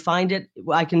evidence. You can find it.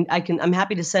 I'm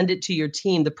happy to send it to your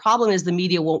team. The problem is the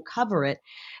media won't cover it.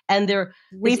 And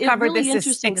we've covered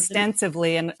this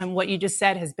extensively, and what you just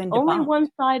said has been debunked. Only one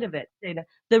side of it, Dana.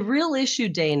 The real issue,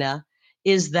 Dana,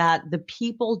 is that the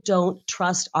people don't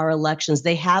trust our elections.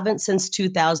 They haven't since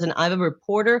 2000. I'm a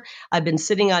reporter. I've been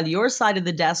sitting on your side of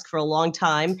the desk for a long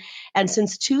time. And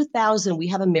since 2000, we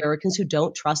have Americans who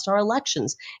don't trust our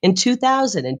elections. In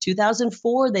 2000, in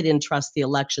 2004, they didn't trust the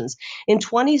elections. In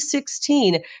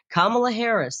 2016, Kamala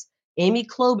Harris, Amy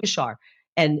Klobuchar,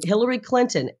 and Hillary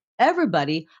Clinton,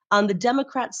 everybody on the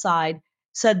Democrat side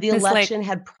said the election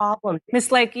had problems.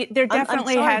 Ms. Lake, there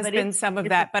definitely has been some of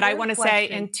that. But I want to say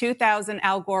in 2000,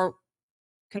 Al Gore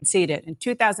conceded. In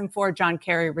 2004, John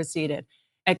Kerry conceded.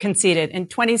 In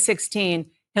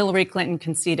 2016, Hillary Clinton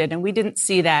conceded. And we didn't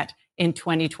see that in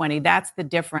 2020. That's the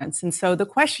difference. And so the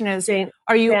question is,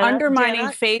 are you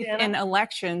undermining faith in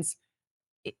elections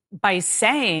by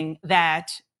saying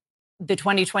that the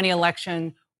 2020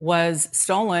 election was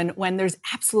stolen when there's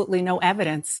absolutely no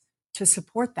evidence to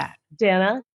support that?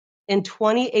 Dana, in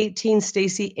 2018,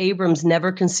 Stacey Abrams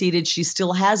never conceded. She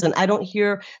still hasn't. I don't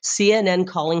hear CNN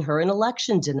calling her an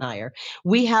election denier.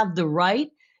 We have the right,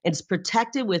 it's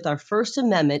protected with our First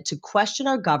Amendment, to question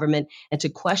our government and to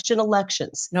question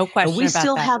elections. No question and we about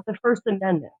still that. have the First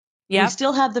Amendment. Yep. We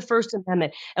still have the First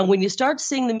Amendment. And when you start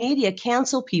seeing the media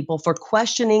cancel people for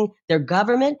questioning their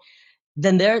government,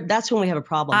 then that's when we have a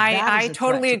problem. I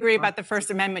totally agree about the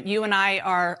First Amendment. You and I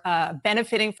are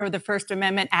benefiting from the First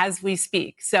Amendment as we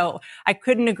speak. So I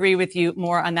couldn't agree with you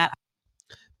more on that.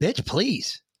 Bitch,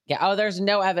 please. Yeah. Oh, there's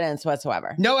no evidence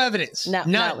whatsoever. No evidence. None.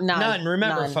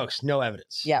 Remember, None. folks, no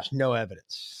evidence. Yeah. There's no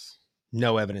evidence.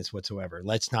 No evidence whatsoever.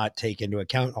 Let's not take into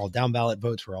account all down ballot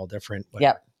votes. We're all different.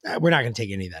 Yep. We're not going to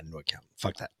take any of that into account.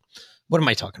 Fuck that. What am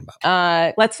I talking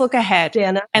about? Let's look ahead,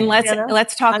 Dana, and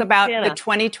let's talk about Dana. the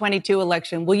 2022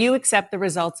 election. Will you accept the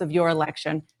results of your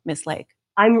election, Ms. Lake?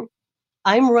 I'm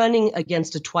running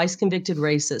against a twice convicted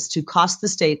racist who cost the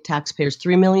state taxpayers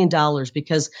 $3 million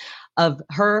because of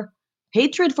her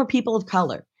hatred for people of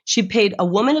color. She paid a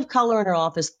woman of color in her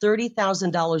office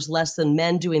 $30,000 less than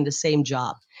men doing the same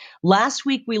job. Last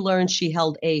week, we learned she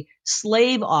held a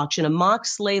slave auction, a mock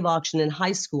slave auction in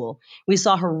high school. We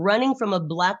saw her running from a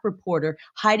black reporter,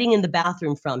 hiding in the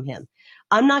bathroom from him.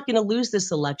 I'm not going to lose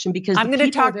this election because I'm going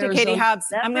to talk to Katie Hobbs.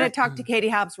 I'm going to talk to Katie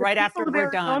Hobbs right after we're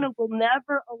done. Arizona will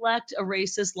never elect a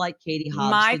racist like Katie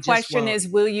Hobbs. My question is,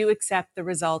 will you accept the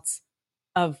results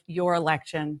of your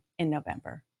election in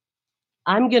November?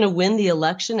 I'm going to win the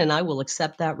election and I will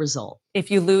accept that result.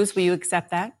 If you lose, will you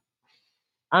accept that?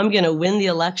 I'm going to win the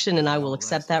election and I will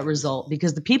accept that result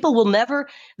because the people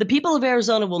of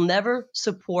Arizona will never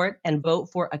support and vote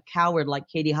for a coward like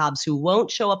Katie Hobbs who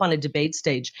won't show up on a debate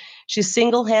stage. She's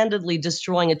single-handedly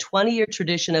destroying a 20-year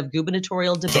tradition of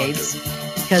gubernatorial debates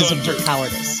because of her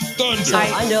cowardice. So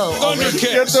I know already.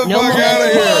 Get the No fuck more out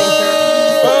of here.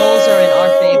 The polls are in our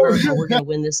favor and we're going to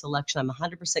win this election. I'm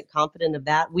 100% confident of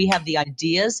that. We have the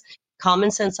ideas, common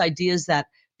sense ideas that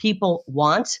people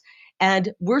want.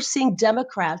 And we're seeing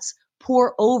Democrats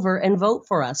pour over and vote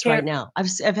for us right now.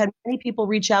 I've had many people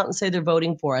reach out and say they're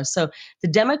voting for us. So the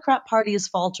Democrat Party is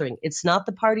faltering. It's not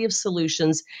the party of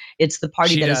solutions. It's the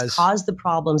party that has caused the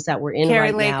problems that we're in Carrie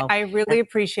right Lake, now. I really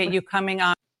appreciate you coming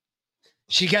on.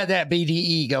 She got that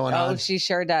BDE going on. Oh, she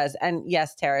sure does. And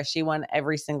yes, Tara, she won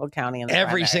every single county in the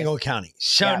Every primaries. single county.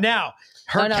 So Yeah. now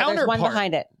her counterpart. There's one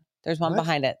behind it. There's one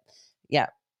behind it. Yeah.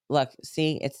 Look,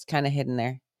 see, it's kind of hidden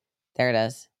there. There it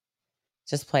is.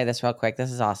 Just play this real quick.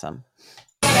 This is awesome.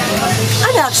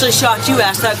 I'm actually shocked you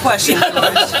asked that question.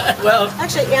 Well,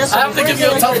 actually, answer. I have to give you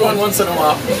a tough one once in a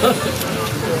while.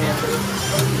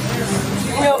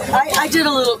 You know, I did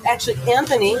a little. Actually,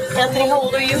 Anthony, how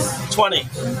old are you? 20.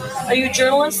 Are you a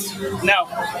journalist? No.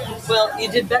 Well,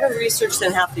 you did better research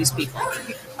than half these people.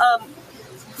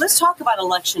 Let's talk about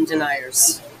election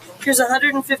deniers. Here's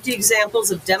 150 examples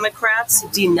of Democrats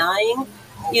denying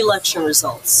election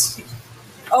results.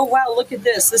 Oh wow! Look at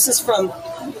this. This is from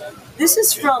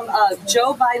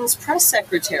Joe Biden's press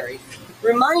secretary.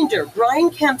 Reminder: Brian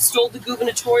Kemp stole the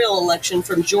gubernatorial election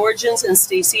from Georgians and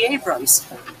Stacey Abrams.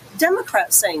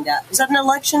 Democrats saying that. Is that an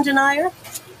election denier?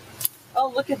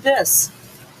 Oh, look at this.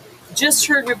 Just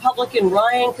heard Republican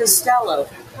Ryan Costello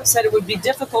said it would be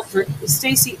difficult for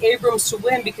Stacey Abrams to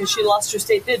win because she lost her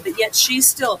state bid, but yet she's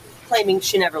still claiming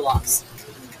she never lost.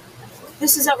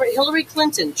 This is over Hillary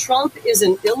Clinton. Trump is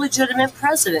an illegitimate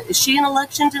president. Is she an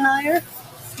election denier?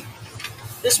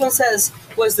 This one says,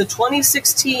 was the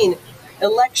 2016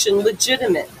 election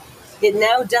legitimate? It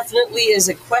now definitely is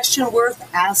a question worth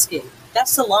asking.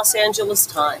 That's the Los Angeles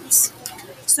Times.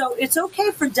 So it's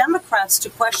okay for Democrats to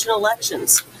question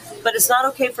elections, but it's not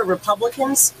okay for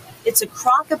Republicans. It's a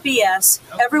crock of BS.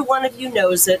 Every one of you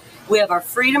knows it. We have our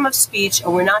freedom of speech,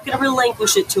 and we're not going to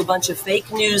relinquish it to a bunch of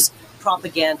fake news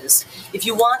propagandists. If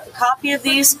you want a copy of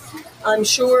these, I'm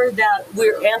sure that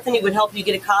Anthony would help you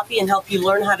get a copy and help you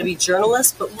learn how to be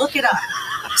journalists, but look it up.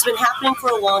 It's been happening for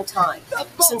a long time.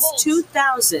 Since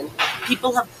 2000,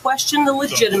 people have questioned the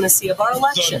legitimacy of our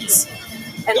elections.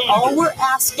 And all we're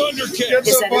asking is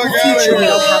that in the future we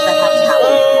don't have that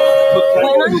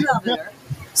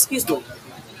happen.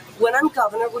 When I'm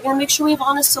governor, we're going to make sure we have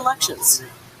honest elections.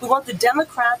 We want the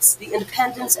Democrats, the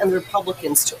Independents, and the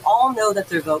Republicans to all know that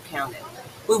their vote counted.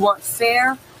 We want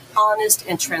fair, honest,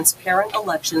 and transparent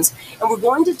elections, and we're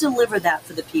going to deliver that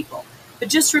for the people. But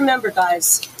just remember,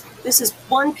 guys, this is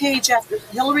one page after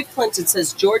Hillary Clinton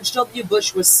says George W.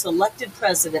 Bush was selected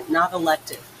president, not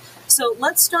elected. So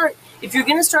let's start, if you're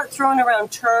going to start throwing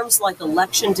around terms like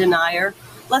election denier,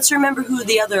 let's remember who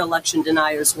the other election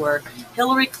deniers were.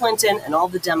 Hillary Clinton and all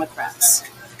the Democrats.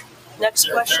 Next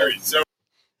question.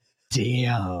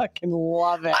 Damn. Fucking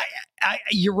love it.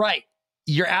 You're right.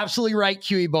 You're absolutely right,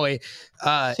 Kiwi boy.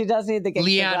 She does need the gangster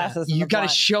Liana, glasses. you got to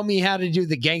show me how to do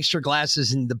the gangster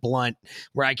glasses and the blunt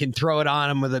where I can throw it on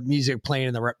them with the music playing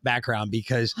in the background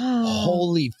because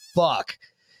holy fuck.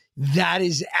 That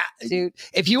is, dude.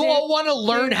 If you all want to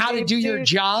learn how to do your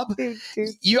job,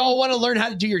 you all want to learn how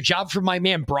to do your job from my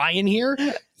man Brian here.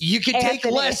 You can take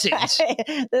lessons.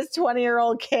 This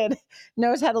 20-year-old kid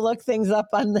knows how to look things up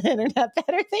on the internet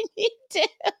better than you do.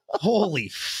 Holy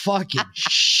fucking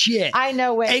shit! I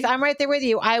know, Wix. I'm right there with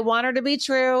you. I want her to be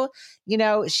true. You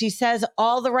know, she says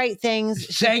all the right things.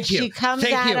 Thank you. She comes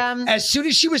Thank at you. him. As soon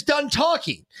as she was done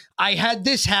talking, I had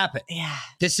this happen. Yeah.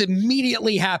 This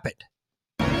immediately happened.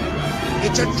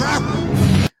 It's a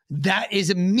trap. That is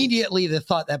immediately the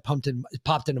thought that popped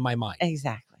into my mind.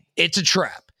 Exactly. It's a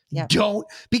trap. Yep. Don't,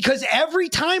 because every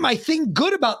time I think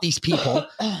good about these people,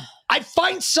 I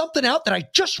find something out that I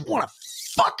just want to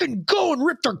fucking go and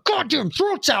rip their goddamn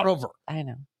throats out over. I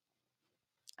know.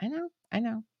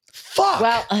 Fuck.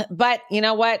 Well, but you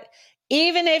know what?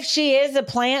 Even if she is a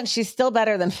plant, she's still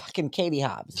better than fucking Katie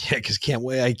Hobbs. Yeah, because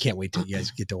I can't wait till you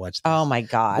guys get to watch this. Oh my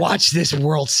God. Watch this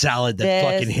world salad that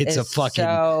fucking hits a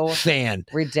fucking fan.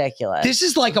 Ridiculous. This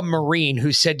is like a Marine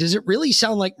who said, does it really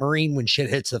sound like Marine when shit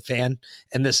hits the fan?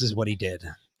 And this is what he did.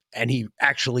 And he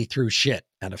actually threw shit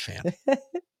at a fan.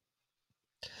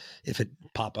 If it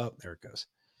pop up, there it goes.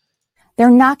 They're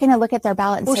not going to look at their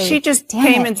ballot and say, she just damn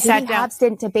came it, and sat Katie down. Hobbs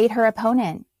didn't debate her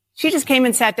opponent. She just came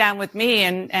and sat down with me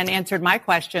and answered my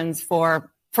questions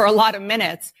for a lot of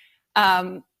minutes.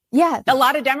 A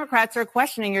lot of Democrats are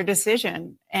questioning your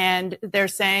decision, and they're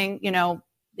saying,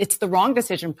 it's the wrong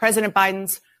decision. President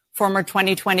Biden's former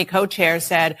 2020 co-chair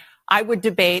said, I would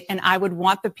debate and I would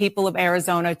want the people of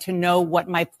Arizona to know what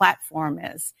my platform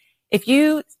is. If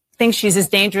you think she's as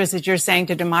dangerous as you're saying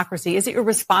to democracy, is it your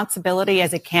responsibility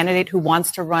as a candidate who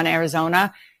wants to run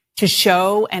Arizona to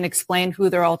show and explain who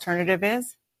their alternative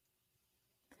is?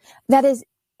 That is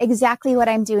exactly what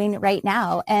I'm doing right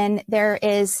now. And there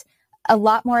is a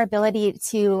lot more ability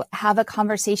to have a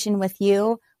conversation with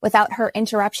you without her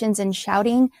interruptions and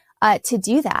shouting to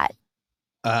do that.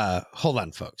 Hold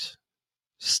on, folks.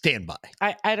 Stand by.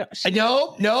 I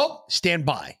don't. No. Stand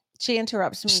by. She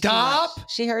interrupts me. Stop. Too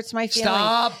much. She hurts my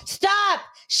feelings. Stop.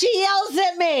 She yells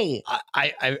at me.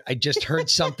 I just heard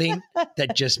something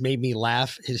that just made me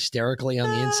laugh hysterically on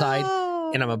the inside,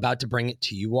 and I'm about to bring it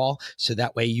to you all, so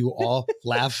that way you all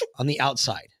laugh on the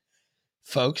outside.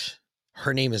 Folks,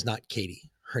 her name is not Katie.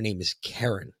 Her name is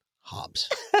Karen Hobbs.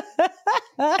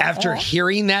 After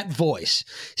hearing that voice,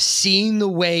 seeing the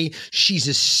way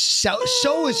she's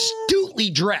so astutely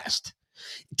dressed,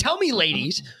 tell me,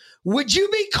 ladies, would you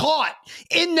be caught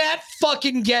in that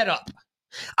fucking getup?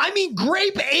 I mean,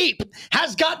 Grape Ape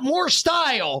has got more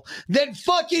style than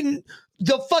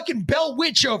the fucking Bell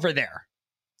Witch over there.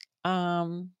 I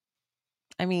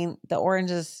mean, the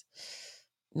orange is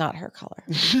not her color.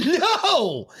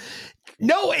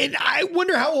 No, and I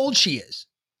wonder how old she is.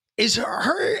 Is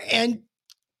her and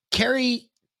Carrie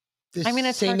the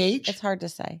same age? It's hard to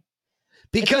say.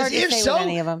 Because if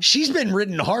so, she's been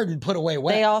ridden hard and put away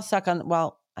wet. They all suck on,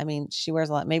 well, I mean, she wears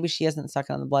a lot. Maybe she isn't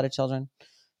sucking on the blood of children.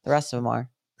 The rest of them are.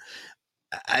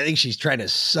 I think she's trying to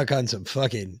suck on some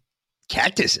fucking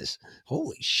cactuses.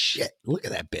 Holy shit. Look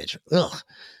at that bitch.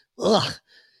 Ugh.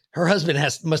 Her husband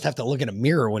must have to look in a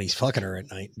mirror when he's fucking her at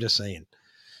night. I'm just saying.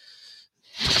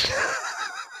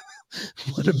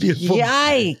 What a beautiful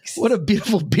yikes! What a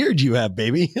beautiful beard you have,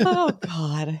 baby. Oh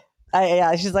God!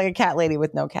 Yeah, she's like a cat lady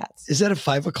with no cats. Is that a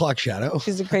 5 o'clock shadow?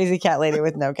 She's a crazy cat lady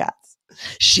with no cats.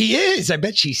 She is. I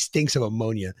bet she stinks of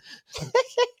ammonia.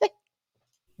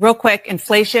 Real quick,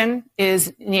 inflation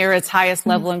is near its highest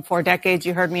level in 4 decades.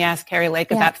 You heard me ask Carrie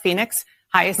Lake about Phoenix,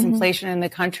 highest inflation in the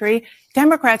country.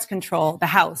 Democrats control the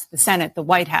House, the Senate, the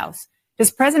White House.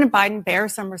 Does President Biden bear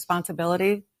some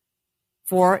responsibility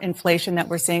for inflation that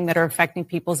we're seeing that are affecting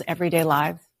people's everyday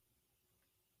lives?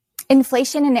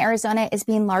 Inflation in Arizona is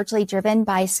being largely driven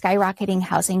by skyrocketing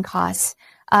housing costs.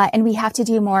 And we have to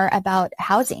do more about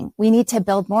housing. We need to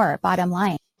build more, bottom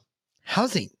line.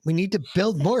 Housing. We need to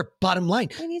build more, bottom line.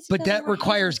 But that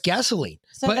requires gasoline.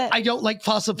 So but I don't like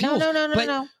fossil fuels.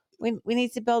 No. We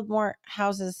need to build more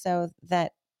houses so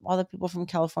that all the people from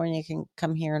California can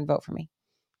come here and vote for me.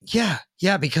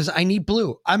 Yeah, because I need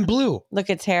blue. I'm blue. Look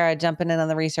at Tara jumping in on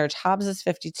the research. Hobbs is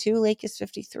 52. Lake is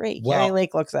 53. Well, Carrie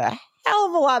Lake looks a hell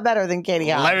of a lot better than Katie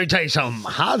Hobbs. Let me tell you something.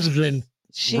 Hobbs has been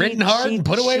ridden hard and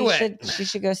put away wet. She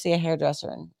should go see a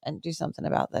hairdresser and do something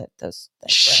about those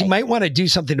things. She might want to do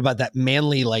something about that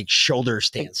manly shoulder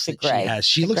stance that she has.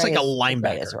 She looks like a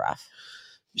linebacker. Is rough.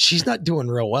 She's not doing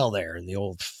real well there in the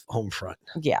old home front.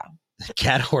 Yeah.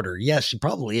 Cat hoarder. Yes, she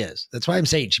probably is. That's why I'm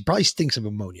saying she probably stinks of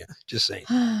ammonia. Just saying.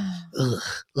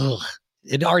 Ugh.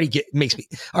 It already makes me.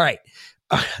 All right.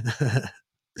 All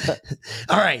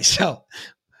right. So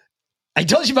I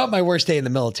told you about my worst day in the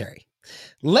military.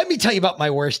 Let me tell you about my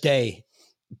worst day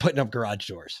putting up garage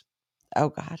doors. Oh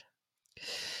God.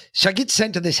 So I get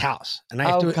sent to this house and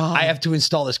I have to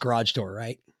install this garage door,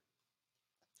 right?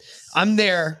 I'm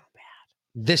there.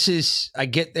 I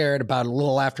get there at about a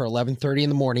little after 11:30 in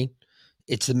the morning.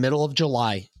 It's the middle of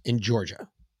July in Georgia.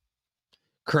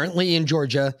 Currently in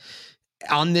Georgia,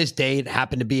 on this day, it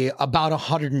happened to be about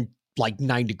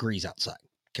 109 degrees outside.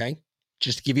 Okay.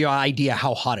 Just to give you an idea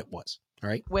how hot it was. All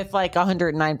right. With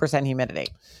 109% humidity.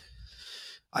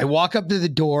 I walk up to the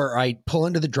door. I pull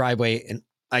into the driveway and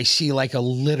I see a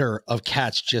litter of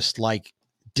cats just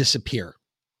disappear,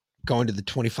 going to the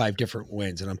 25 different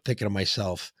winds. And I'm thinking to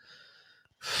myself,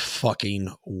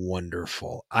 fucking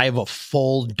wonderful. I have a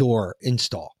full door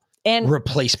install and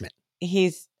replacement.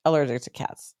 He's allergic to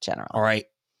cats, generally. All right.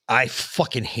 I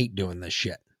fucking hate doing this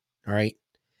shit. All right.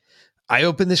 I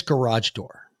open this garage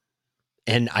door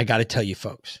and I got to tell you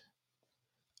folks,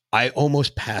 I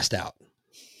almost passed out.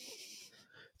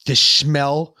 The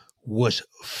smell was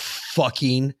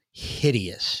fucking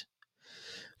hideous.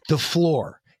 The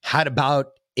floor had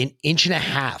about 1.5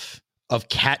 inches of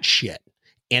cat shit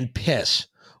and piss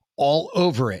all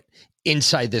over it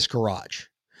inside this garage.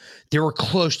 There were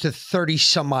close to 30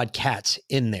 some odd cats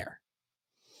in there.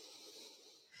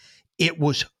 It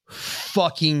was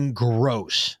fucking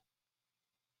gross.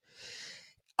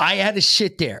 I had to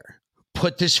sit there,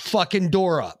 put this fucking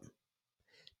door up,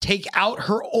 take out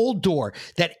her old door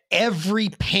that every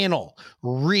panel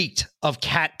reeked of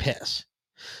cat piss.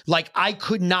 Like I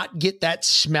could not get that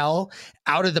smell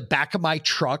out of the back of my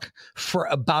truck for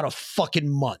about a fucking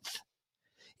month.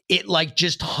 It like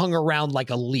just hung around like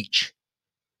a leech.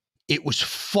 It was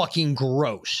fucking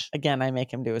gross. Again, I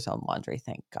make him do his own laundry.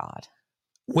 Thank God.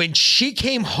 When she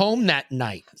came home that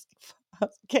night,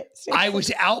 I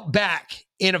was out back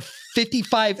in half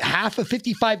a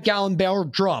 55-gallon barrel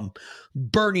drum,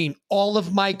 burning all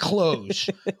of my clothes.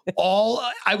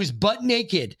 I was butt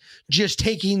naked, just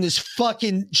taking this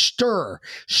fucking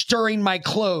stirring my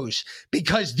clothes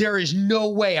because there is no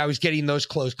way I was getting those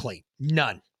clothes clean.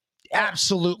 None.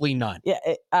 Absolutely none. Yeah,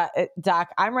 Doc,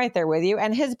 I'm right there with you.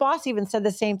 And his boss even said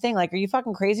the same thing. Like, are you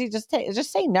fucking crazy? Just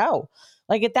say no.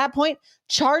 Like at that point,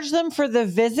 charge them for the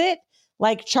visit.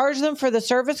 Like charge them for the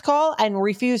service call and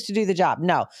refuse to do the job.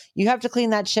 No, you have to clean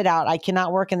that shit out. I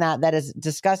cannot work in that. That is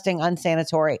disgusting,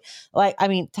 unsanitary. Like, I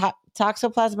mean,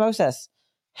 toxoplasmosis.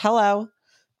 Hello.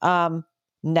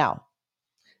 No.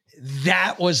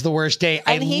 That was the worst day.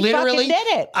 And he literally did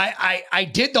it. I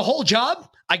did the whole job.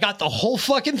 I got the whole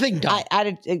fucking thing done. All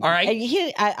right.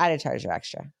 I'd have charged you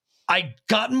extra. I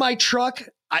got in my truck.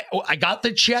 I got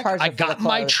the check. I got in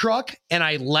my truck and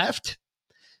I left.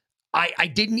 I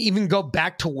didn't even go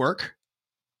back to work.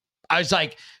 I was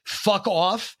like, fuck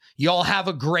off. Y'all have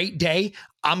a great day.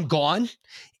 I'm gone.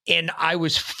 And I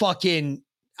was fucking,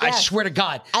 yes. I swear to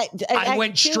God, I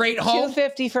went straight home.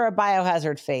 $250 for a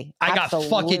biohazard fee. I got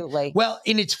fucking, well,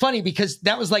 and it's funny because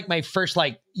that was like my first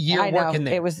year working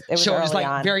there. It was so it was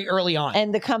like very early on.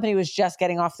 And the company was just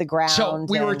getting off the ground. So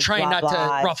we were trying not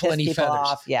to ruffle any feathers.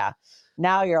 Off. Yeah.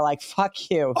 Now you're like, fuck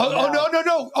you.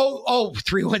 No.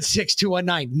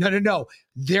 316-219. No.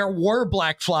 There were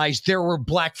black flies. There were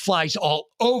black flies all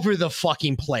over the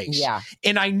fucking place. Yeah.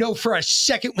 And I know for a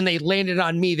second when they landed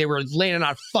on me, they were landing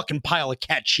on a fucking pile of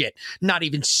cat shit. Not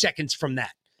even seconds from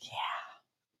that.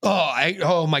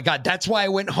 Oh my God. That's why I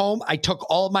went home. I took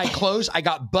all of my clothes. I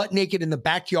got butt naked in the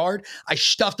backyard. I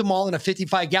stuffed them all in a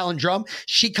 55-gallon drum.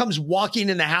 She comes walking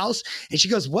in the house and she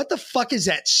goes, what the fuck is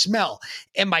that smell?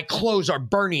 And my clothes are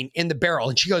burning in the barrel.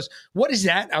 And she goes, what is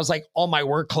that? I was like, all my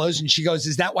work clothes. And she goes,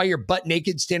 is that why you're butt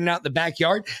naked standing out in the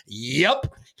backyard?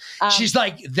 Yep. She's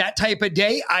like, that type of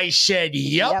day? I said,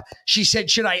 yep. She said,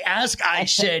 should I ask? I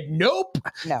said, nope.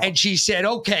 No. And she said,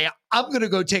 okay, I'm going to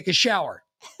go take a shower.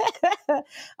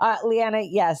 Leanna,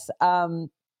 yes.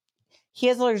 He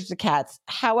is allergic to cats.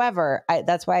 However,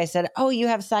 that's why I said, oh, you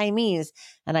have Siamese.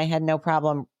 And I had no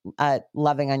problem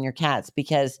loving on your cats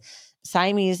because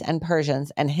Siamese and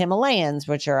Persians and Himalayans,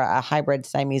 which are a hybrid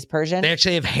Siamese Persian. They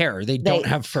actually have hair. They don't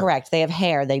have fur. Correct. They have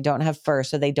hair. They don't have fur.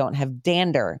 So they don't have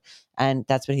dander. And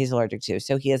that's what he's allergic to.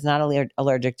 So he is not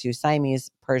allergic to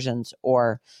Siamese, Persians,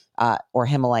 or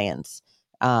Himalayans.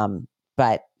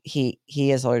 But he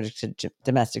is allergic to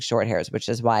domestic short hairs, which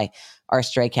is why our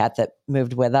stray cat that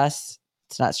moved with us,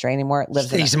 it's not stray anymore.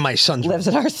 Stays in my son's room. Lives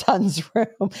in our son's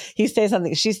room. She stays on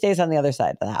the other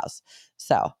side of the house.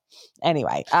 So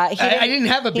anyway, I didn't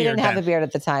have a beard. He didn't have a beard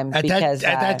at the time at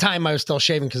that time I was still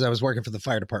shaving because I was working for the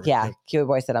fire department. Yeah, Kiwi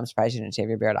Boy said, "I'm surprised you didn't shave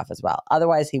your beard off as well.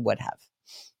 Otherwise, he would have."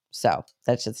 So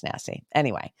that's just nasty.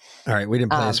 Anyway. All right, we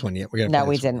didn't play this one yet. We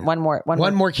didn't. One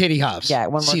more Katie Hobbs. Yeah,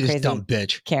 one more See crazy this dumb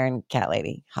bitch. Karen cat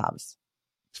lady Hobbs.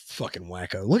 Fucking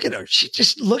wacko. Look at her. She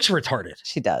just looks retarded.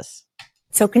 She does.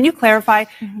 So can you clarify,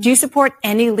 do you support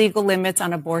any legal limits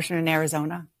on abortion in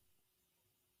Arizona?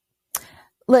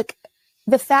 Look,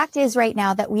 the fact is right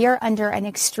now that we are under an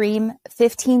extreme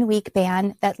 15-week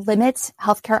ban that limits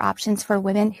healthcare options for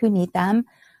women who need them.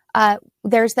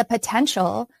 There's the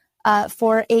potential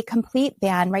for a complete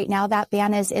ban. Right now, that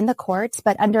ban is in the courts,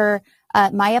 but under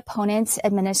my opponent's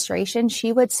administration,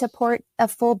 she would support a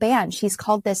full ban. She's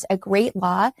called this a great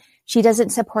law. She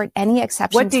doesn't support any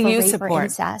exceptions what do for you rape support? or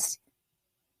incest.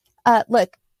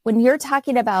 Look, when you're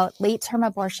talking about late-term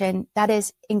abortion, that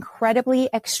is incredibly,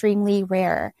 extremely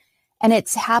rare. And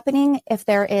it's happening if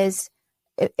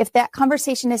that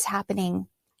conversation is happening,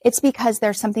 it's because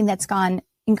there's something that's gone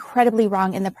incredibly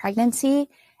wrong in the pregnancy.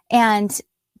 And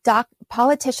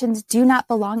politicians do not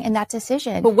belong in that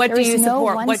decision. But what do you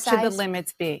support? What should the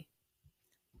limits be?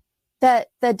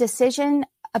 The decision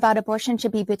about abortion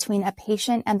should be between a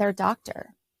patient and their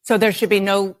doctor. So there should be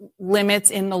no limits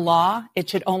in the law. It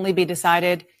should only be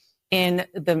decided in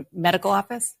the medical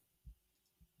office.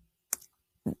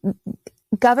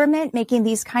 Government making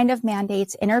these kind of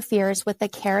mandates interferes with the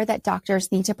care that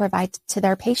doctors need to provide to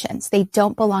their patients. They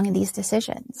don't belong in these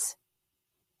decisions.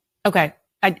 Okay.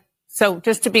 So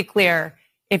just to be clear,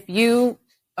 if you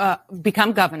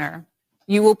become governor,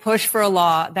 you will push for a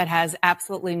law that has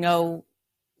absolutely no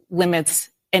limits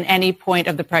in any point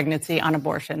of the pregnancy on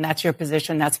abortion. That's your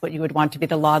position. That's what you would want to be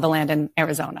the law of the land in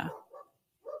Arizona.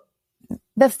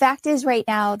 The fact is right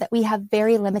now that we have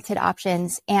very limited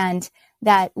options and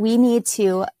that we need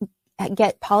to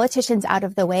get politicians out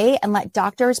of the way and let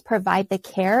doctors provide the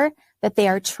care that they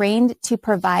are trained to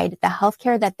provide, the health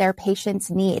care that their patients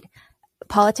need.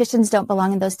 Politicians don't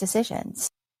belong in those decisions.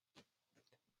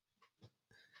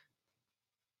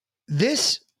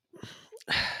 This,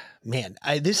 man,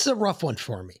 this is a rough one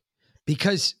for me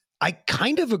because I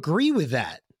kind of agree with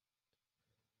that.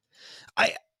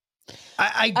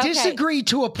 I disagree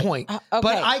to a point, but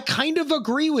I kind of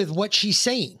agree with what she's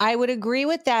saying. I would agree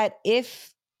with that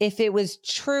if it was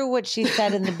true what she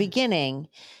said in the beginning,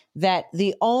 that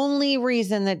the only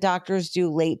reason that doctors do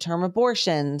late-term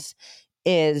abortions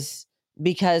is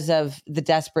because of the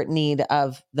desperate need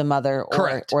of the mother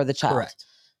or the child. Correct.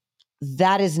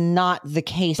 That is not the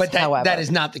case, but however. That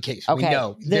is not the case. Okay. We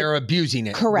know they're abusing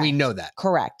it. Correct. We know that.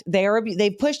 Correct.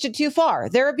 They've pushed it too far.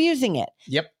 They're abusing it.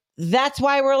 Yep. That's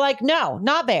why we're like, no,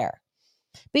 not there.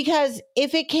 Because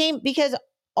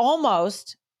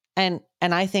almost, and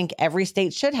I think every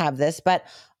state should have this, but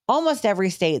almost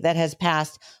every state that has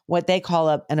passed what they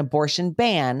call an abortion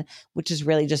ban, which is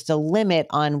really just a limit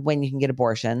on when you can get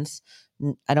abortions.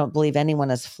 I don't believe anyone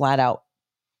has flat out.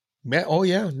 Oh,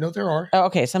 yeah. No, there are. Oh,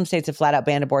 okay. Some states have flat out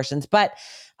banned abortions, but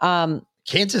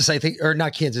Kansas, I think, or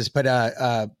not Kansas, but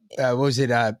what was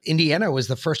it? Indiana was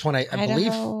the first one, I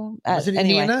believe. Was it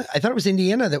Indiana? I thought it was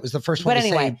Indiana that was the first one. But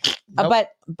anyway, nope.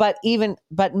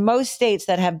 but most states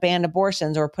that have banned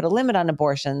abortions or put a limit on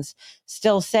abortions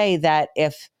still say that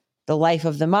if the life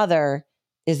of the mother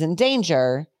is in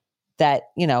danger, that,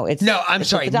 it's no. I'm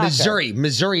sorry,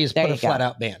 Missouri has put a flat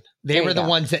out ban. They were the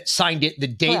ones that signed it the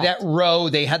day that Roe.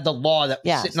 They had the law that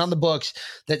was sitting on the books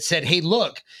that said, "Hey,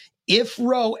 look, if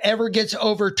Roe ever gets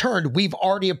overturned, we've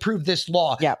already approved this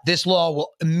law. Yep. This law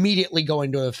will immediately go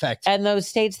into effect." And those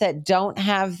states that don't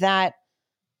have that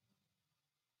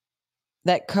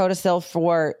codicil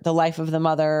for the life of the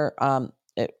mother,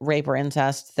 rape or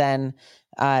incest, then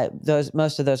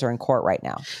most of those are in court right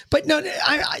now. But no,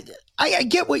 I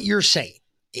get what you're saying.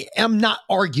 I'm not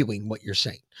arguing what you're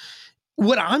saying.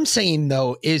 What I'm saying,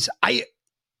 though, is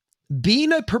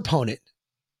being a proponent,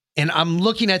 and I'm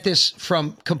looking at this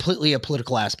from completely a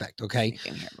political aspect, okay? I've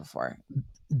been here before.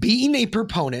 Being a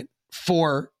proponent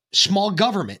for small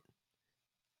government,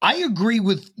 I agree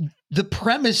with the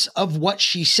premise of what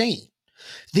she's saying.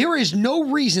 There is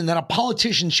no reason that a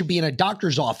politician should be in a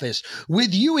doctor's office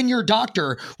with you and your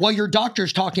doctor while your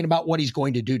doctor's talking about what he's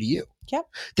going to do to you. Yep.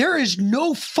 There is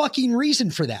no fucking reason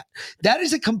for that. That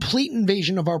is a complete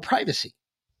invasion of our privacy.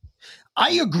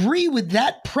 I agree with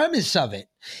that premise of it.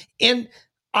 And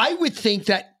I would think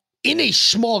that in a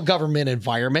small government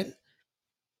environment,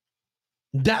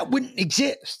 that wouldn't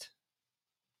exist.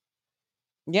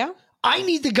 Yeah. I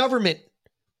need the government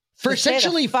for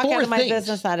essentially fuck four out of my things.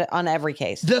 business on every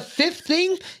case. The fifth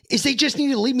thing is they just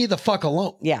need to leave me the fuck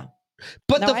alone. Yeah.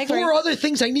 But No, the I agree. four other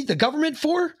things I need the government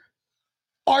for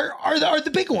are the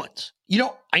big ones.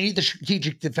 I need the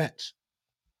strategic defense.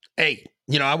 Hey,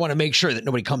 I want to make sure that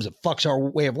nobody comes and fucks our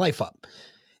way of life up.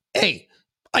 Hey,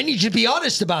 I need you to be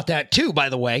honest about that too, by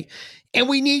the way. And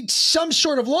we need some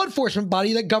sort of law enforcement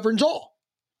body that governs all.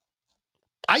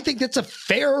 I think that's a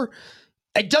fair.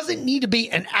 It doesn't need to be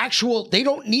they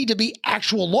don't need to be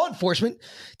actual law enforcement.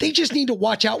 They just need to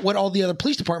watch out what all the other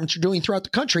police departments are doing throughout the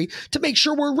country to make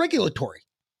sure we're regulatory.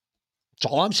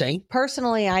 That's all I'm saying.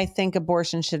 Personally, I think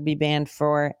abortion should be banned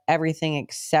for everything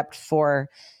except for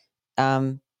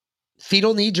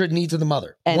fetal needs or needs of the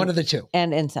mother. One of the two.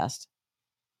 And incest.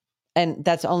 And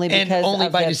that's only because and only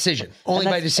by decision. Only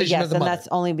by decision of the mother. And that's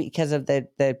only because of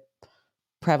the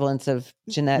prevalence of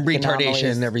genetic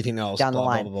retardation and everything else down the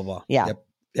line. Blah, blah, blah, blah. Yeah.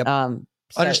 Yep. So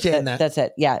Understand that. That's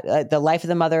it. Yeah. The life of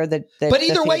the mother, but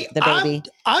either way, the baby.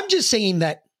 I'm just saying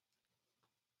that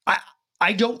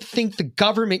I don't think the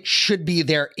government should be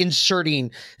there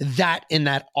inserting that in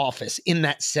that office, in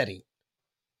that setting.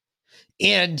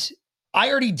 And I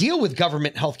already deal with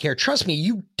government healthcare. Trust me,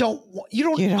 you don't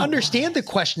understand the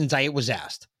questions I was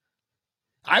asked.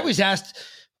 I was asked,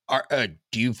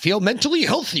 do you feel mentally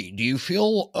healthy? Do you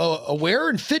feel aware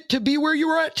and fit to be where you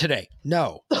are at today?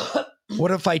 No.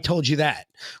 What if I told you that?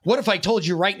 What if I told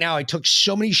you right now I took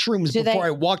so many shrooms before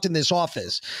I walked in this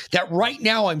office that right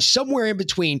now I'm somewhere in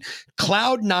between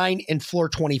cloud 9 and floor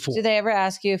 24? Do they ever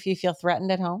ask you if you feel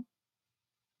threatened at home?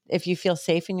 If you feel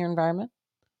safe in your environment?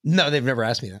 No, they've never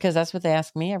asked me that. Because that's what they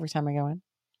ask me every time I go in.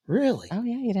 Really? Oh,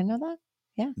 yeah. You didn't know that?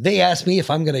 Yeah. They ask me if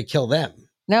I'm going to kill them.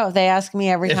 No, they ask me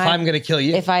every If time. I'm going to kill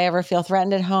you. If I ever feel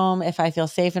threatened at home, if I feel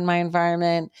safe in my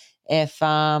environment, if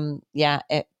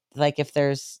if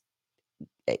there's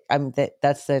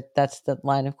that's the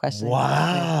line of questioning.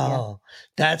 Wow.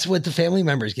 That's what the family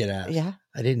members get asked. Yeah.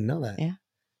 I didn't know that. Yeah.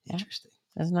 Interesting.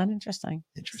 That's not interesting.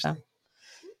 Interesting. So,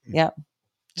 yep.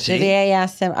 See? The VA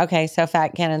asked him. Okay, so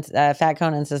Fat Conan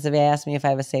says the VA asked me if I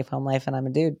have a safe home life, and I'm a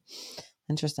dude.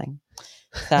 Interesting.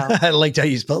 So I liked how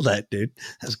you spelled that, dude.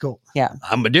 That's cool. Yeah.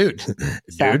 I'm a dude.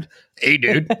 Dude. Hey,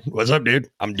 dude. What's up, dude?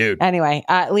 I'm dude. Anyway,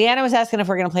 Leanna was asking if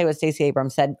we're going to play what Stacey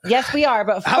Abrams said. Yes, we are.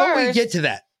 But How do we get to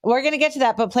that? We're going to get to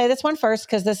that, but play this one first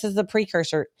because this is the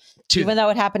precursor, even though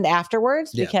it happened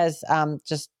afterwards. Yeah. Because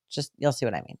just you'll see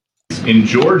what I mean. In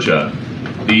Georgia,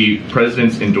 the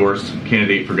president's endorsed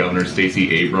candidate for governor,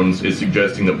 Stacey Abrams, is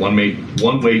suggesting that one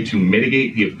way to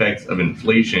mitigate the effects of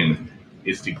inflation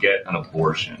is to get an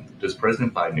abortion. Does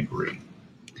President Biden agree?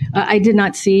 I did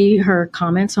not see her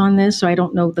comments on this, so I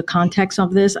don't know the context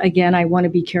of this. Again, I want to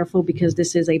be careful because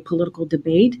this is a political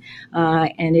debate,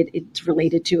 and it's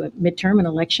related to a midterm, an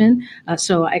election.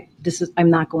 I'm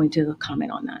not going to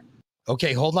comment on that.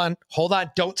 Okay, hold on.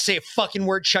 Don't say a fucking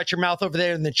word. Shut your mouth over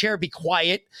there in the chair. Be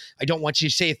quiet. I don't want you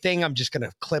to say a thing. I'm just going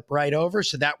to clip right over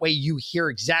so that way you hear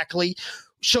exactly.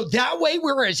 So that way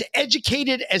we're as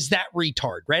educated as that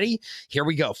retard. Ready? Here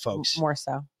we go, folks. More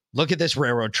so. Look at this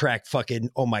railroad track fucking,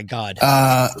 oh my God.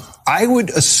 I would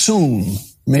assume,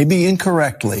 maybe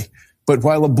incorrectly, but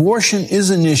while abortion is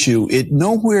an issue, it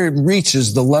nowhere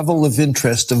reaches the level of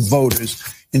interest of voters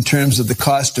in terms of the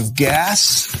cost of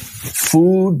gas,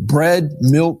 food, bread,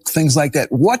 milk, things like that.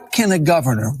 What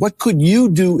could you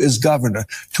do as governor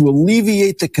to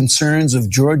alleviate the concerns of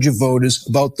Georgia voters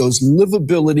about those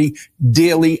livability,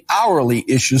 daily, hourly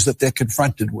issues that they're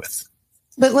confronted with?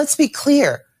 But let's be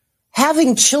clear.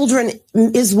 Having children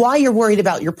is why you're worried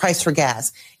about your price for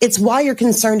gas. It's why you're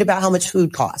concerned about how much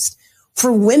food costs.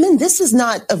 For women, this is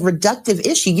not a reductive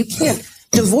issue. You can't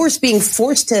divorce being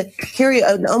forced to carry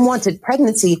an unwanted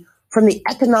pregnancy from the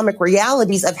economic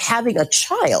realities of having a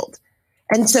child.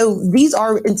 And so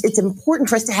it's important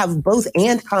for us to have both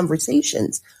and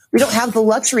conversations. We don't have the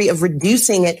luxury of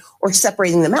reducing it or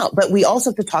separating them out, but we also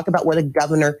have to talk about what a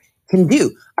governor can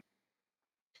do.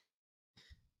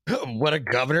 What a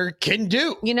governor can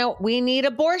do. We need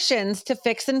abortions to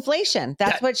fix inflation.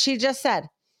 That's what she just said.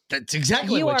 That's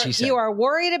exactly what she said. You are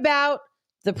worried about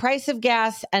the price of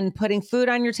gas and putting food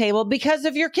on your table because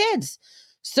of your kids.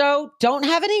 So don't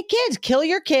have any kids. Kill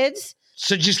your kids.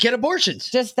 So just get abortions.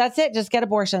 That's it. Just get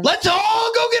abortions. Let's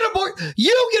all go get abortion.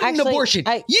 You get an abortion.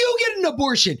 You get an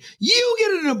abortion. You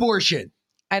get an abortion.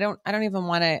 I don't even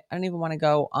want to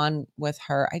go on with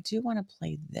her. I do want to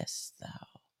play this though.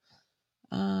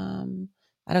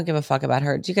 I don't give a fuck about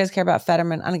her. Do you guys care about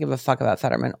Fetterman? I don't give a fuck about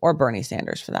Fetterman or Bernie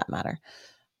Sanders for that matter.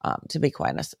 To be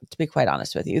quite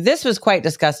honest with you, this was quite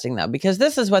disgusting though, because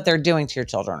this is what they're doing to your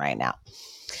children right now.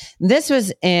 This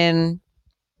was in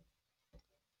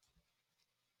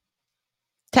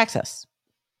Texas.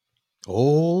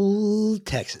 Old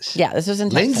Texas. Yeah, this was in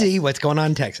Texas. Lindsay, what's going on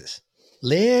in Texas?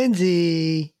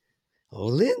 Lindsay. Oh,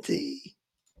 Lindsay.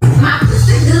 My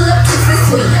pussy good, pussy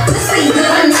sweet, pussy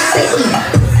good enough to eat.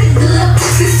 Pussy good,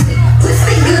 pussy sweet,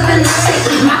 pussy good enough to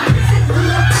eat. My pussy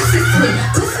good, pussy sweet,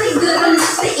 pussy good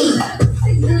enough to eat.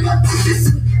 Pussy good, pussy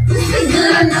sweet, pussy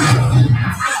good enough to eat.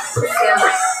 Pussy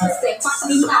right, pussy fuck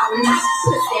me all night.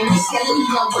 Pussy make you leave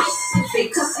your wife. Pussy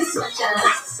cuff is what you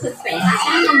like. Pussy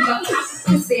high on your pipe.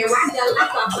 Pussy ride you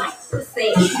like a bike. Pussy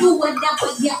do whatever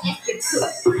you ask it to.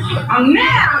 I'm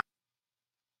now.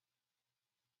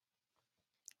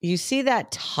 You see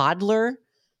that toddler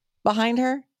behind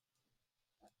her?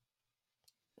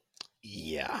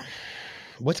 Yeah.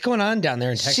 What's going on down there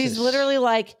in Texas? She's literally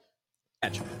like...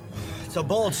 It's a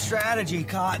bold strategy,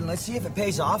 Cotton. Let's see if it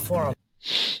pays off for him.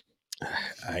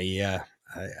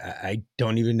 I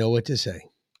don't even know what to say.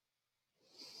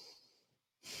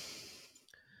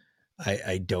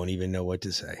 I don't even know what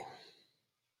to say.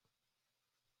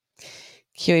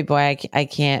 Kiwi boy, I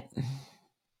can't...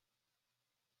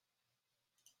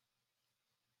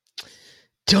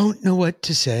 Don't know what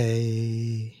to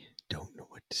say. Don't know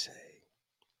what to say.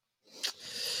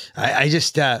 I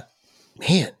just, man,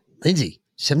 Lindsay,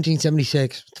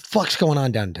 1776. What the fuck's going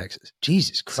on down in Texas?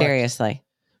 Jesus Christ. Seriously.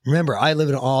 Remember, I live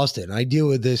in Austin. I deal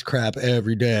with this crap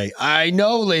every day. I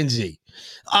know, Lindsay.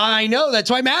 I know. That's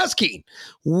why I'm asking.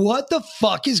 What the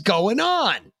fuck is going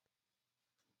on?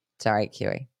 It's all right,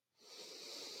 Kiwi.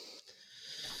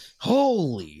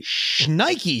 Holy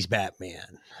shnikes,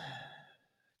 Batman.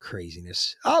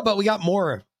 Craziness. Oh, but we got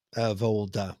more of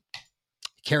old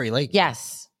Carrie Lake.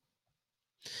 Yes.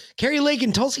 Carrie Lake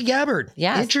and Tulsi Gabbard.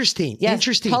 Yes. Interesting. Yes.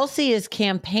 Interesting. Tulsi is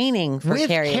campaigning for With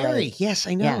Carrie Lake. Yes,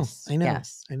 I know. Yes. I know.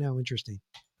 Yes. I know. Interesting.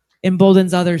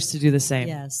 Emboldens others to do the same.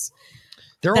 Yes.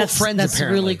 They're all friends, That's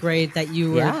apparently. really great that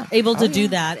you were Yeah. able to Oh, do yeah.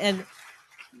 that. And,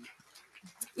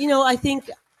 I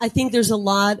think there's a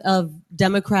lot of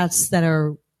Democrats that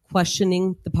are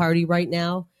questioning the party right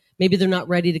now. Maybe they're not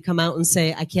ready to come out and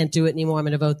say, I can't do it anymore. I'm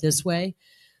going to vote this way.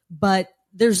 But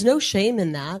there's no shame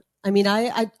in that. I mean,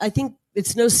 I think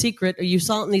it's no secret, or you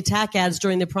saw it in the attack ads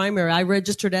during the primary. I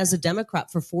registered as a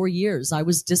Democrat for 4 years. I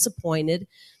was disappointed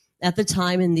at the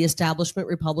time in the establishment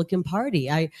Republican Party.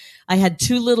 I had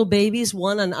 2 little babies,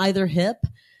 one on either hip,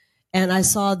 and I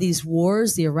saw these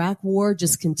wars, the Iraq War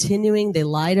just continuing. They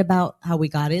lied about how we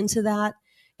got into that.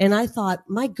 And I thought,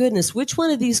 my goodness, which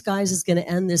one of these guys is going to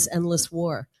end this endless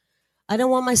war? I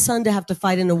don't want my son to have to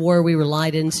fight in a war we were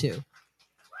lied into.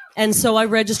 And so I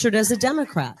registered as a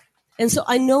Democrat. And so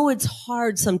I know it's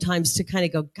hard sometimes to kind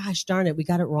of go, gosh darn it, we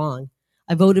got it wrong.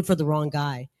 I voted for the wrong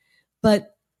guy.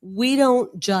 But we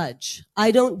don't judge.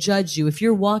 I don't judge you. If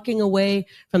you're walking away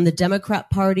from the Democrat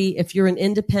Party, if you're an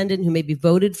independent who maybe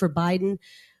voted for Biden,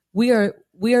 we are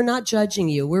not judging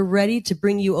you. We're ready to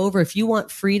bring you over. If you want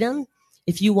freedom,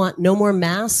 if you want no more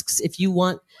masks, if you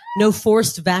want no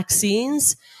forced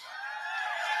vaccines,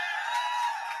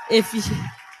 if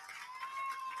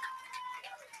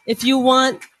you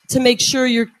want to make sure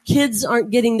your kids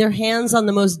aren't getting their hands on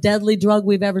the most deadly drug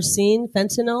we've ever seen,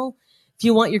 fentanyl, if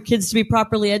you want your kids to be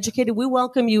properly educated, we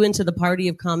welcome you into the party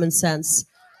of common sense.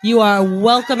 You are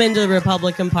welcome into the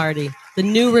Republican Party, the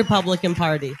new Republican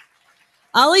Party.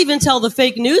 I'll even tell the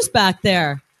fake news back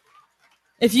there.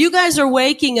 If you guys are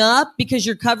waking up because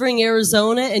you're covering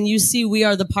Arizona and you see we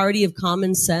are the party of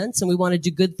common sense and we want to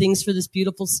do good things for this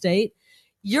beautiful state,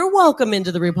 you're welcome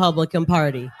into the Republican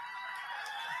Party.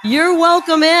 You're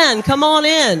welcome in. Come on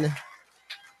in.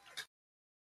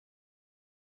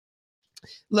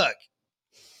 Look,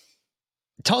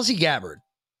 Tulsi Gabbard,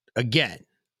 again,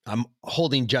 I'm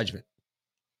holding judgment.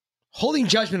 Holding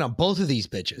judgment on both of these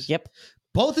bitches. Yep.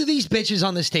 Both of these bitches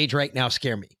on the stage right now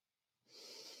scare me.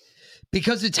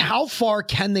 Because it's how far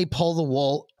can they pull the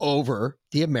wool over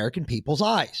the American people's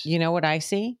eyes? You know what I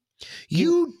see?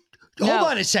 Hold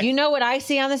on a second. You know what I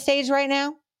see on the stage right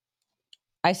now?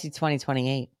 I see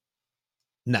 2028.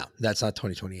 No, that's not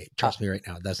 2028. Trust me right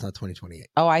now. That's not 2028.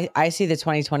 Oh, I see the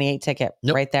 2028 ticket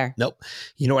right there. Nope.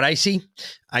 You know what I see?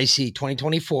 I see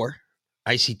 2024.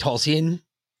 I see Tulsi and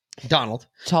Donald.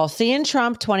 Tulsi and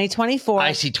Trump, 2024.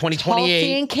 I see 2028.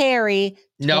 Tulsi and Kerry,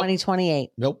 Nope.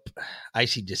 2028. Nope. I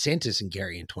see DeSantis and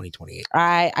Gary in 2028.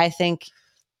 I think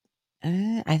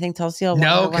Tulsi will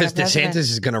No, run because for president. DeSantis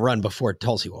is going to run before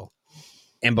Tulsi will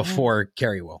and before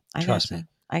Kerry will. Trust me.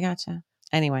 I gotcha.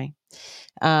 Anyway.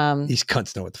 These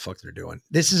cunts know what the fuck they're doing.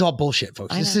 This is all bullshit,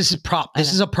 folks. This is a prop. I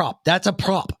This is a prop. That's a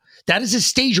prop. That is a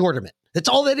stage ornament. That's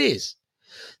all that is.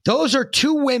 Those are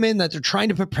 2 women that they're trying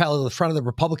to propel to the front of the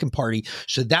Republican Party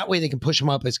so that way they can push them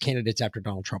up as candidates after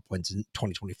Donald Trump wins in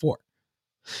 2024.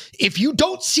 If you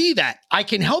don't see that, I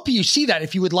can help you see that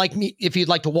if you'd like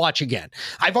to watch again.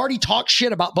 I've already talked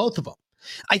shit about both of them.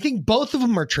 I think both of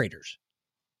them are traitors.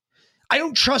 I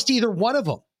don't trust either one of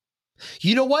them.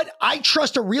 You know what? I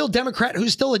trust a real Democrat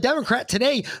who's still a Democrat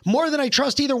today more than I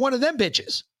trust either one of them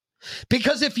bitches.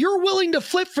 Because if you're willing to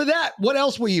flip for that, what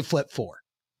else will you flip for?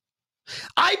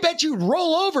 I bet you'd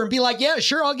roll over and be like, yeah,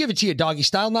 sure, I'll give it to you doggy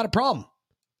style. Not a problem.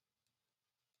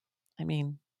 I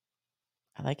mean,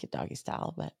 I like it doggy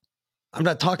style, but I'm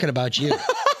not talking about you.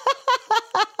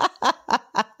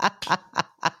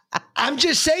 I'm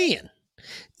just saying.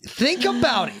 Think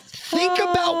about it. Think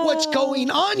about what's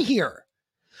going on here.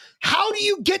 How do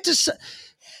you get to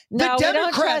no, we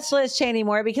don't trust Liz Cheney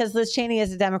more because Liz Cheney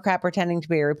is a Democrat pretending to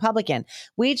be a Republican.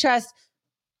 We trust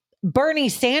Bernie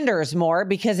Sanders more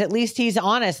because at least he's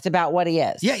honest about what he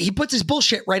is. Yeah, he puts his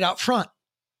bullshit right out front.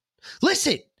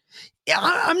 Listen,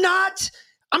 I'm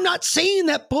not saying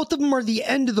that both of them are the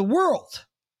end of the world.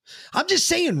 I'm just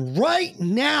saying right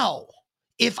now,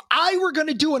 if I were going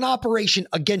to do an operation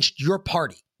against your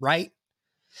party, right?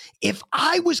 If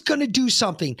I was going to do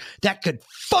something that could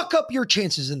fuck up your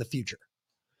chances in the future,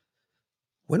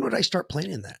 when would I start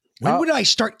planning that? When would I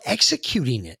start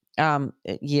executing it?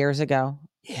 Years ago.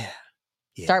 Yeah.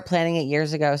 Start planning it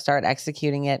years ago. Start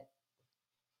executing it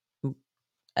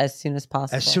as soon as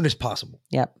possible. As soon as possible.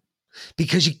 Yep.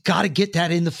 Because you got to get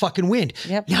that in the fucking wind.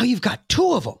 Yep. Now you've got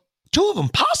 2 of them. 2 of them.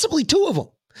 Possibly 2 of them.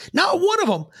 Not one of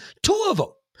them. 2 of them.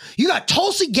 You got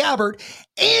Tulsi Gabbard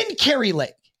and Kerry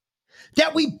Lake.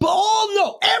 That we all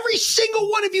know. Every single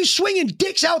one of you swinging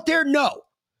dicks out there know.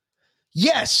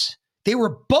 Yes, they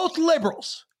were both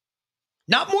liberals.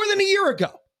 Not more than a year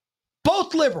ago.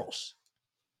 Both liberals.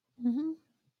 Mm-hmm.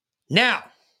 Now.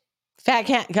 Fat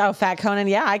Conan.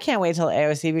 Yeah, I can't wait till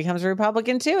AOC becomes a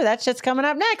Republican too. That shit's coming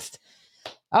up next.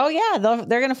 Oh yeah,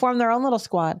 they're going to form their own little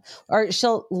squad. Or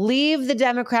she'll leave the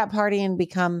Democrat Party and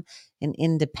become an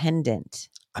independent.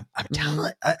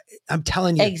 I'm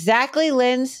telling you. Exactly,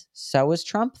 Linz. So was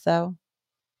Trump, though.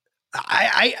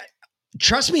 I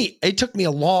trust me. It took me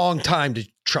a long time to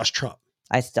trust Trump.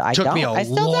 I took me a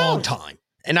long time,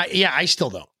 and I still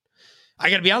don't. I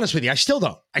got to be honest with you. I still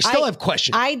don't. I still have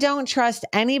questions. I don't trust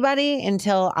anybody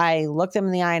until I look them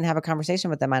in the eye and have a conversation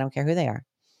with them. I don't care who they are.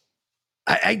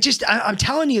 I'm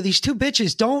telling you, these two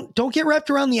bitches don't get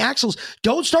wrapped around the axles.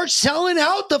 Don't start selling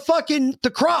out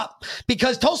the crop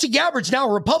because Tulsi Gabbard's now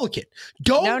a Republican.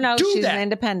 No, she's that. An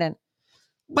independent.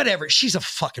 Whatever. She's a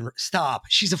fucking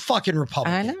She's a fucking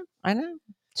Republican. I know.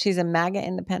 She's a MAGA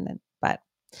independent, but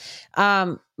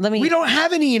we don't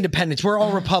have any independents. We're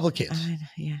all Republicans.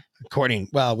 Yeah.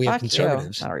 We have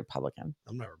conservatives. I'm not a Republican.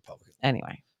 I'm not a Republican.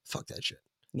 Anyway. Fuck that shit.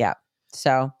 Yeah.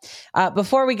 So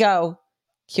before we go,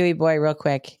 Kiwi boy, real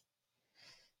quick.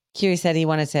 Kiwi said he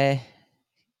was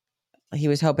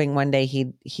hoping one day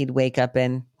he'd wake up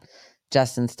in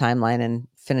Justin's timeline and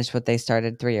finish what they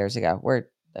started 3 years ago. We're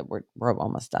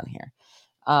almost done here.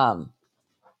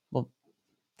 We'll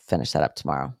finish that up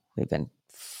tomorrow. We've been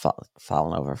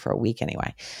falling over for a week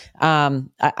anyway.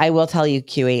 I will tell you,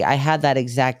 Kiwi, I had that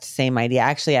exact same idea.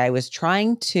 Actually, I was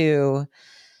trying to,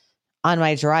 on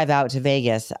my drive out to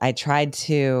Vegas, I tried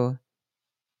to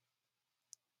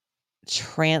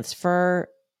transfer.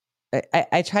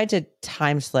 I tried to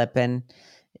time slip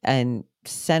and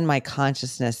send my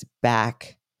consciousness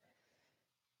back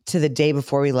to the day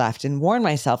before we left and warn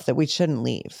myself that we shouldn't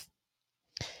leave.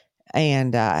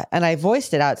 And I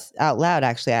voiced it out loud.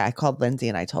 Actually, I called Lindsay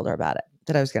and I told her about it,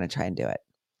 that I was going to try and do it.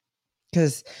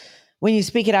 Because when you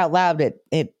speak it out loud,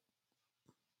 it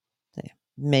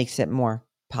makes it more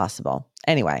possible.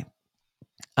 Anyway,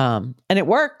 and it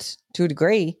worked to a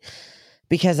degree,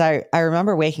 because I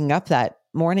remember waking up that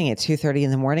morning at 2:30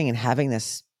 in the morning and having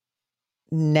this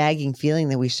nagging feeling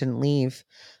that we shouldn't leave.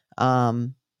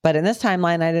 But in this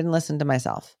timeline, I didn't listen to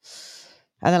myself.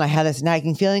 And then I had this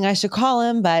nagging feeling I should call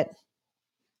him, but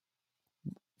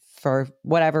for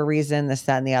whatever reason, this,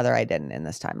 that, and the other, I didn't in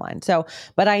this timeline. So,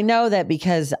 but I know that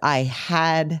because I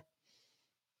had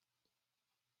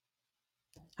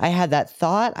that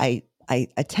thought, I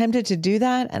attempted to do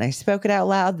that and I spoke it out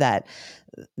loud, that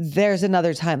there's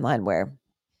another timeline where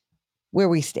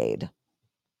we stayed,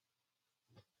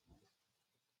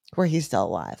 where he's still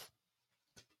alive.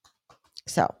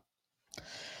 So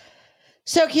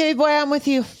Kiwi boy, I'm with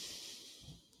you.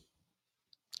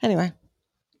 Anyway,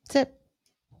 that's it.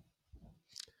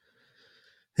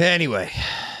 Anyway,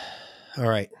 all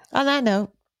right. On that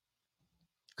note,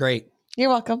 great. You're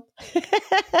welcome.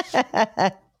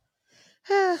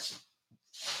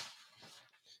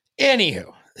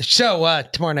 Anywho, so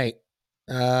tomorrow night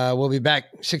we'll be back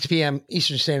 6 p.m.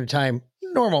 Eastern Standard Time.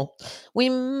 Normal. We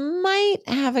might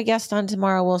have a guest on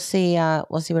tomorrow. We'll see.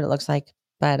 We'll see what it looks like.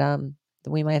 But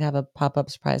we might have a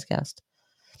pop-up surprise guest,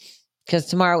 because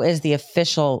tomorrow is the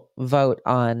official vote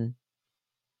on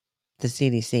the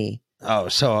CDC. Oh,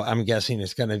 so I'm guessing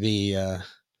it's going to be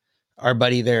our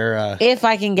buddy there. If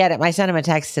I can get it, I sent him a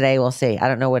text today. We'll see. I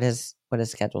don't know what his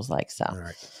schedule's like, so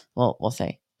we'll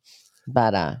see.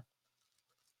 But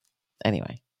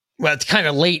anyway. Well, it's kind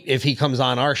of late if he comes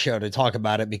on our show to talk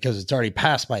about it, because it's already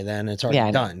passed by then. It's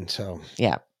already done. So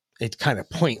yeah, it's kind of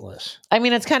pointless. I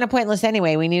mean, it's kind of pointless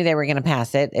anyway. We knew they were going to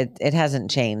pass it. It hasn't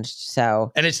changed.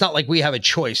 So, and it's not like we have a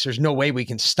choice. There's no way we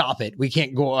can stop it. We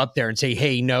can't go up there and say,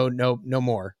 "Hey, no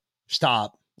more,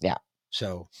 stop." Yeah.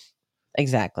 So,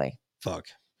 exactly. Fuck.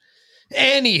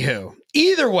 Anywho,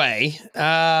 either way,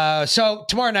 so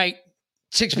tomorrow night,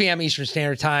 6 p.m. Eastern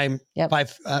Standard Time. Yep.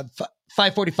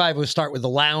 5:45, we'll start with the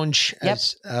lounge,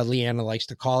 as Leanna likes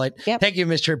to call it. Yep. Thank you,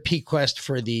 Mr. P. Quest,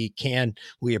 for the can.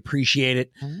 We appreciate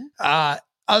it.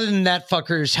 Other than that,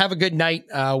 fuckers, have a good night.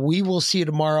 We will see you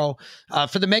tomorrow.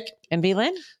 For the Mick and B.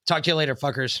 Lynn. Talk to you later,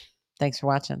 fuckers. Thanks for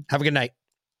watching. Have a good night.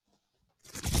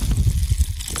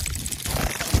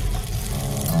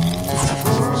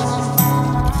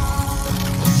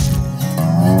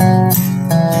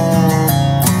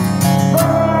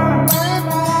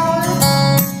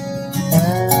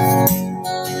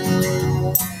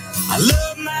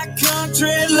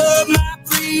 Love my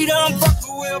freedom, fuck the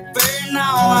welfare,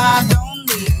 now I don't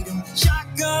need them.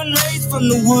 Shotgun race from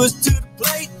the woods to the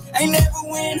plate. Ain't never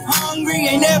went hungry,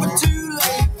 ain't never too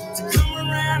late. So come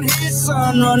around here,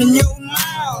 son, running your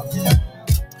mouth.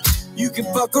 You can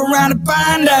fuck around and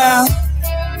find out.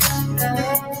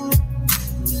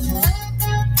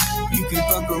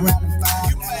 around and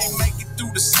find. You may make it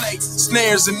through the snakes,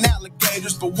 snares, and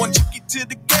alligators, but once you get to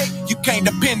the gate, you can't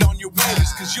depend on your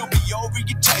waiters, cause you'll be over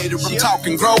your tater. I'm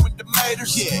talking growing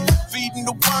tomatoes, yeah, feeding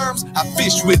the worms I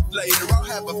fish with later. I'll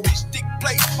have a fish stick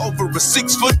plate over a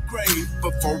 6-foot grave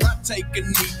before I take a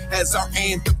knee as our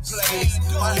anthem plays.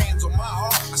 My hands on my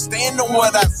heart, I stand on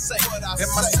what I say,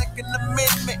 and my Second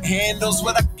Amendment handles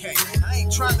what I can. I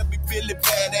ain't trying to be Billy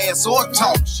Badass or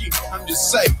talk shit, I'm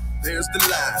just saying, there's the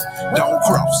line, don't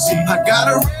cross it. I got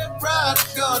a Red Ryder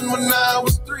gun when I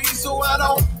was 3, so I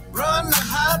don't run or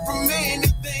hide from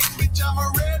anything. Bitch, I'm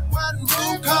a red, white, and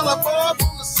blue collar boy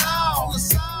from the South.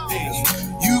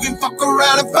 You can fuck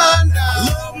around and find out.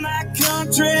 Love my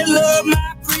country, love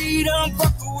my freedom.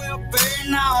 Fuck the welfare,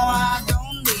 now I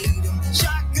don't need them.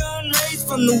 Shotgun race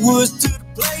from the woods to the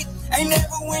plate. Ain't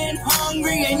never went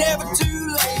hungry, ain't never too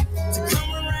late to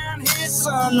come around here,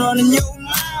 son, running your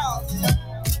mouth.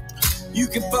 You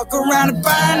can fuck around and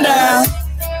find out.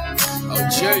 Oh,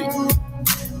 Jay.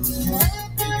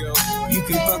 You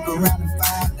can fuck around and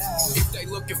find out. If they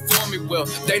looking for me, well,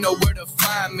 they know where to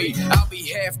find me. I'll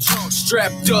be half drunk,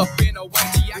 strapped up in a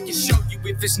whitey. I can show you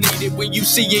if it's needed. When you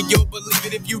see it, you'll believe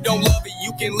it. If you don't love it,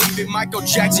 you can leave it. Michael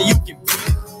Jackson, you can be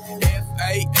it.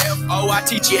 F-A-F-O, I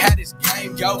teach you how this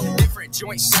game go. Different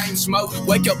joints, same smoke.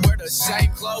 Wake up, wear the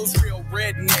same clothes. Real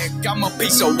redneck, I'm a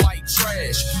piece of white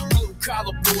trash. Blue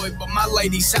collar boy, but my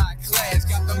lady's high class.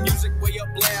 Got the music way up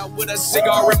loud with a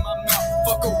cigar in my mouth.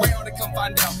 Fuck around and come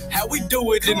find out how we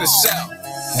do it in the South.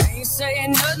 I ain't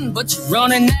saying nothing, but you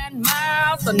running that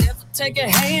mouth. I never take a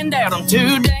handout, I'm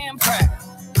too damn proud.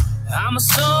 I'm a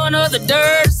son of the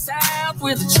dirty South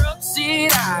with a truck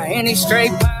seat high and a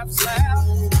straight pipes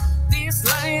loud. This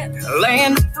land, a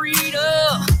land of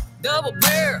freedom, double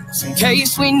barrels in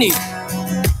case we need.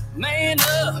 Man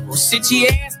up, or sit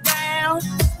your ass down.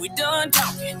 We done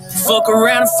talking, fuck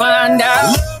around and find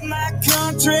out. Love my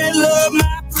country, love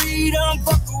my freedom.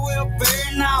 Fuck the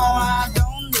welfare, now I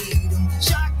don't need them.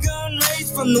 Shotgun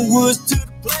race from the woods to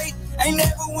the plate. Ain't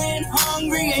never went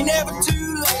hungry, ain't never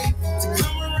too late to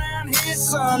come around here,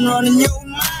 son, running your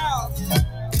mouth.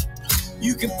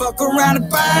 You can fuck around and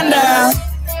find out.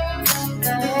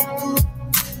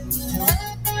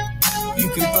 You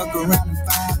can fuck around and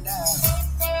find out.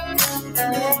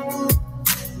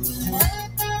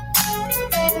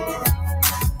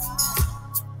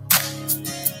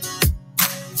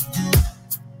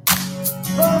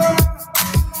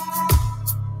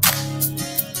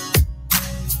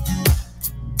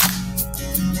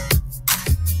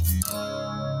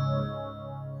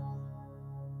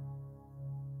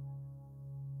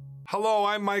 Hello,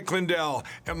 I'm Mike Lindell,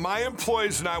 and my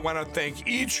employees and I want to thank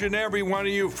each and every one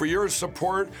of you for your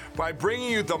support by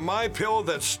bringing you the MyPillow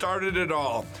that started it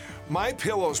all.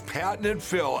 MyPillow's patented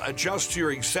fill adjusts to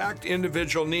your exact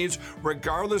individual needs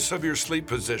regardless of your sleep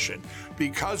position.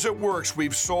 Because it works,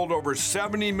 we've sold over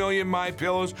 70 million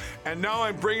MyPillows, and now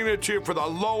I'm bringing it to you for the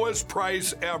lowest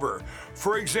price ever.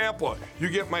 For example, you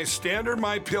get my standard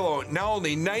MyPillow, now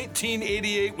only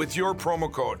 $19.88 with your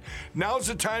promo code. Now's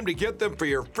the time to get them for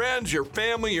your friends, your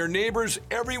family, your neighbors,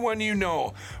 everyone you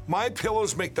know.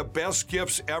 MyPillows make the best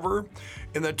gifts ever.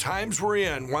 In the times we're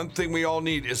in, one thing we all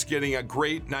need is getting a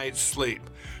great night's sleep.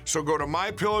 So go to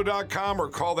MyPillow.com or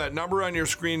call that number on your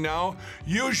screen now.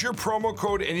 Use your promo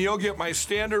code and you'll get my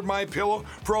standard MyPillow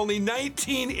for only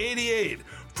 $19.88.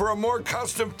 For a more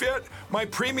custom fit, my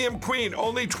Premium Queen,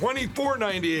 only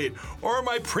 $24.98. Or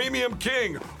my Premium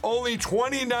King, only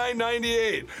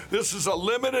 $29.98. This is a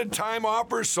limited time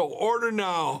offer, so order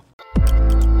now.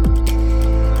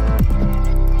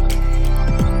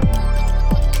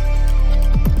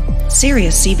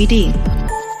 Sirius CBD.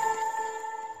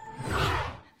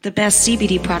 The best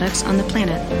CBD products on the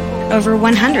planet. Over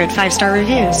 100 5-star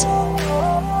reviews.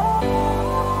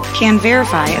 Can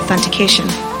verify authentication.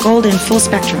 Gold and full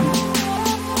spectrum.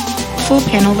 Full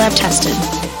panel lab tested.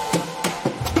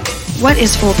 What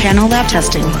is full panel lab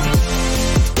testing?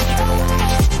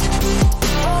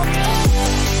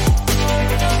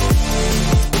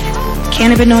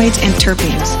 Cannabinoids and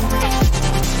terpenes.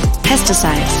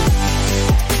 Pesticides.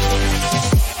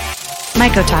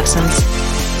 Mycotoxins.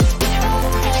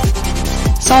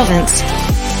 Solvents.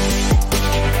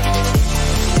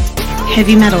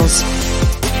 Heavy metals.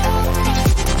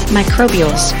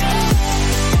 Microbials.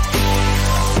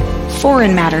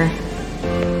 Foreign matter.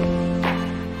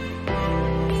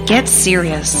 Get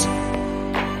serious.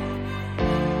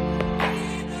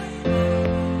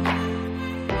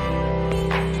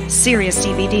 Sirius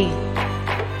CBD.